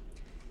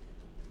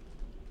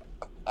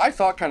 I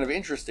thought kind of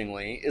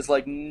interestingly, is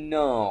like,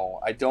 no,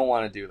 I don't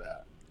want to do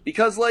that.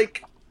 Because,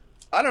 like,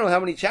 I don't know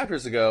how many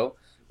chapters ago,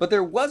 but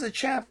there was a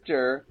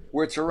chapter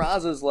where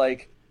Taraza's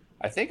like,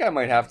 I think I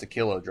might have to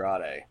kill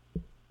Odrade.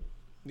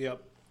 Yep.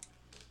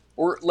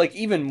 Or, like,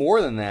 even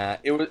more than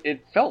that,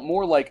 it felt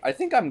more like, I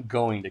think I'm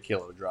going to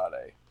kill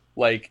Odrade.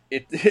 Like,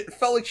 it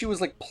felt like she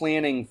was, like,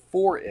 planning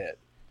for it,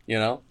 you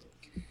know?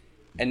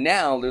 And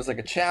now there's, like,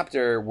 a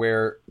chapter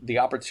where the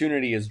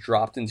opportunity is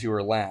dropped into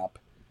her lap,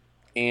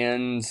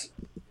 and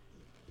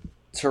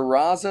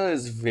Taraza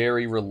is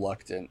very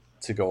reluctant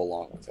to go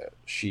along with it.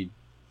 She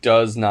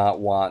does not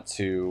want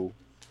to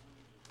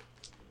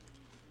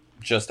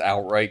just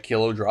outright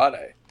kill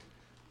Odrade.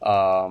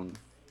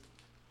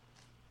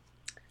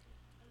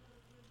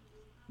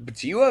 But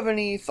do you have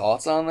any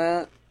thoughts on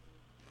that?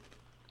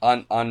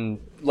 On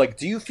like,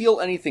 do you feel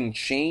anything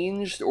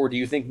changed, or do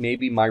you think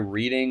maybe my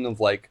reading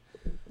of, like,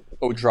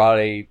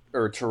 Odrade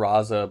or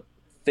Taraza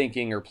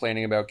thinking or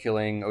planning about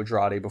killing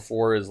Odrade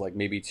before is, like,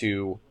 maybe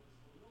too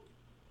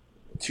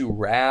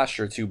rash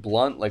or too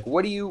blunt? Like,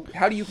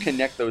 how do you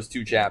connect those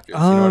two chapters?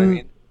 You know what I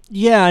mean?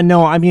 Yeah,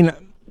 no, I mean,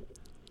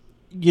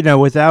 you know,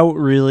 without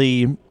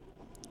really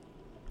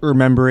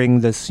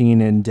remembering the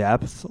scene in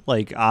depth,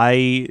 like,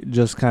 I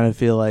just kind of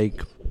feel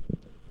like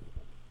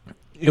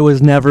it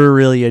was never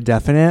really a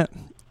definite,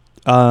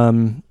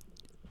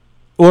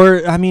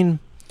 or, I mean,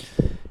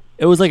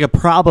 it was like a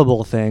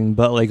probable thing,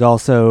 but, like,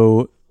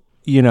 also,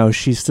 you know,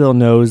 she still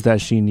knows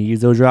that she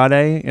needs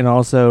Odrade, and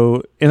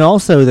also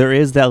there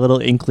is that little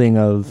inkling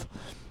of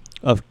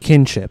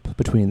kinship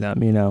between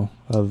them, you know,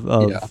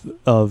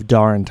 of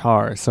Dar and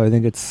Tar. So I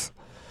think it's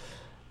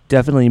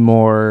definitely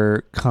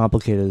more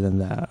complicated than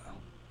that.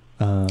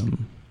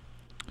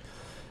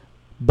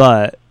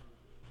 But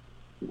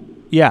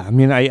yeah, I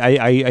mean,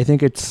 I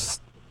think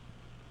it's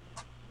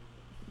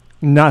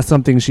not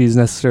something she's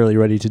necessarily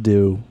ready to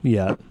do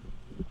yet.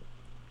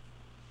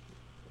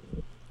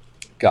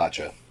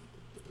 Gotcha.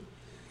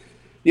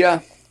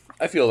 Yeah,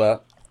 I feel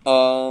that.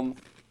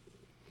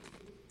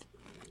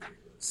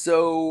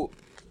 So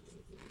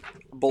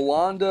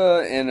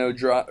Belanda and I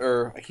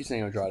keep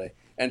saying Odrade,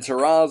 and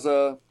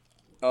Taraza,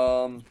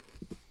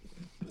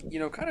 you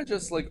know, kind of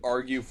just, like,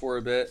 argue for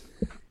a bit,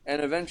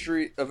 and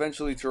eventually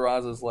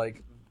Taraza's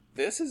like,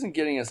 this isn't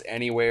getting us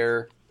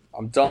anywhere.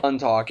 I'm done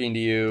talking to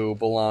you,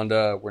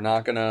 Belanda. We're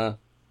not gonna...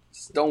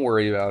 Just don't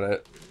worry about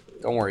it.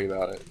 Don't worry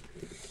about it.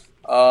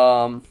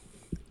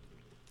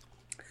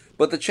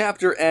 But the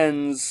chapter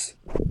ends...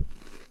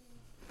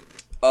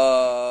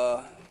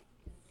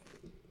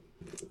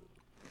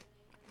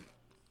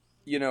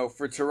 you know,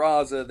 for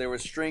Taraza, there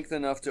was strength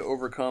enough to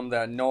overcome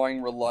that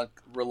gnawing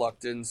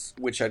reluctance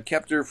which had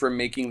kept her from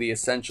making the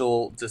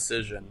essential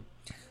decision.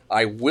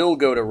 I will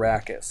go to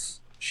Rakkus.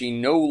 She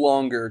no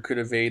longer could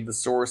evade the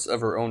source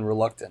of her own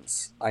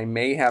reluctance. I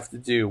may have to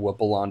do what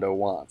Belando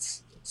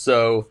wants.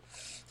 So,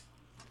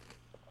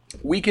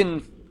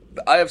 I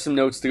have some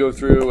notes to go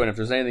through, and if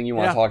there's anything you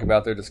want to talk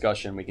about their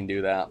discussion, we can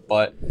do that.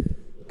 But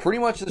pretty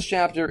much this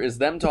chapter is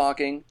them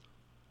talking.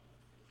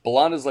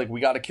 Belanda's like, we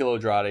got to kill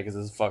Odrade because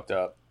this is fucked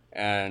up.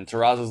 And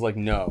Terraza's like,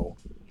 no.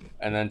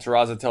 And then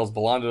Terraza tells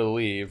Belanda to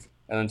leave.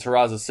 And then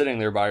Terraza's sitting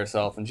there by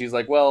herself. And she's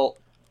like, well,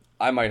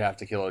 I might have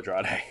to kill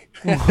Odrade.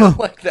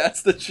 Like,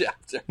 that's the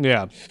chapter.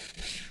 Yeah.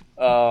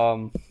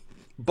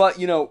 But,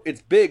 you know,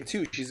 it's big,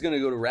 too. She's going to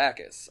go to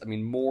Arrakis. I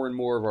mean, more and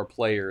more of our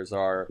players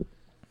are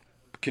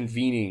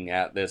convening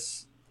at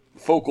this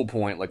focal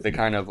point, like they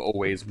kind of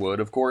always would,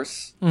 of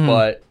course. Mm-hmm.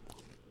 But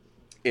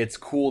it's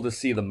cool to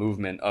see the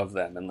movement of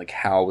them and, like,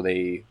 how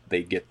they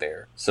get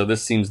there. So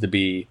this seems to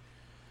be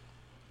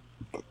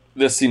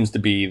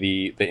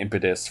the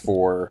impetus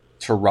for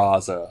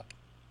Terraza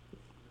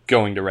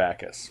going to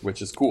Arrakis,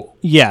 which is cool.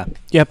 Yeah.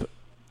 Yep.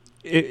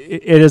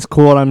 It is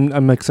cool.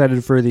 I'm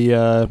excited for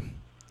the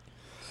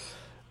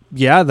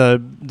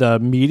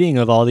meeting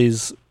of all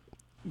these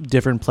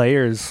different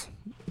players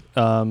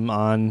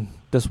on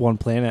this one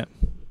planet.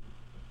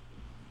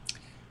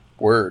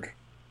 Word.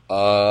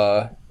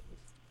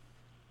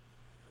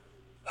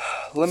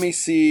 Let me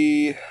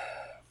see.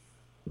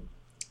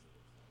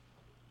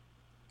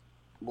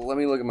 Well, let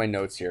me look at my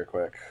notes here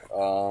quick.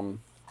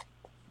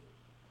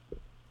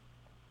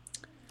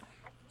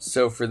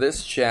 So for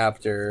this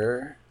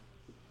chapter,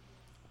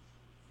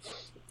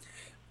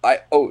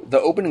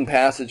 the opening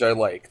passage I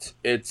liked.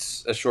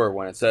 It's a short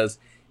one. It says,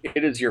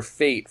 "It is your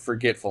fate,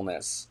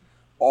 forgetfulness.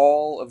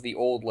 All of the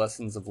old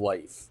lessons of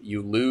life.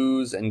 You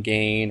lose and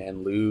gain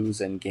and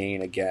lose and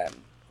gain again."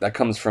 That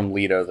comes from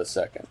Leto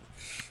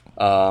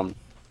II.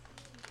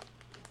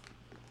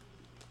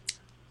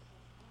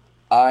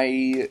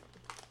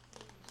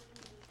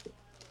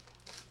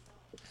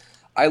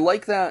 I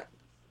like that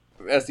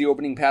as the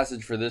opening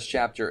passage for this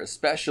chapter,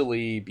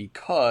 especially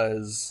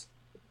because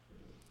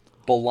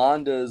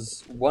one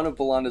of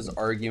Belanda's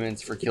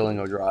arguments for killing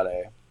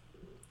Odrade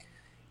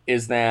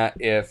is that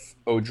if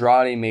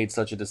Odrade made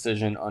such a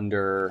decision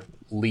under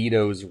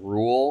Leto's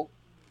rule,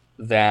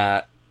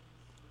 that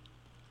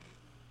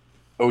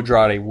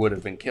Odrade would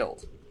have been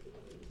killed.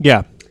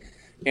 Yeah.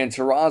 And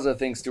Terraza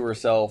thinks to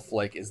herself,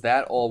 like, is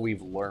that all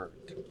we've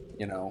learned?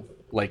 You know?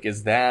 Like,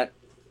 is that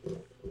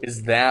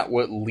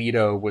what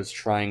Leto was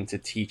trying to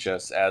teach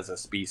us as a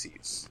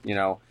species? You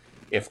know?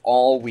 If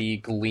all we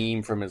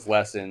glean from his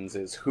lessons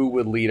is who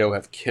would Leto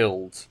have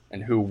killed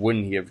and who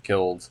wouldn't he have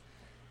killed,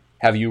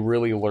 have you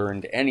really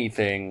learned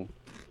anything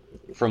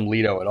from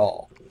Leto at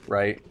all,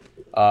 right?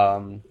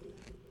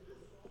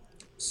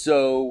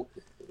 So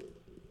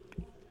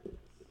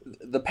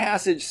the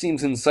passage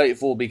seems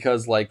insightful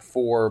because, like,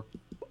 for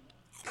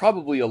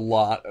probably a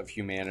lot of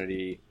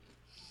humanity,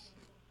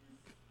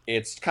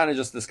 it's kind of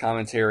just this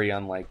commentary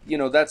on, like, you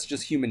know, that's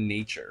just human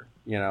nature,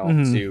 you know,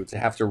 mm-hmm. to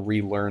have to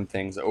relearn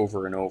things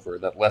over and over,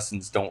 that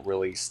lessons don't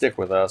really stick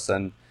with us.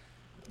 And,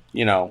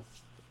 you know,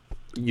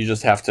 you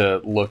just have to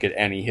look at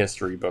any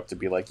history book to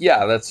be like,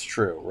 yeah, that's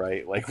true,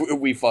 right? Like,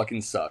 we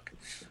fucking suck.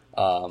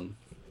 But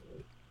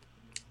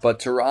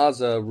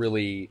Terraza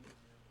really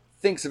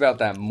thinks about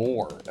that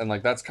more. And,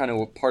 like, that's kind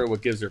of part of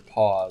what gives her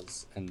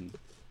pause and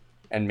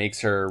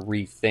makes her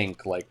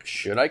rethink, like,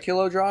 should I kill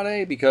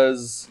Odrade?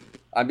 Because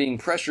I'm being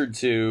pressured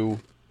to,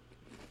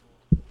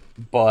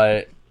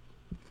 but,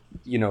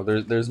 you know,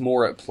 there's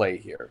more at play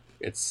here.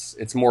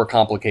 It's more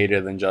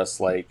complicated than just,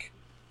 like,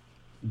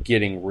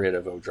 getting rid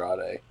of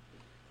Odrade.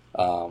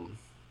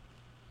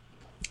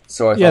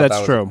 So I thought that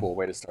was a cool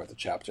way to start the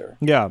chapter.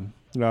 Yeah.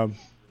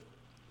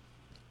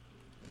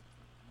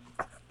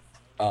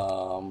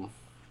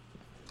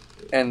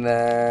 And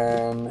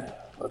then,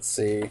 let's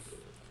see,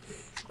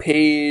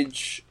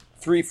 page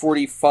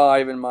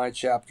 345 in my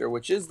chapter,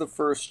 which is the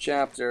first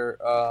chapter,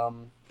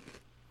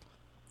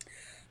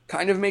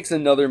 kind of makes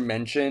another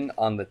mention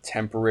on the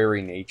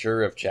temporary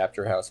nature of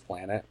Chapter House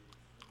Planet,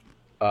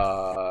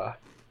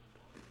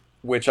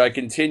 which I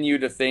continue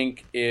to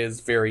think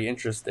is very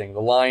interesting.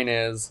 The line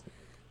is,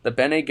 the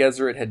Bene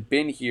Gesserit had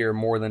been here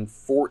more than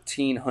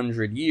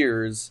 1,400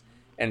 years,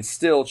 and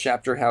still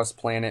Chapter House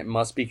Planet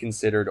must be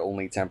considered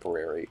only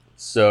temporary.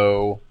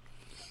 So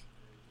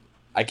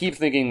I keep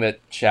thinking that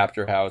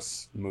Chapter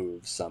House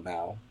moves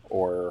somehow,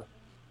 or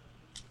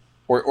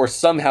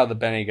somehow the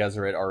Bene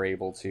Gesserit are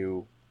able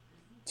to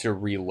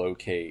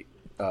relocate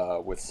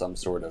with some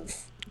sort of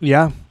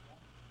ability.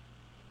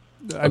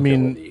 I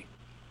mean,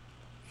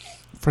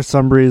 for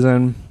some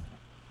reason,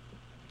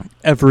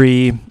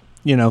 every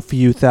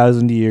few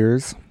thousand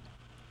years,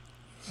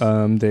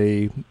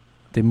 they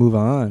move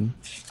on.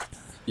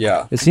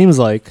 Yeah, it seems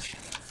like,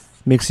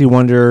 makes you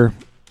wonder,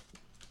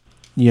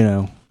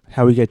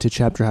 how we get to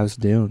Chapter House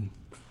Dune.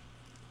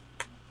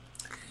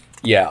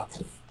 Yeah,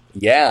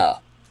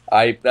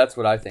 that's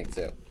what I think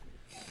too.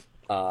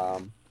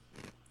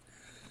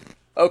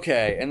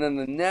 Okay, and then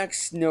the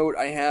next note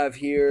I have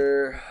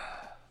here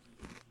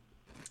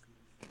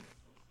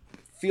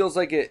feels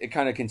like it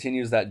kind of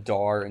continues that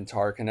Dar and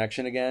Tar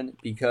connection again,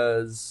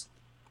 because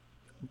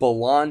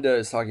Belanda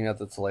is talking about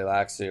the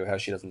Tleilaxu, how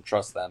she doesn't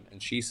trust them,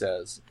 and she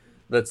says,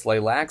 the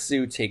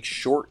Tleilaxu take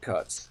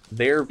shortcuts.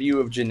 Their view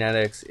of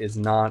genetics is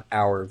not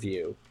our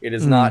view. It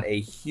is not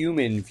a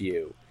human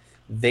view.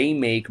 they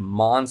make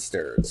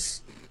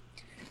monsters.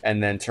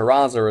 And then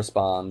Teraza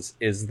responds,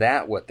 is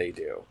that what they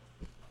do?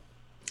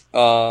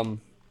 And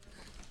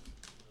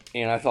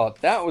I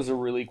thought that was a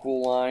really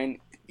cool line.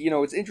 You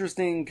know, it's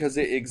interesting because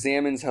it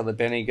examines how the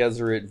Bene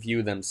Gesserit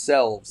view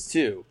themselves,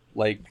 too.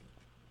 Like,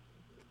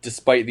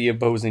 despite the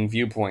opposing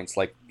viewpoints.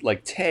 Like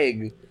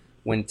Teg,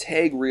 when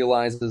Teg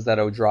realizes that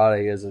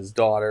Odrade is his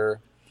daughter,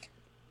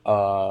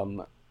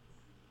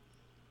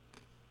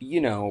 you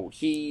know,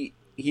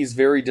 he's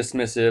very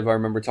dismissive. I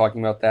remember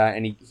talking about that.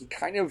 And he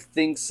kind of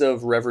thinks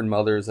of Reverend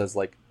Mothers as,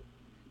 like,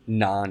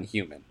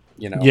 non-human,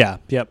 you know? Yeah,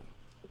 yep.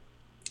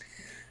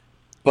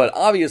 But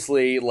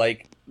obviously,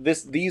 like,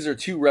 these are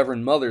two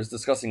Reverend Mothers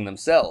discussing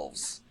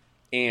themselves,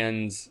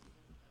 and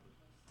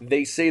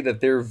they say that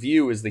their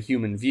view is the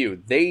human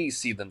view. They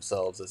see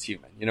themselves as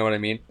human. You know what I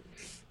mean?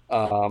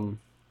 And,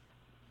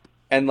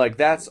 like,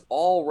 that's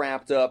all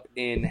wrapped up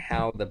in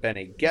how the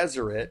Bene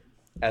Gesserit,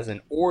 as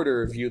an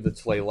order, view the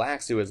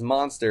Tleilaxu as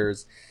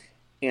monsters,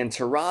 and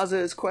Teraza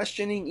is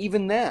questioning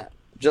even that,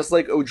 just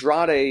like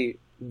Odrade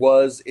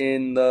was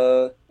in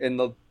the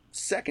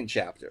second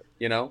chapter,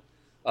 you know?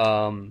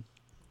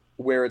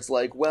 Where it's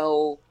like,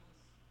 well,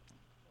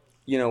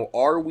 you know,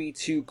 are we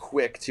too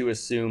quick to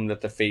assume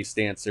that the face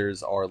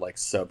dancers are, like,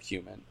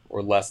 subhuman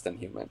or less than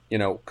human? You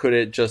know, could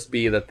it just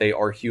be that they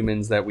are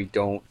humans that we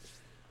don't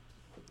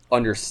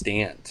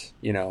understand,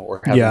 you know,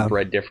 or have been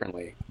bred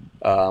differently?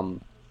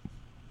 And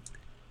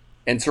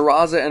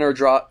Teraza and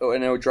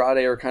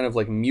Odrade are kind of,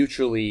 like,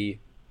 mutually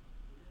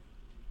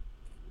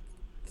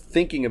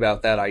thinking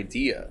about that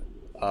idea,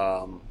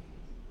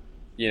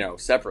 you know,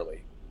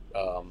 separately.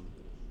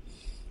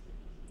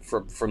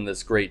 From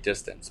this great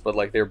distance, but,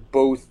 like, their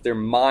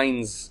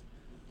minds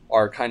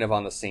are kind of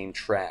on the same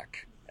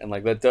track, and,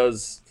 like, that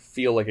does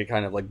feel like it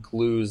kind of, like,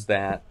 glues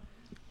that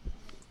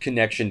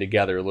connection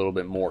together a little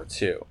bit more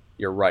too.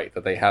 You're right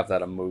that they have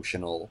that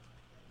emotional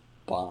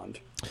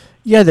bond.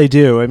 Yeah, they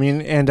do. I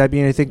mean, I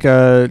think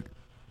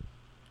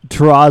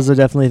Teraza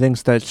definitely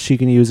thinks that she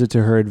can use it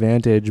to her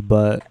advantage,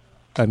 but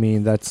I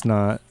mean, that's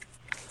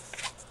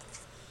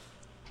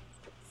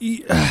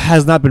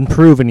has not been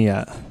proven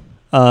yet.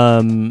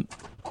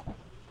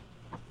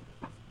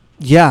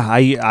 Yeah,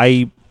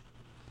 I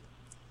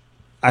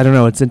don't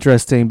know. It's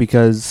interesting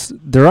because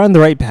they're on the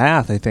right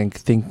path, I think,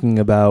 thinking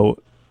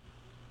about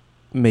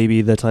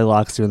maybe the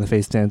Tleilaxu and the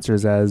face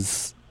dancers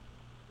as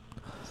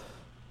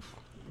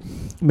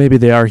maybe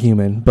they are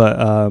human,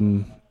 but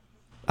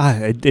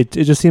it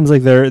just seems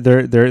like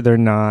they're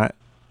not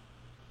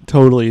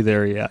totally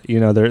there yet. You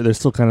know, they're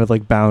still kind of,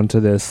 like, bound to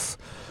this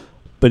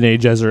Bene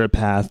Gesserit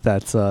path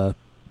that's I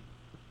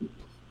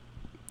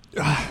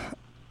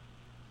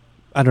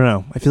don't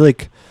know. I feel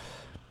like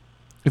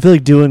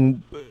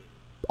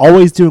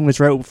always doing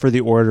what's right for the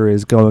order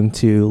is going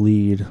to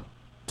lead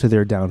to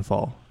their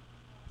downfall.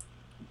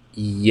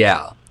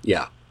 Yeah.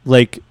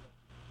 Like,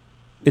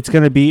 it's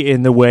going to be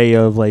in the way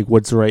of, like,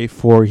 what's right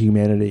for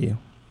humanity.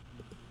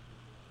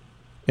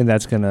 And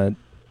that's going to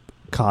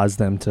cause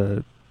them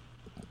to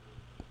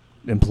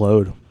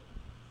implode.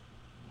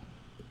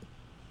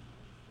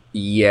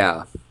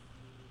 Yeah.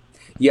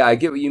 Yeah, I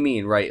get what you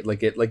mean, right?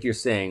 Like you're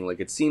saying,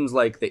 like, it seems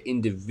like the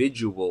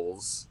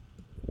individuals,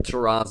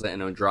 Teraza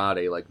and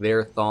Odrade, like,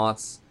 their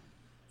thoughts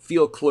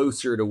feel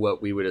closer to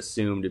what we would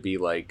assume to be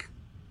like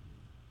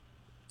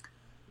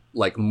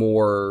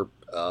more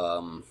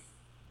I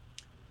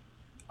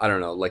don't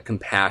know, like,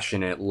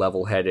 compassionate,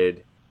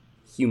 level-headed,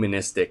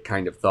 humanistic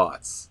kind of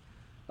thoughts.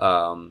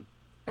 And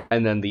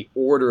then the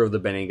order of the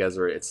Bene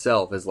Gesserit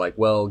itself is like,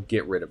 well,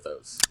 get rid of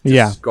those.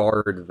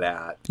 Discard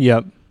that.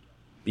 Yep.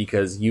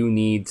 Because you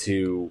need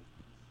to,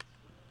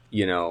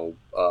 you know,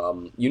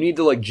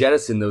 like,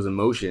 jettison those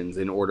emotions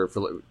in order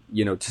for,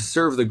 you know, to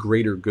serve the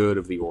greater good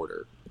of the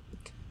order.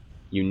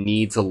 You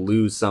need to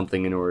lose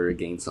something in order to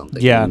gain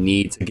something. Yeah. You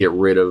need to get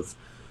rid of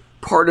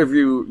part of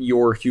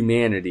your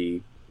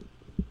humanity,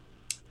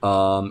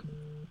 in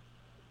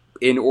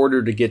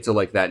order to get to,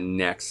 like, that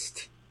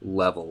next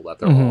level that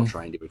they're all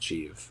trying to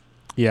achieve.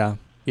 Yeah.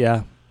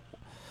 And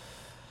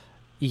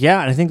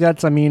I think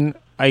that's, I mean,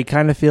 I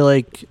kind of feel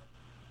like,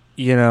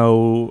 you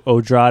know,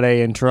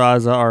 Odrade and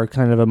Teraza are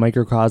kind of a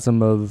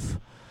microcosm of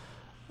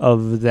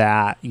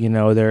that. You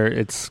know,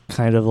 it's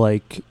kind of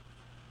like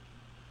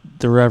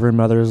the Reverend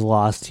Mother's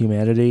lost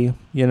humanity,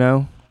 you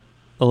know,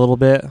 a little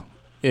bit.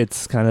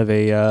 It's kind of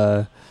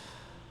a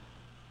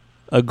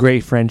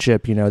great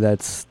friendship, you know,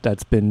 that's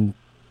been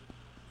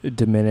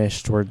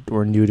diminished or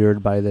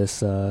neutered by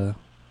this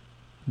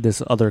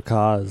other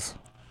cause.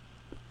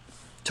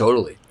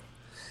 Totally.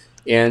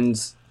 And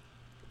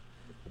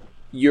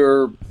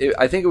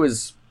I think it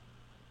was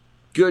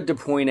good to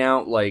point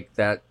out, like,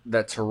 that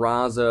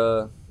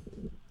Teraza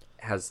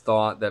has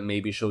thought that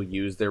maybe she'll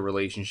use their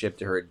relationship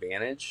to her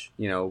advantage,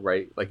 you know,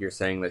 right? Like you're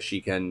saying, that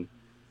she can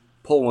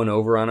pull one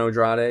over on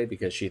Odrade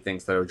because she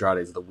thinks that Odrade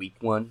is the weak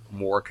one,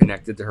 more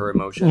connected to her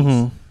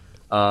emotions.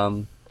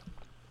 And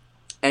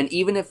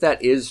even if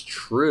that is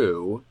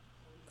true,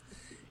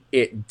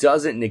 it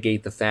doesn't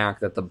negate the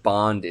fact that the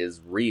bond is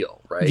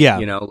real, right? Yeah.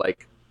 You know,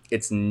 like,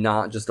 it's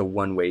not just a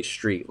one-way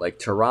street. Like,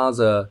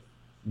 Terraza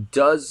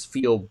does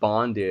feel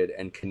bonded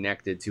and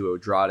connected to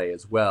Odrade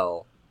as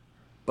well,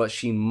 but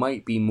she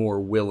might be more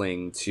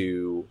willing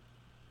to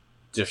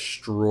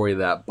destroy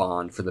that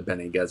bond for the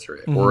Bene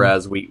Gesserit. Mhm.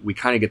 Whereas we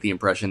kind of get the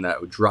impression that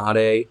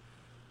Odrade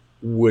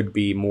would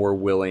be more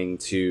willing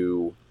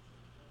to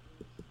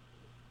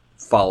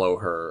follow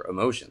her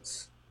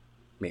emotions,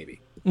 maybe.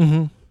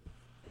 Mm-hmm.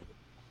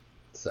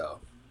 So,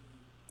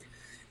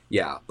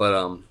 yeah,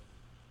 but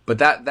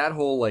that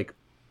whole, like,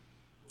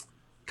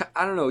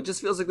 I don't know, it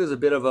just feels like there's a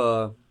bit of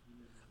a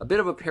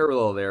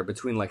parallel there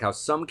between, like, how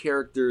some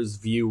characters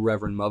view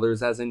Reverend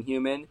Mothers as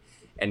inhuman,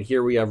 and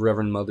here we have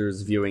Reverend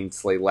Mothers viewing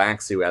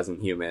Tleilaxu as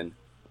inhuman,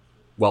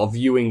 while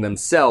viewing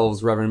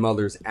themselves, Reverend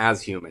Mothers,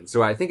 as human.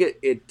 So I think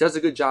it does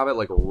a good job at,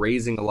 like,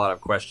 raising a lot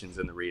of questions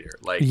in the reader.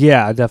 Like,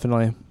 Yeah,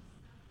 definitely.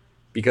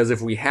 because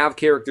if we have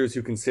characters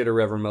who consider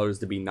Reverend Mothers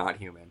to be not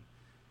human,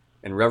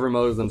 and Reverend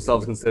Mothers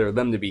themselves consider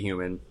them to be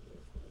human,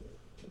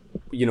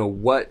 you know,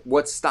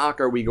 what stock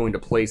are we going to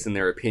place in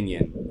their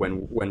opinion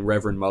when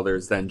Reverend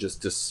Mothers then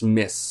just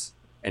dismiss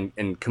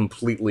and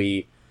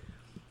completely,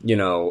 you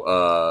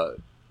know,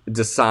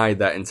 decide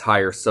that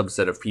entire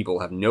subset of people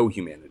have no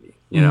humanity,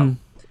 you know?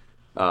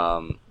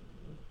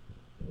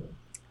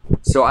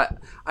 So I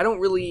don't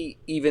really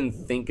even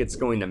think it's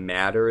going to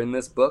matter in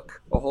this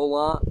book a whole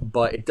lot,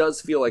 but it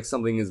does feel like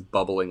something is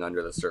bubbling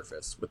under the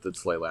surface with the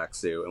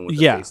Tleilaxu and with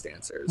the Face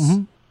Dancers.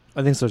 Mm-hmm.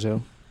 I think so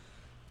too.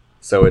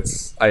 So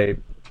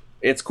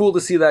it's cool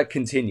to see that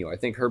continue. I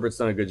think Herbert's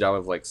done a good job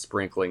of, like,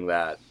 sprinkling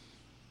that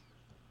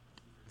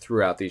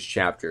throughout these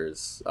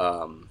chapters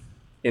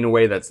in a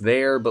way that's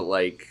there, but,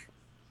 like,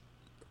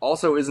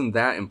 also isn't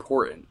that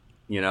important,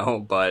 you know?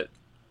 But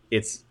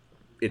it's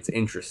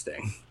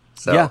interesting.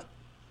 So Yeah.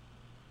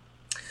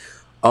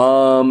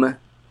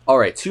 All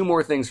right, 2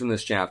 more things from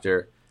this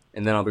chapter,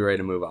 and then I'll be ready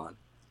to move on.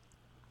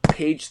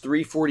 Page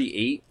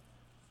 348.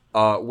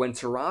 When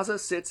Terraza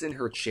sits in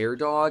her chair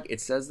dog, it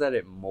says that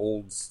it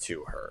molds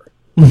to her.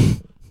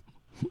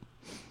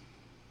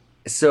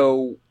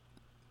 So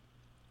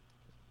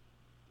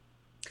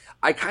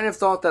I kind of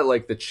thought that,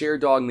 like, the chair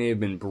dog may have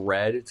been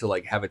bred to,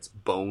 like, have its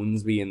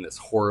bones be in this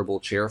horrible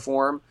chair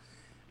form.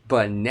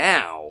 But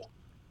now,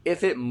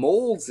 if it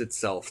molds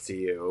itself to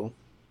you,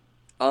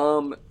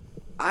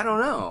 I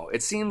don't know.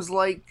 It seems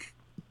like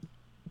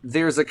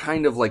there's a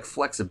kind of, like,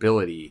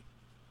 flexibility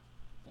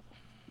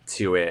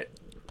to it.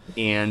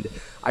 And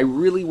I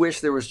really wish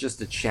there was just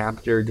a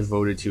chapter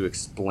devoted to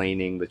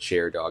explaining the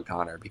chair dog,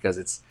 Connor, because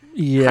it's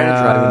kind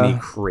of driving me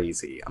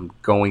crazy. I'm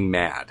going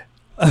mad.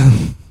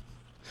 I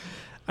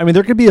mean,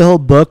 there could be a whole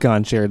book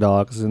on chair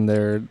dogs and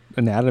their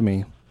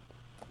anatomy.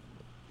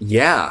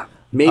 Yeah.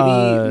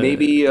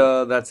 Maybe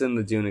that's in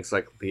the Dune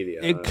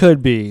Encyclopedia. It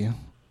could be.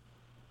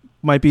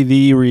 Might be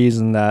the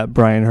reason that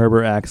Brian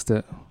Herbert axed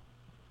it.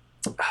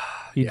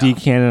 He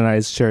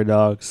decanonized chair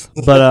dogs.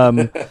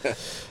 But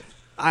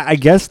I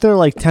guess they're,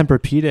 like,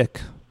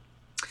 Tempur-Pedic.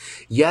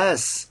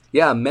 Yes.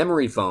 Yeah,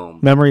 memory foam.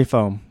 Memory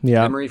foam.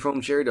 Yeah. Memory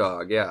foam chair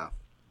dog, yeah.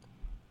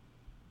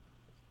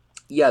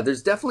 Yeah,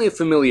 there's definitely a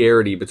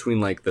familiarity between,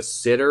 like, the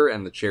sitter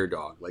and the chair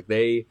dog. Like,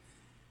 you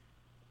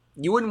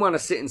wouldn't want to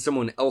sit in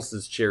someone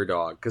else's chair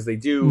dog, because they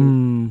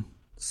do,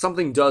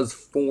 something does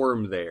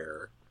form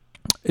there.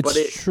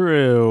 It's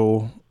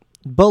true.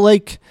 But,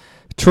 like,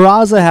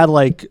 Terraza had,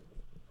 like,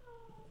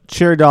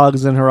 chair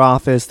dogs in her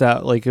office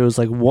that, like, it was,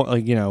 like,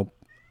 you know,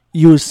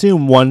 you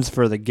assume one's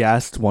for the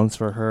guest, one's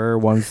for her,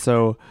 one's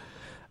so...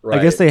 Right.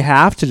 I guess they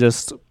have to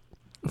just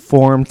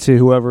form to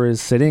whoever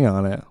is sitting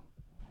on it.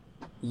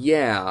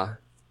 Yeah.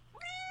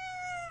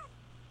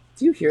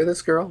 Do you hear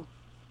this, girl?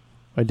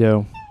 I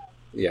do.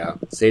 Yeah.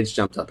 Sage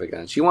jumped up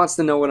again. She wants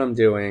to know what I'm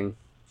doing.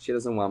 She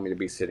doesn't want me to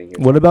be sitting here.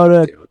 What about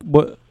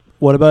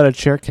a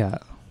chair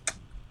cat?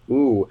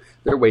 Ooh,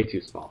 they're way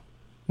too small.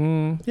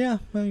 Yeah,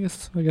 I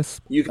guess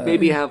you could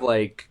maybe have,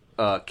 like,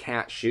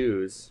 cat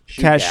shoes.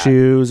 Cat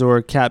shoes or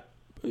a cat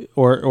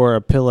or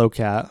a pillow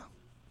cat.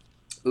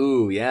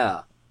 Ooh,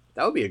 yeah.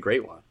 That would be a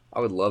great one.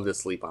 I would love to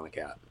sleep on a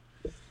cat.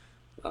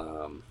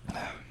 Oh,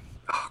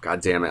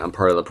 God damn it! I'm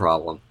part of the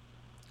problem.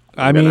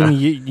 I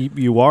mean,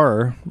 you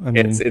are. I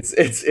mean,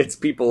 it's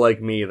people like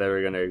me that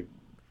are gonna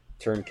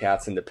turn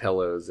cats into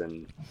pillows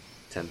in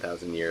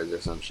 10,000 years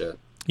or some shit.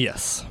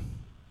 Yes.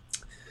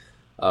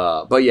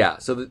 But yeah,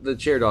 so the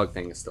chair dog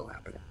thing is still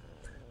happening.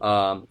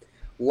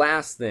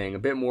 Last thing, a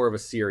bit more of a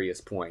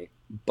serious point,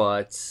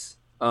 but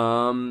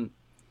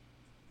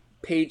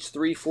page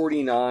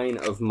 349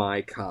 of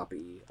my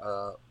copy.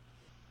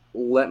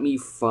 Let me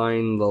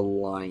find the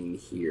line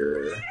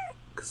here,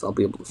 because I'll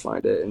be able to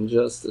find it in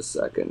just a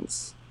second.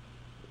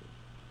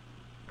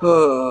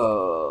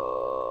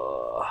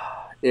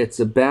 It's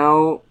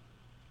about...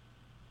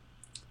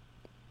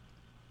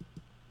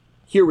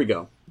 Here we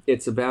go.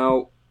 It's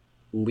about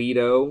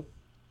Leto,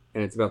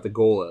 and it's about the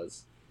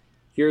Golas.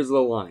 Here's the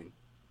line.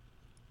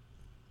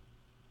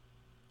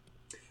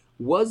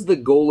 Was the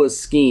Gola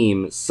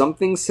scheme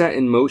something set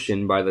in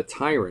motion by the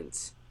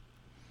tyrants?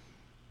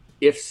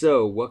 If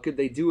so, what could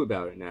they do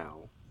about it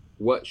now?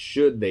 What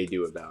should they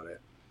do about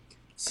it?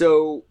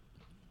 So,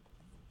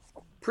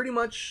 pretty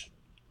much,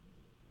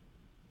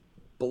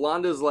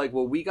 Belanda's like,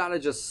 well, we gotta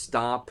just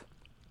stop.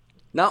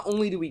 Not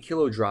only do we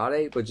kill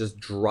Andrade, but just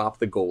drop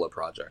the Gola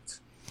project.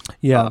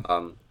 Yeah.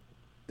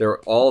 They're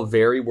all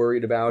very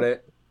worried about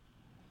it.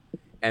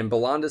 And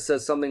Belanda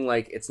says something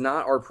like, it's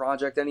not our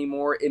project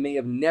anymore. It may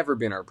have never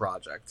been our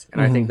project.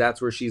 And I think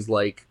that's where she's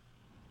like,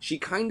 she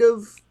pretty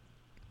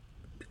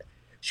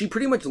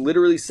much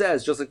literally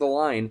says, just like the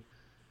line,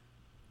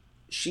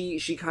 she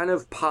kind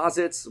of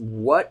posits,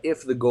 what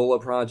if the Gola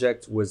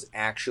project was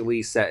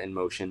actually set in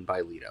motion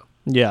by Leto?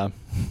 Yeah.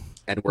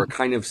 And we're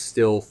kind of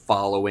still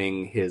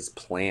following his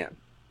plan.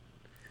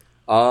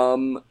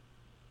 What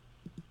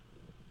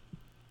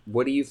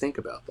do you think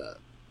about that?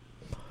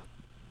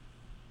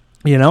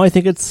 I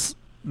think it's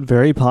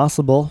very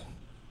possible.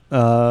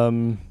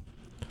 More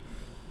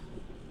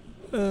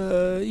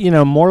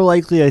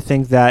likely I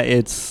think that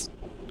it's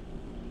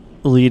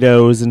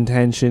Leto's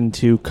intention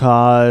to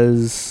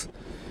cause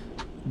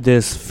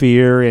this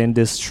fear and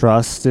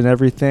distrust and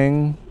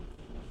everything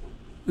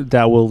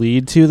that will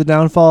lead to the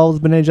downfall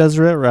of Bene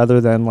Gesserit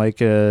rather than like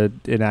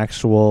an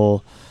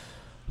actual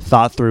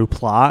thought through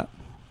plot.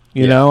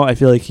 You know, I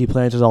feel like he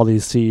planted all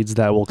these seeds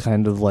that will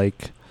kind of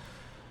like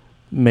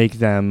make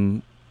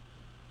them,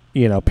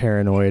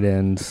 paranoid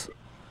and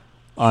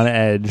on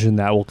edge, and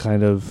that will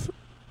kind of,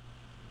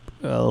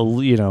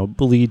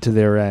 lead to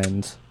their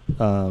end.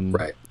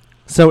 Right.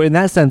 So in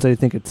that sense, I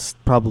think it's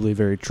probably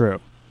very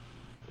true.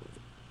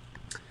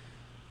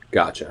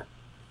 Gotcha.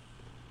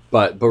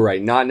 But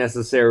right, not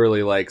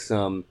necessarily like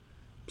some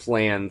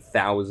plan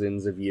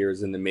thousands of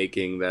years in the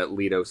making that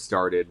Leto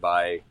started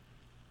by,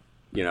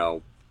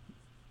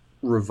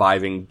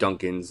 reviving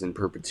Duncans in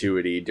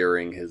perpetuity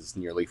during his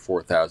nearly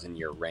 4,000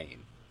 year reign.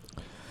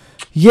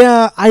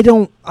 Yeah, I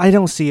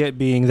don't see it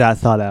being that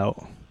thought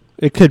out.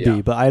 It could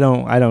be, but I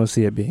don't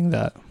see it being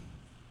that.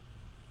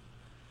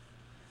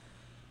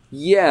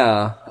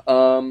 Yeah,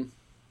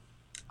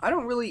 I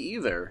don't really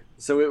either.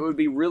 So it would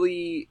be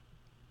really,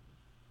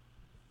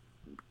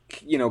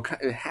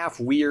 half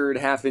weird,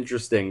 half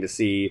interesting to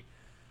see,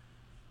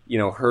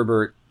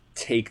 Herbert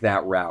take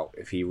that route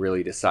if he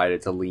really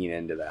decided to lean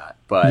into that.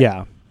 But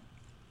yeah,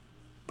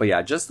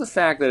 just the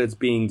fact that it's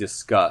being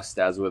discussed,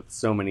 as with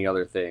so many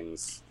other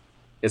things,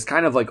 is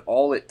kind of like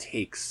all it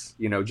takes.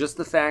 Just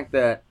the fact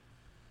that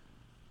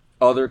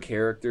other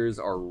characters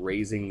are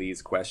raising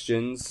these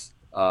questions,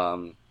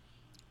 I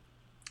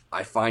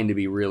find to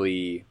be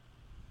really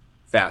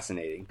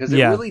fascinating. Because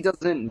it really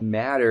doesn't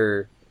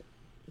matter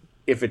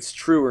if it's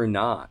true or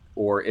not,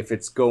 or if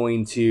it's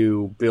going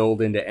to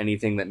build into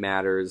anything that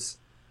matters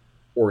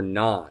or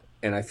not.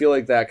 And I feel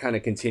like that kind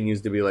of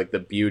continues to be like the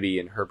beauty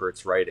in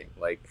Herbert's writing.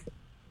 Like,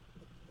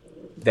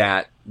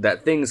 that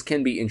things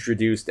can be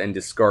introduced and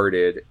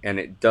discarded, and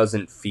it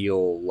doesn't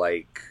feel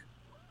like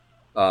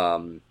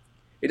forgotten,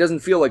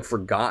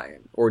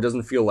 or it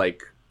doesn't feel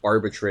like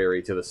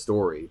arbitrary to the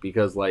story,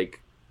 because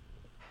like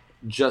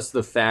just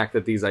the fact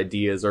that these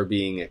ideas are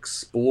being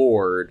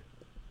explored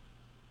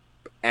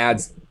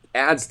adds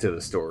to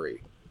the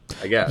story,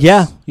 I guess.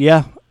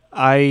 Yeah,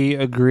 I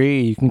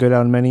agree. You can go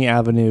down many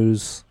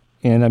avenues,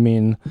 and I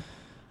mean,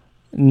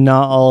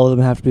 not all of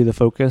them have to be the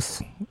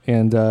focus.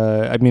 And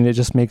it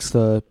just makes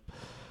the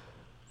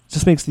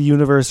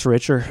universe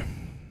richer.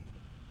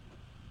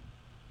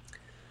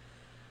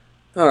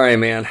 All right,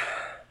 man.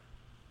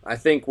 I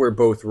think we're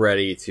both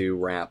ready to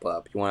wrap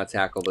up. You want to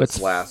tackle this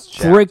last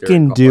chapter?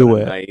 Frickin' do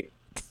it.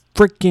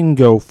 Frickin'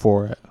 go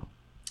for it.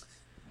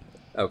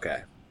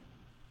 Okay.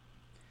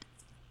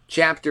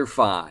 Chapter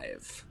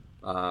 5.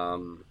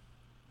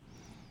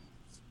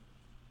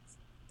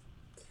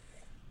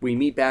 We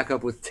meet back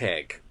up with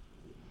Teg.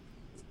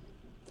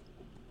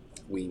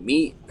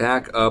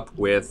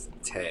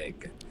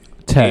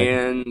 Teg.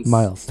 And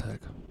Miles Teg.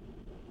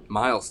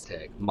 Miles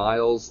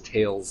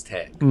Tails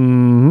Teg.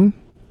 Mm-hmm.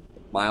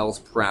 Miles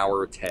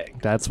Prower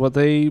Teg. That's what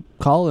they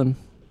call him.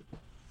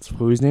 That's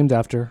who he's named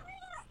after.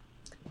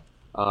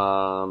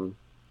 And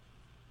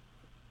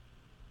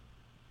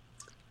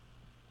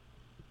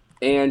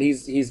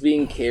he's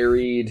being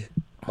carried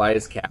by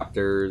his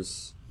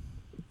captors.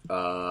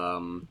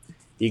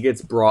 He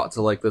gets brought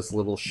to like this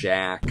little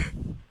shack.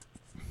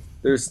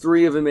 There's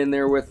 3 of them in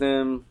there with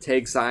him.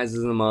 Teg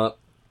sizes them up.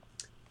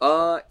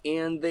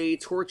 And they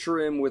torture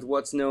him with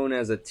what's known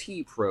as a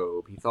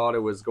T-probe. He thought it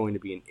was going to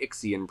be an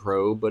Ixion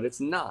probe, but it's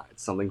not.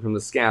 It's something from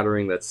the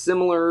scattering that's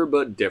similar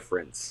but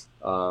different.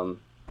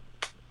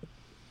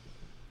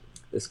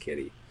 This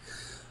kitty.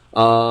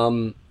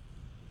 And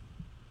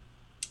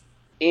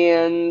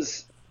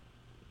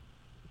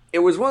it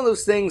was one of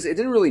those things, it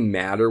didn't really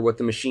matter what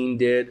the machine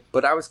did,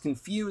 but I was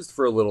confused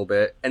for a little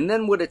bit. And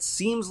then what it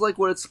seems like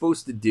what it's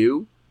supposed to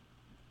do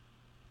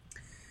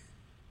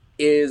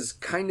is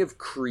kind of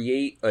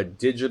create a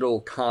digital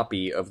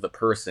copy of the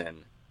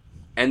person,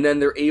 and then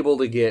they're able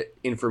to get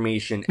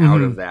information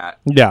out of that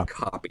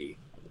copy.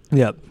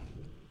 Yep.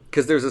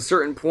 Because there's a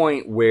certain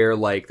point where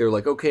like they're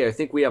like, okay, I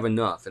think we have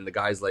enough, and the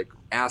guy's like,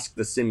 ask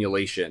the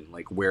simulation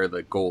like where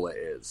the Gola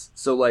is.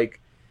 So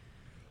like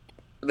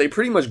they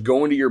pretty much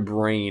go into your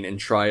brain and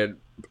try and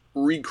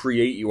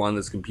recreate you on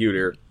this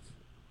computer,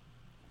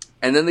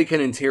 and then they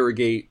can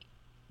interrogate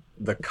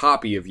the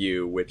copy of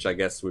you, which I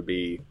guess would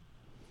be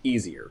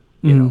easier,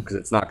 you know, because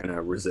it's not going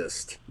to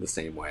resist the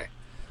same way.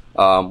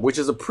 Which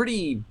is a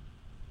pretty,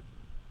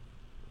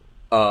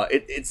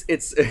 it's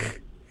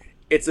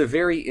it's a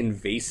very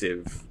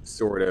invasive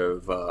sort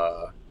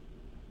of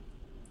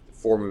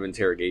form of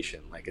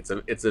interrogation. Like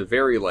it's a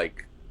very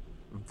like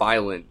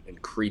violent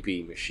and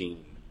creepy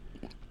machine.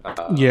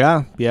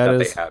 Yeah, that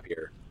it is. They have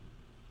here.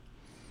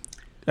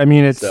 I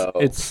mean, it's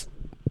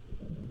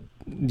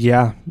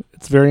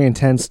very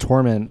intense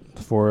torment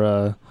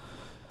for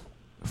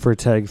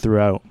Teg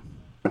throughout.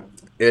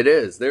 It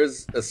is.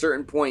 There's a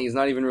certain point he's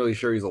not even really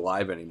sure he's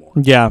alive anymore.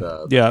 Yeah,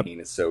 the pain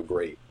is so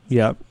great.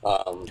 Yeah.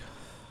 And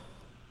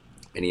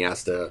he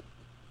has to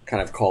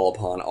kind of call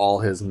upon all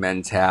his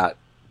Mentat,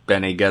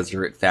 Bene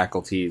Gesserit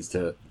faculties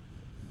to,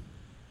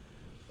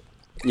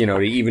 you know,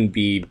 to even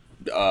be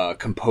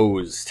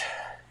composed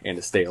and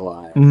to stay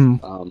alive.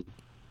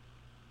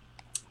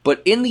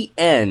 But in the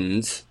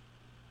end,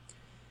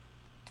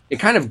 it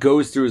kind of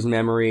goes through his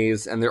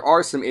memories, and there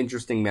are some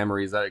interesting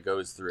memories that it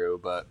goes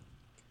through, but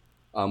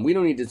we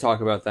don't need to talk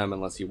about them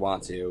unless you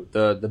want to.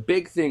 The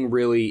big thing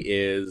really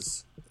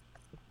is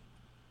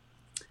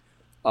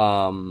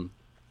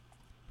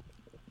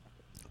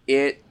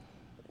it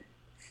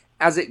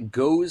as it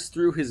goes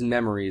through his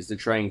memories to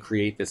try and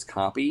create this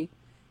copy,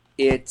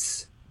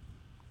 it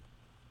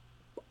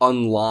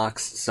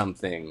unlocks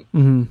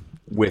something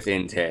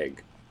within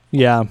Teg.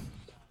 Yeah.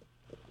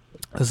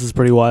 This is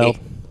pretty wild.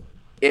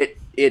 It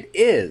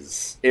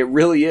is. It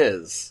really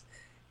is.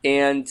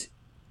 And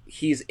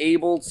he's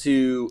able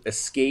to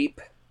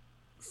escape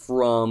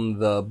from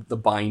the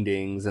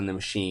bindings and the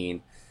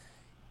machine.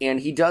 And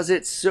he does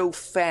it so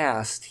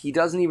fast, he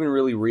doesn't even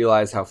really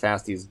realize how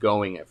fast he's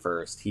going at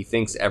first. He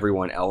thinks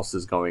everyone else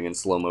is going in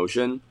slow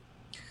motion.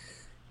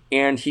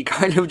 And he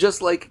kind of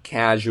just, like,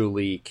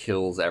 casually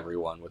kills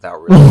everyone without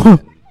really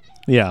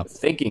even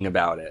thinking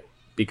about it.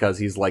 Because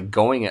he's, like,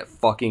 going at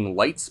fucking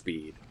light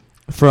speed.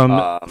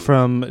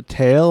 From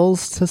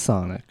Tails to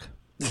Sonic.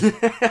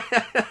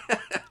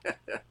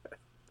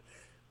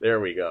 There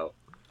we go.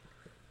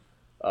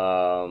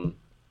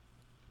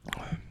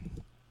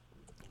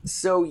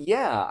 So,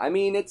 yeah, I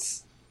mean,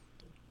 it's...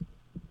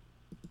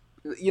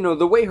 You know,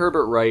 the way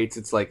Herbert writes,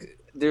 it's like,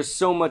 there's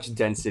so much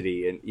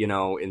density in, you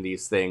know, in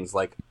these things.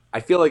 Like, I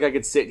feel like I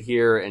could sit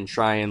here and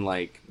try and,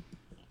 like,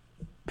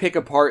 pick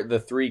apart the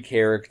three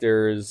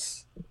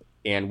characters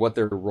and what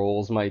their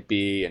roles might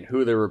be and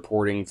who they're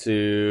reporting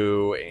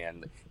to.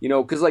 And, you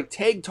know, because, like,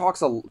 Teg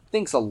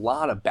thinks a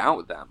lot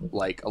about them.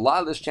 Like, a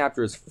lot of this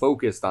chapter is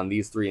focused on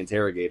these three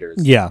interrogators.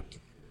 Yeah.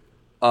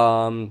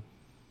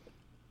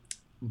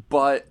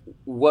 But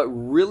what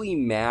really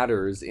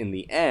matters in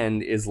the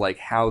end is, like,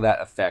 how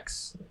that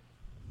affects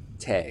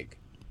Teg.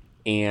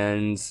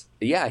 And,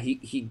 yeah, he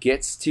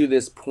gets to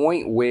this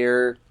point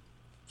where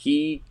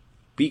he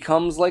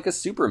becomes, like, a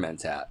super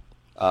Mentat.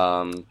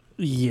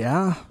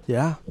 Yeah.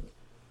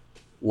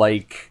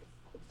 Like,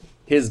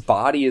 his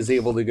body is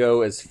able to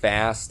go as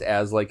fast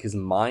as, like, his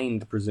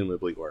mind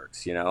presumably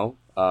works, you know?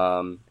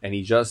 And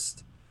he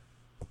just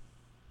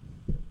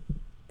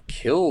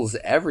kills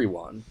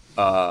everyone.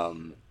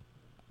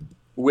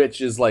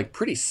 Which is, like,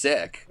 pretty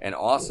sick and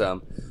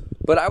awesome.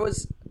 But I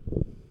was...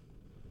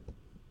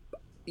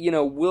 You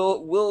know,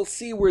 we'll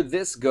see where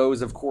this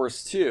goes, of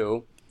course,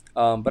 too.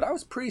 But I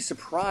was pretty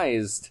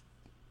surprised.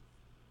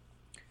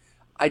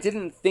 I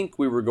didn't think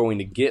we were going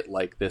to get,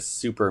 like, this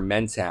super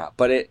Mentat.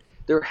 But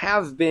there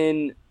have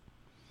been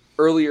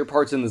earlier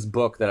parts in this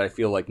book that I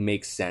feel like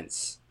make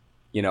sense.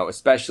 You know,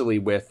 especially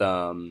with...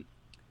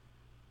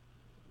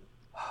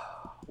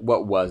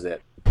 what was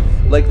it?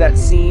 Like that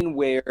scene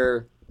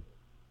where...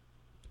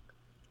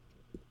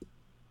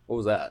 What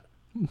was that?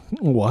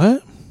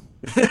 What?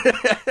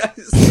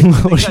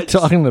 What are you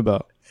talking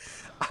about?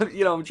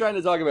 You know, I'm trying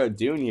to talk about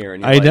Dune here.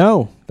 And I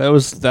know. That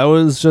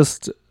was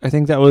just... I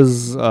think that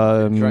was...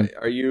 Are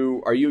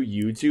you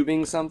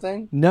YouTubing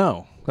something?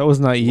 No. That was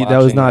not a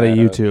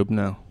YouTube,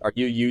 no. Are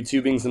you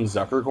YouTubing some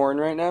Zuckercorn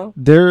right now?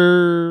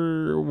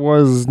 There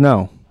was...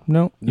 No.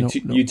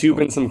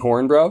 YouTubing some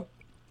corn, bro?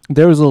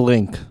 There was a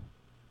link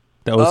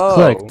that was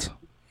clicked.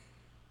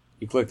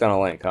 You clicked on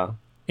a link, huh?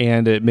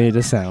 And it made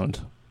a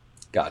sound.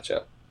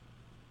 Gotcha.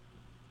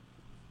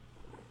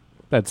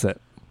 That's it.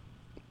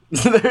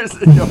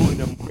 There's no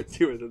more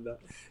to it than that.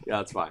 Yeah,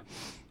 that's fine.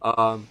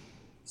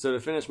 So to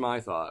finish my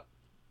thought,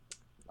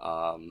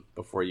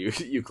 before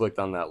you clicked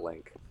on that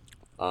link,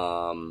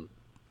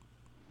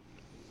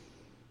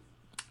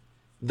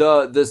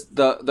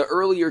 the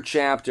earlier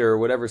chapter,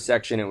 whatever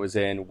section it was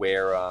in,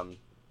 where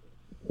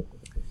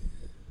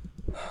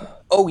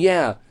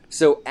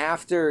so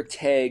after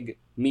Teg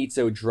meets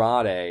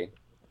Odrade,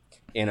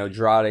 and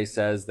Odrade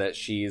says that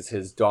she's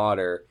his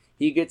daughter,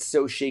 he gets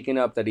so shaken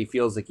up that he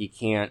feels like he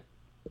can't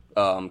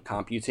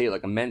computate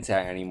like a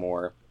Mentat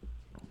anymore.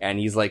 And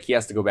he's like, he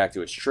has to go back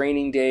to his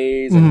training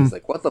days. And he's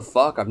like, what the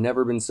fuck? I've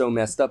never been so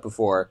messed up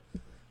before.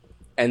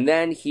 And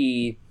then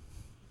he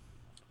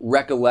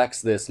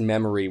recollects this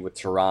memory with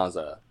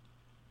Terraza,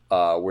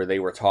 where they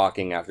were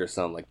talking after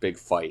some like big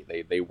fight.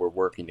 They were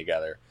working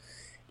together.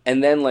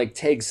 And then like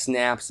Teg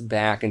snaps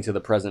back into the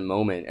present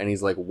moment and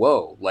he's like,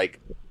 whoa, like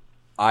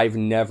I've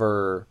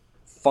never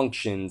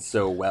functioned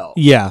so well.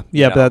 Yeah,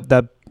 you know?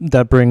 but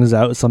that brings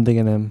out something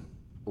in him.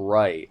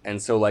 Right.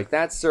 And so like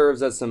that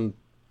serves as some,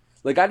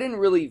 like I didn't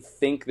really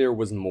think there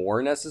was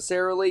more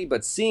necessarily,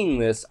 but seeing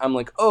this, I'm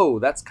like, oh,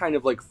 that's kind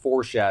of like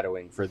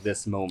foreshadowing for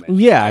this moment.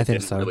 Yeah, I think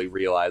didn't so. Really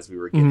realize we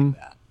were getting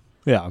that.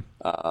 Yeah.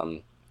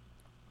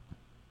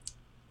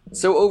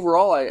 So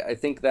overall, I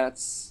think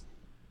that's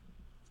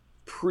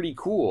pretty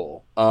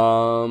cool. I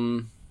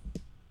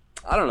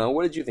don't know.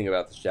 What did you think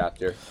about this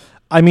chapter?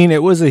 I mean,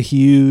 it was a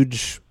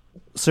huge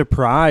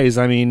surprise.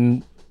 I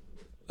mean,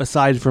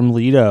 aside from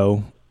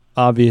Leto,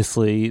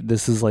 obviously,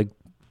 this is like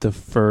the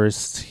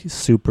first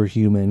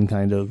superhuman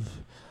kind of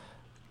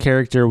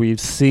character we've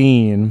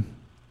seen.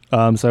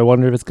 So I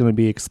wonder if it's going to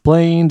be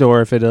explained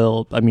or if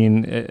it'll. I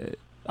mean,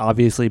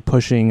 obviously,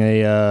 pushing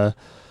a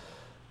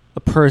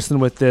person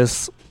with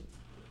this,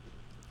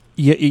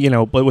 you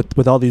know, but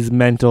with all these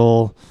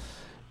mental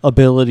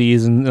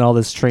abilities and all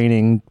this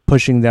training,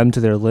 pushing them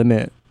to their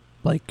limit,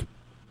 like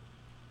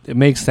it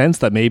makes sense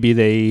that maybe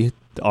they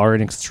are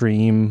in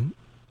extreme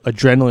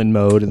adrenaline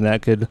mode, and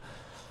that could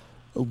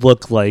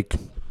look like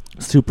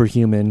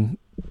superhuman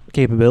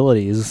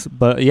capabilities.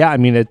 But yeah, I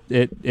mean,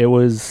 it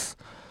was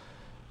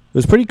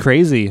pretty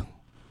crazy.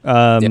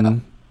 Yeah.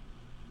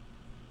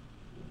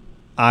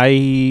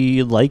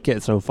 I like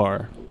it so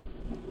far.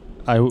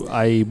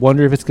 I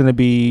wonder if it's going to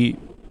be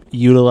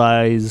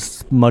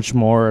utilized much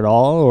more at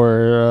all,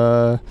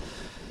 or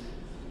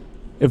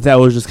if that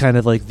was just kind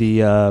of like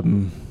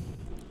the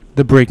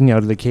breaking out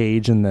of the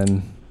cage, and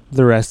then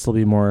the rest will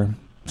be more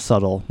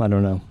subtle. I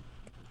don't know.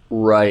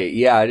 Right.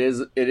 Yeah, it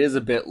is. It is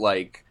a bit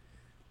like,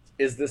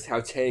 is this how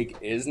Teg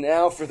is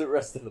now for the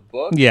rest of the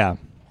book? Yeah.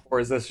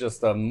 Or is this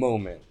just a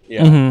moment?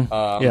 Yeah.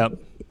 Mm-hmm. Yep.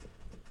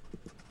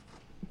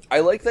 I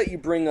like that you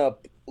bring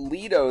up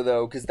Leto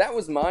though, because that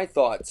was my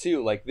thought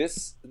too. Like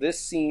this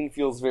scene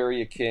feels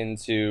very akin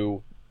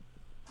to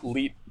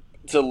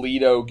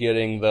Leto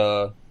getting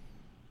the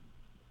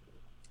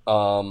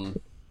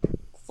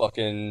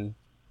fucking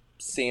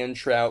sand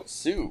trout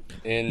soup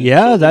in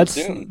that's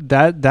Dune.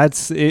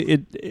 that's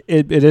it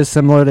is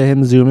similar to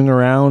him zooming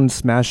around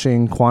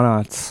smashing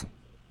Quanats.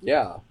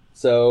 Yeah.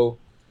 So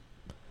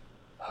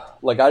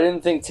like I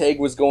didn't think Teg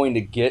was going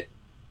to get,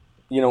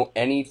 you know,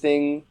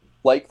 anything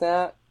like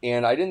that,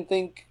 and I didn't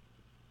think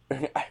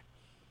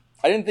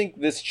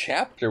this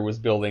chapter was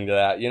building to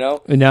that, you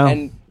know? No.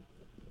 And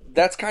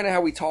that's kind of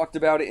how we talked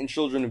about it in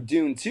Children of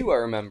Dune too, I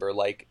remember.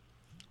 Like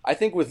I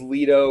think with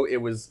Leto it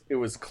was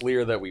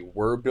clear that we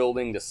were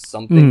building to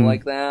something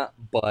like that,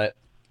 but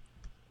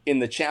in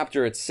the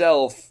chapter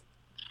itself,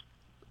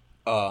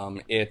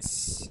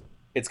 it's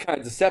kind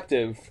of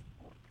deceptive.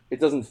 It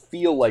doesn't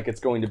feel like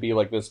it's going to be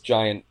like this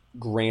giant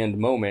grand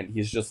moment.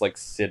 He's just like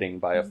sitting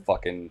by a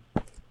fucking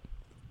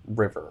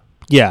river.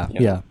 Yeah, you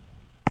know? yeah.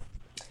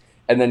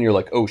 And then you're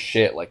like, oh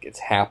shit, like it's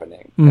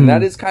happening. And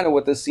that is kind of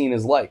what this scene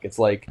is like. It's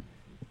like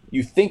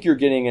you think you're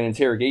getting an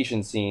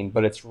interrogation scene,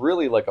 but it's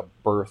really like a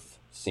birth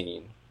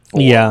scene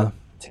for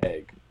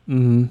Teg.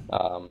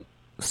 Mm-hmm.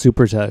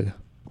 Super Teg.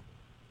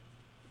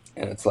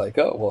 And it's like,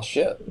 oh, well,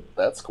 shit,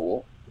 that's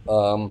cool.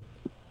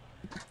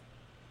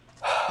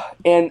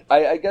 And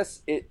I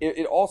guess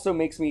it also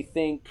makes me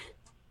think,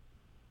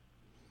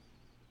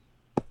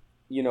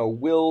 you know,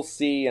 we'll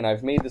see, and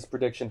I've made this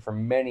prediction for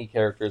many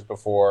characters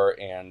before,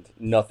 and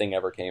nothing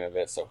ever came of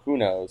it, so who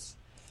knows.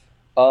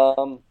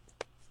 But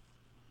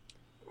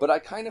I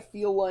kind of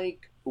feel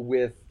like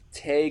with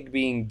Teg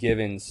being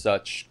given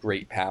such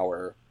great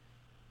power,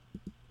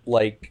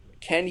 like,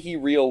 can he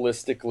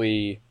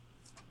realistically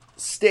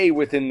stay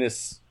within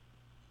this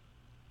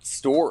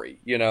story,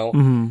 you know?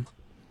 Mm-hmm.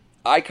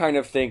 I kind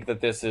of think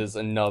that this is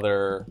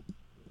another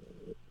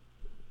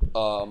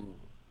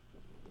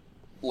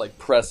like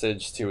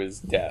presage to his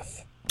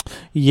death.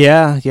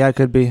 Yeah, it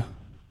could be.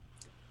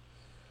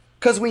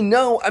 Because we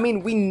know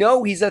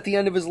he's at the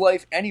end of his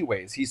life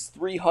anyways. He's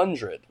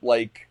 300.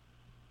 Like,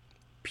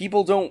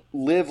 people don't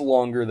live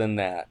longer than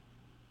that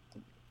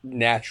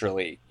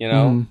naturally, you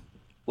know? Mm-hmm.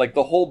 Like,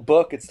 the whole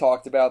book, it's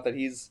talked about that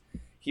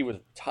he was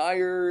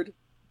tired.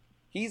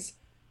 He's,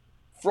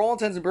 for all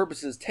intents and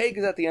purposes, Teg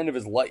is at the end of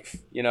his life,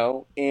 you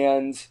know?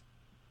 And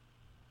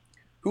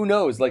who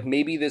knows? Like,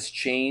 maybe this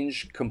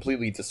change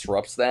completely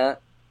disrupts that.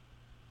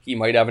 He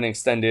might have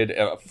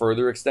a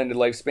further extended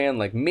lifespan.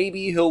 Like,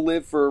 maybe he'll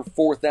live for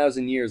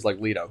 4,000 years like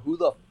Leto. Who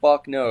the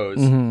fuck knows?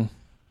 Mm-hmm.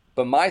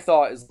 But my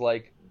thought is,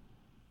 like,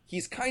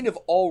 he's kind of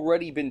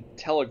already been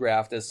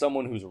telegraphed as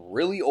someone who's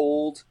really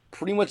old,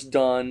 pretty much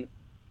done,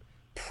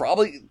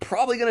 probably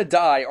gonna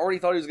die. Already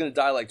thought he was gonna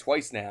die like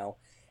twice now.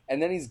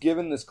 And then he's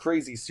given this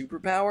crazy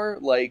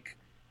superpower. Like,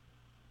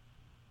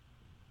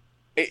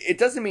 it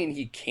doesn't mean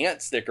he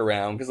can't stick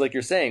around, because like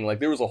you're saying,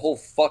 like, there was a whole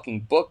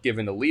fucking book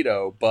given to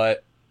Leto,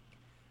 but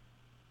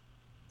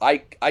I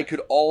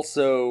could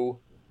also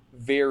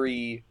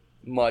very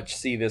much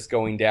see this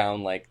going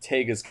down like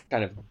Teg is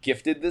kind of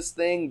gifted this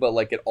thing, but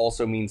like it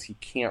also means he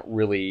can't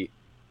really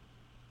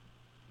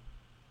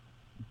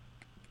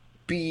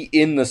be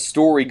in the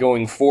story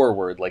going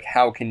forward. Like,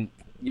 how can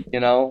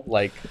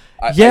like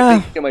I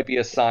think it might be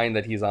a sign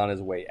that he's on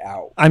his way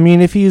out. I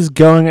mean, if he's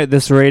going at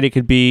this rate, it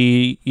could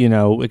be,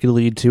 it could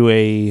lead to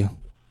a,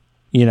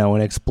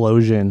 an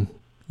explosion,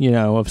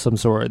 of some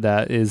sort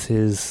that is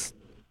his,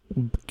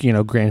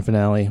 grand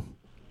finale.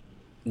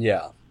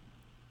 Yeah.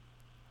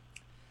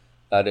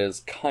 That is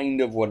kind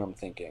of what I'm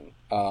thinking.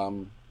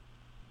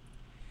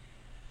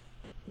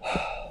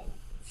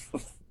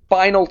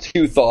 Final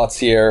two thoughts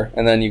here,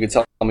 and then you can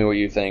tell me what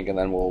you think, and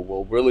then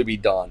we'll really be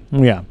done.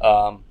 Yeah.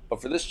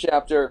 But for this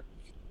chapter,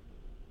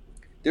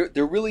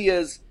 there really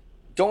is.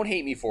 Don't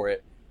hate me for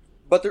it,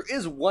 but there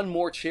is one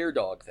more chair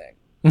dog thing.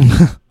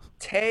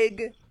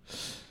 Teg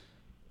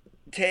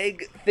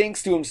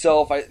thinks to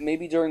himself,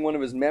 maybe during one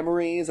of his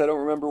memories. I don't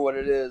remember what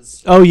it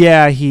is. Oh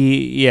yeah,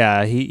 he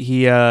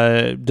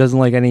doesn't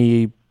like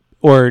any,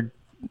 or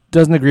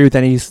doesn't agree with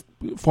any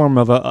form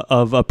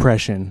of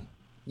oppression.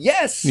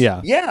 Yes.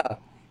 Yeah. Yeah.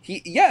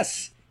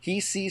 He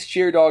sees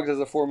chair dogs as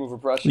a form of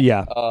oppression.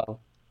 Yeah.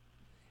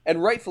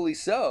 And rightfully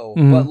so.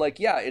 Mm-hmm. But like,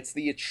 yeah, it's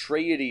the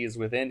Atreides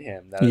within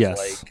him that is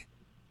like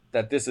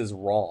that. This is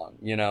wrong,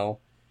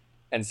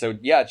 And so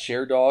yeah,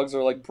 chair dogs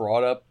are like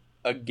brought up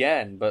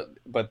again, but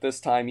this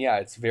time, yeah,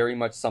 it's very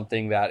much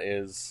something that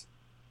is,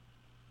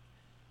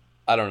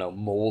 I don't know,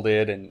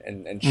 molded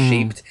and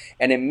shaped.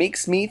 And it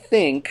makes me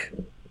think,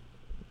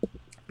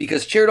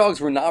 because chair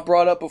dogs were not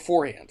brought up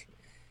beforehand,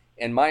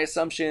 and my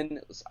assumption,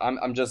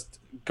 I'm just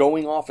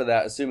going off of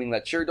that, assuming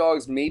that chair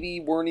dogs maybe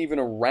weren't even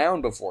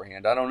around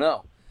beforehand. I don't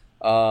know.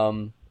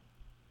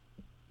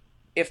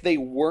 If they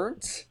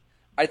weren't,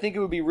 I think it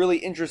would be really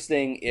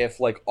interesting if,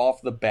 like,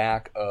 off the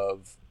back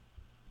of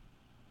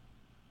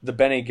the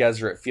Bene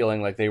Gesserit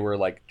feeling like they were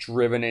like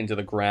driven into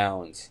the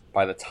ground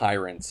by the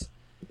tyrants,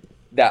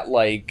 that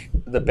like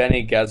the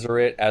Bene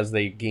Gesserit, as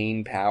they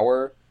gain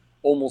power,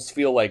 almost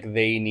feel like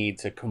they need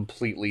to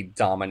completely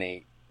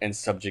dominate and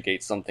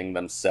subjugate something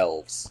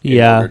themselves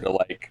in order to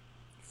like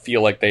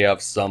feel like they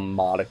have some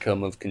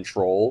modicum of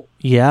control.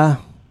 Yeah.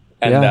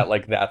 And that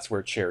like that's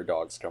where chair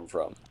dogs come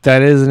from.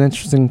 That is an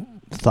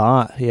interesting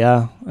thought.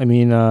 Yeah. I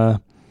mean,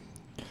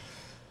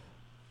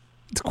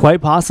 it's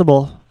quite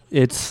possible.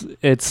 It's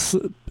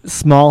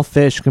small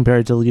fish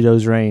compared to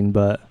Leto's reign,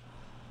 but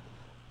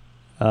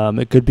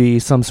it could be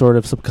some sort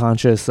of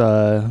subconscious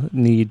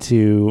need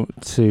to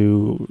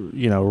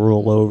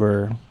rule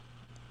over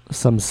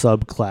some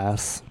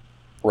subclass.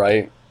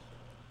 Right.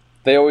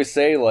 They always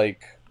say,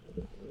 like,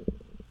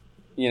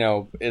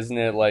 isn't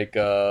it like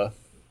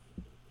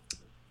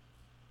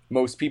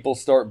most people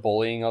start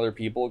bullying other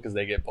people because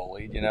they get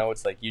bullied?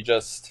 It's like you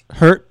just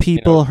hurt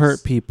people.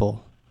 Hurt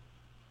people.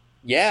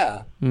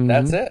 Yeah,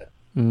 that's it.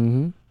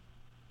 Mm-hmm.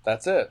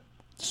 That's it.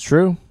 It's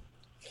true.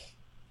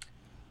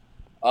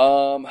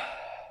 Oh,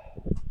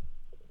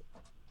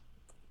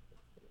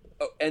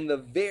 and the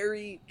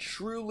very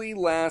truly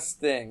last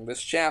thing,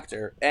 this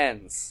chapter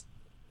ends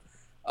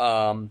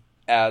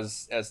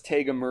as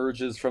Teg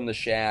emerges from the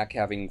shack,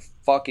 having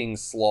fucking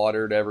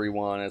slaughtered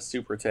everyone as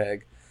Super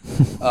Teg.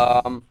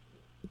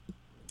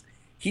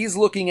 He's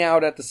looking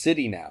out at the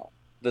city now.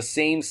 The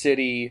same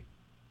city,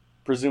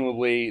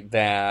 presumably,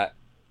 that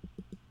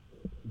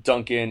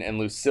Duncan and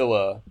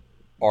Lucilla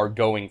are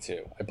going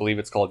to. I believe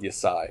it's called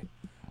Yasai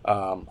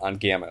on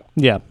Gamma.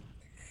 Yeah.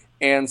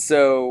 And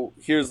so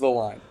here's the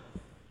line.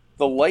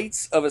 The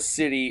lights of a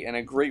city and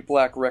a great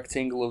black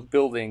rectangle of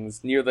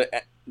buildings near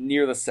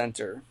the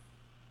center.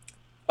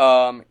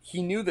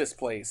 He knew this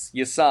place.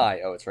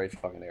 Yasai. Oh, it's right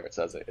fucking there. It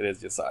says it. It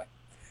is Yasai.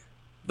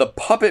 The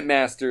puppet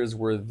masters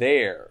were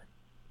there.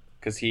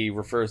 Because he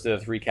refers to the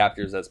three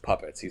captors as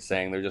puppets. He's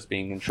saying they're just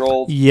being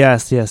controlled.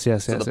 Yes. So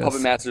the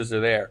puppet masters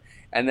are there.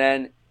 And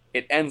then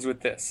it ends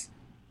with this.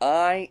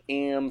 I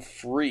am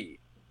free.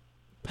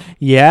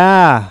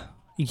 Yeah.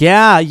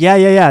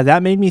 That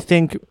made me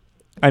think,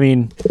 I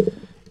mean,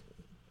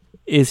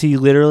 is he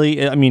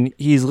literally,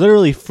 he's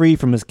literally free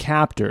from his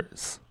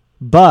captors,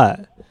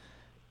 but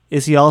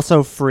is he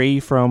also free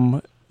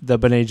from the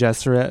Bene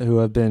Gesserit who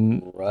have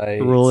been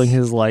ruling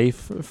his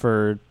life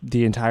for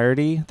the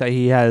entirety, that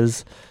he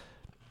has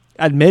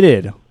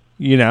admitted,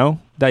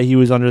 that he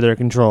was under their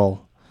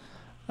control?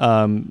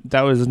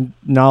 That was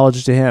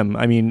knowledge to him.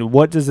 I mean,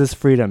 what does this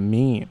freedom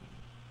mean?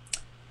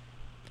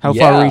 How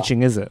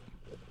far-reaching is it?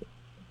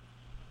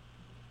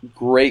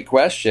 Great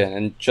question.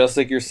 And just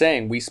like you're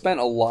saying, we spent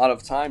a lot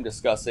of time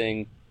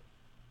discussing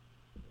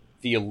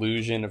the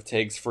illusion of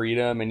Teg's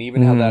freedom and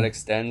even how that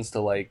extends to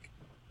like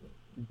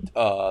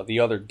the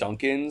other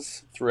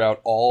Duncans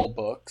throughout all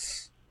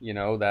books.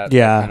 That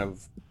kind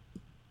of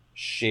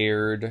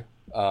shared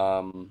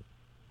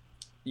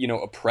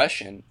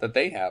oppression that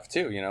they have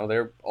too.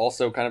 They're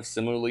also kind of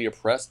similarly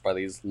oppressed by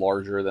these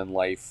larger than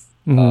life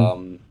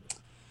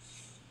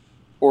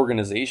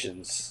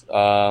organizations.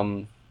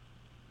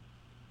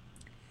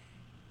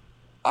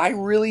 I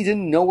really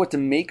didn't know what to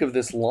make of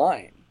this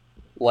line,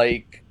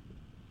 like,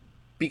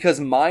 because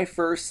my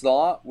first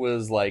thought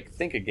was like,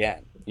 think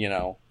again, you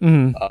know.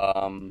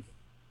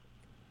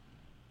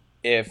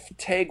 If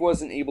Teg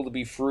wasn't able to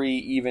be free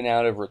even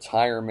out of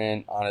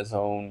retirement on his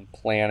own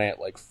planet,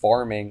 like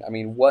farming, I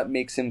mean, what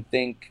makes him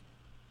think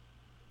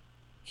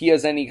he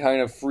has any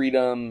kind of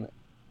freedom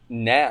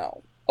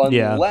now?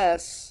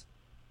 Unless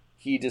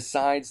he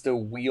decides to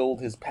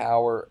wield his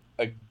power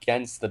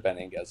against the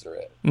Bene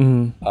Gesserit.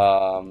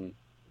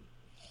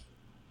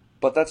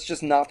 But that's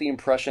just not the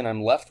impression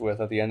I'm left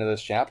with at the end of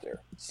this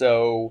chapter.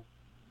 So,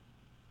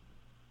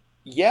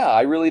 yeah,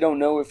 I really don't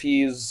know if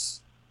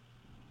he's,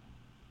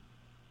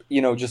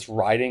 you know, just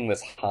riding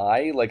this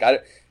high. Like,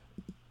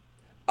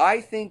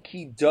 I think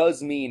he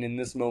does mean in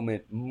this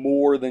moment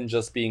more than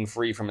just being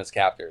free from his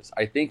captors.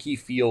 I think he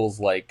feels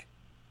like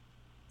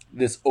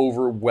this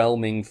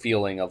overwhelming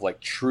feeling of like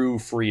true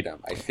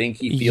freedom. I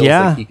think he feels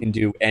like he can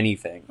do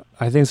anything.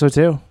 I think so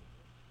too.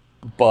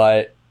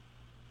 But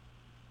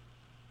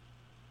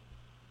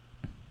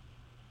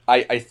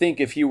I think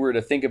if he were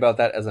to think about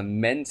that as a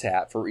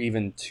mentat for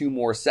even 2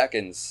 more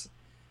seconds,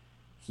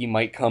 he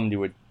might come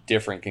to a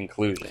different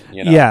conclusion.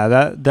 You know?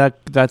 Yeah,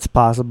 that's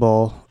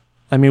possible.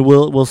 I mean,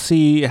 we'll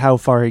see how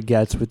far he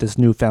gets with this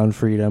newfound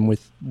freedom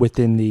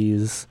within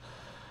these,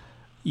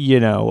 you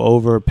know,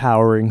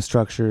 overpowering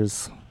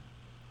structures.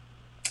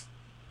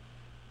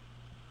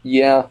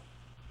 Yeah.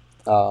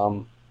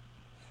 But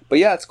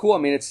yeah, it's cool. I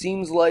mean, it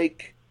seems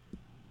like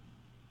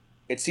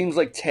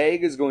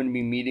Teg is going to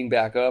be meeting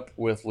back up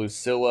with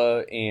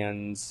Lucilla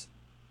and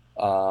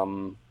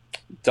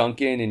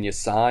Duncan and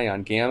Yasai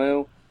on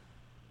Gamu.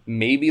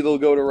 Maybe they'll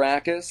go to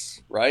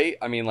Arrakis, right?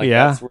 I mean, like,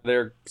 that's where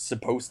they're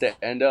supposed to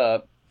end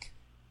up.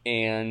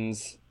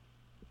 And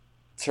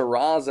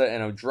Terraza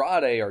and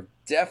Andrade are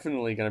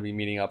definitely going to be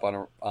meeting up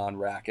on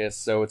Arrakis.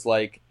 So it's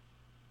like,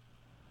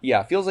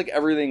 yeah, it feels like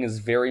everything is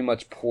very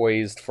much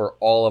poised for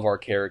all of our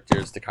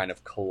characters to kind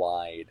of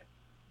collide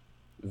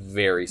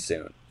very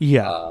soon.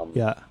 Yeah.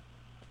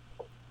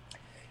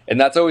 And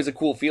that's always a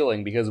cool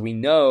feeling because we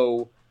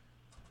know,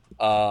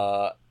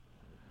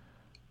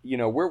 you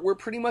know, we're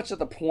pretty much at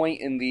the point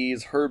in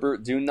these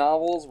Herbert Dune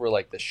novels where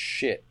like the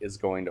shit is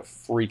going to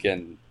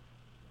freaking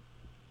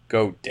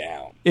go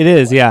down. It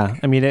is, yeah.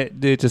 I mean,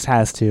 it just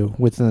has to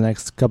within the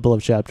next couple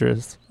of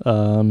chapters.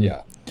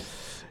 Yeah.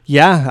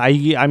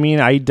 I mean,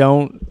 I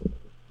don't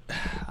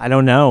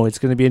know. It's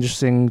going to be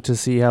interesting to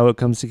see how it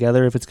comes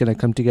together. If it's going to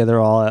come together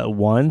all at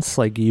once,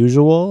 like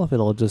usual, if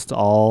it'll just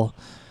all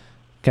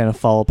kind of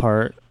fall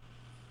apart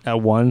at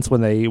once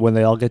when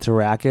they all get to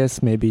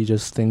Arrakis, maybe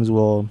just things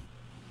will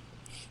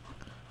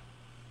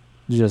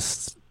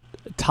just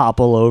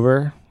topple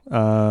over.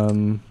 I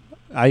don't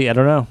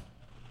know.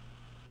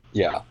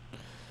 Yeah.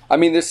 I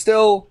mean, there's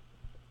still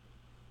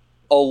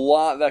a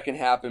lot that can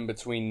happen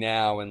between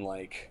now and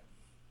like,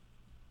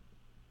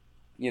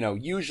 you know,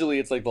 usually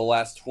it's like the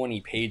last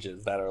 20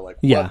 pages that are like,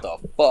 what the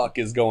fuck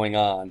is going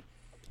on?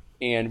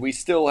 And we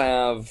still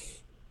have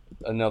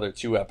another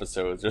 2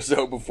 episodes or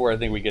so before I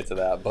think we get to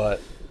that.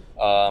 But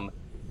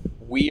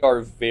we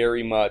are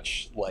very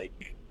much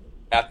like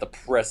at the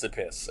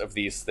precipice of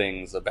these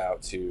things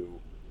about to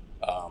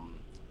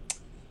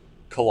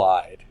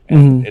collide.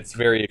 And it's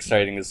very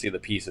exciting to see the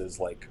pieces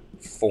like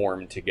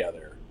form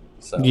together.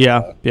 So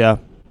yeah. Yeah,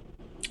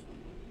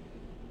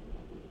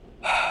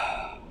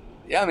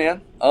 man.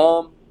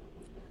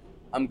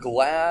 I'm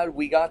glad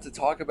we got to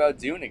talk about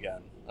Dune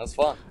again. That was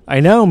fun. I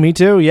know, me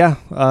too. Yeah.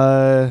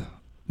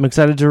 I'm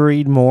excited to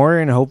read more,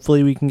 and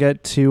hopefully we can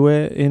get to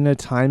it in a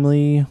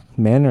timely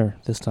manner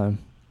this time.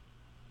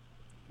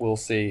 We'll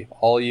see.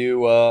 All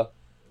you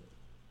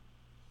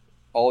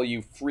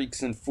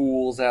freaks and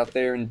fools out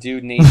there in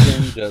Dude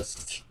Nation,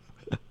 just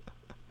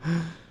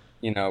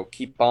you know,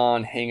 keep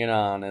on hanging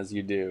on as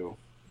you do.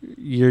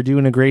 You're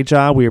doing a great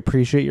job. We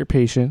appreciate your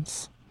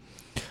patience.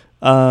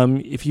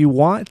 If you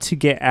want to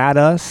get at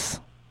us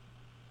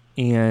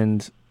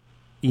and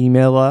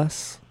email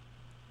us,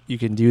 you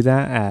can do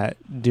that at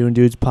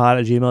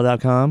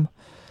dunedudespod@gmail.com.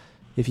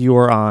 If you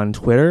are on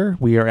Twitter,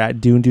 we are at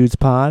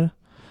dunedudespod.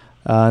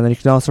 And then you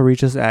can also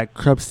reach us at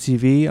Krubs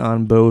TV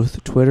on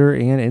both Twitter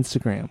and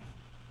Instagram.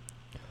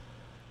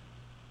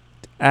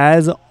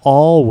 As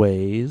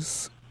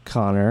always,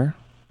 Connor,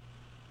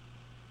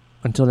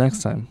 until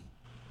next time.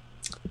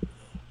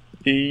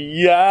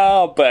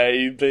 Yeah,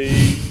 baby.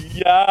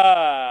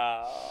 Yeah.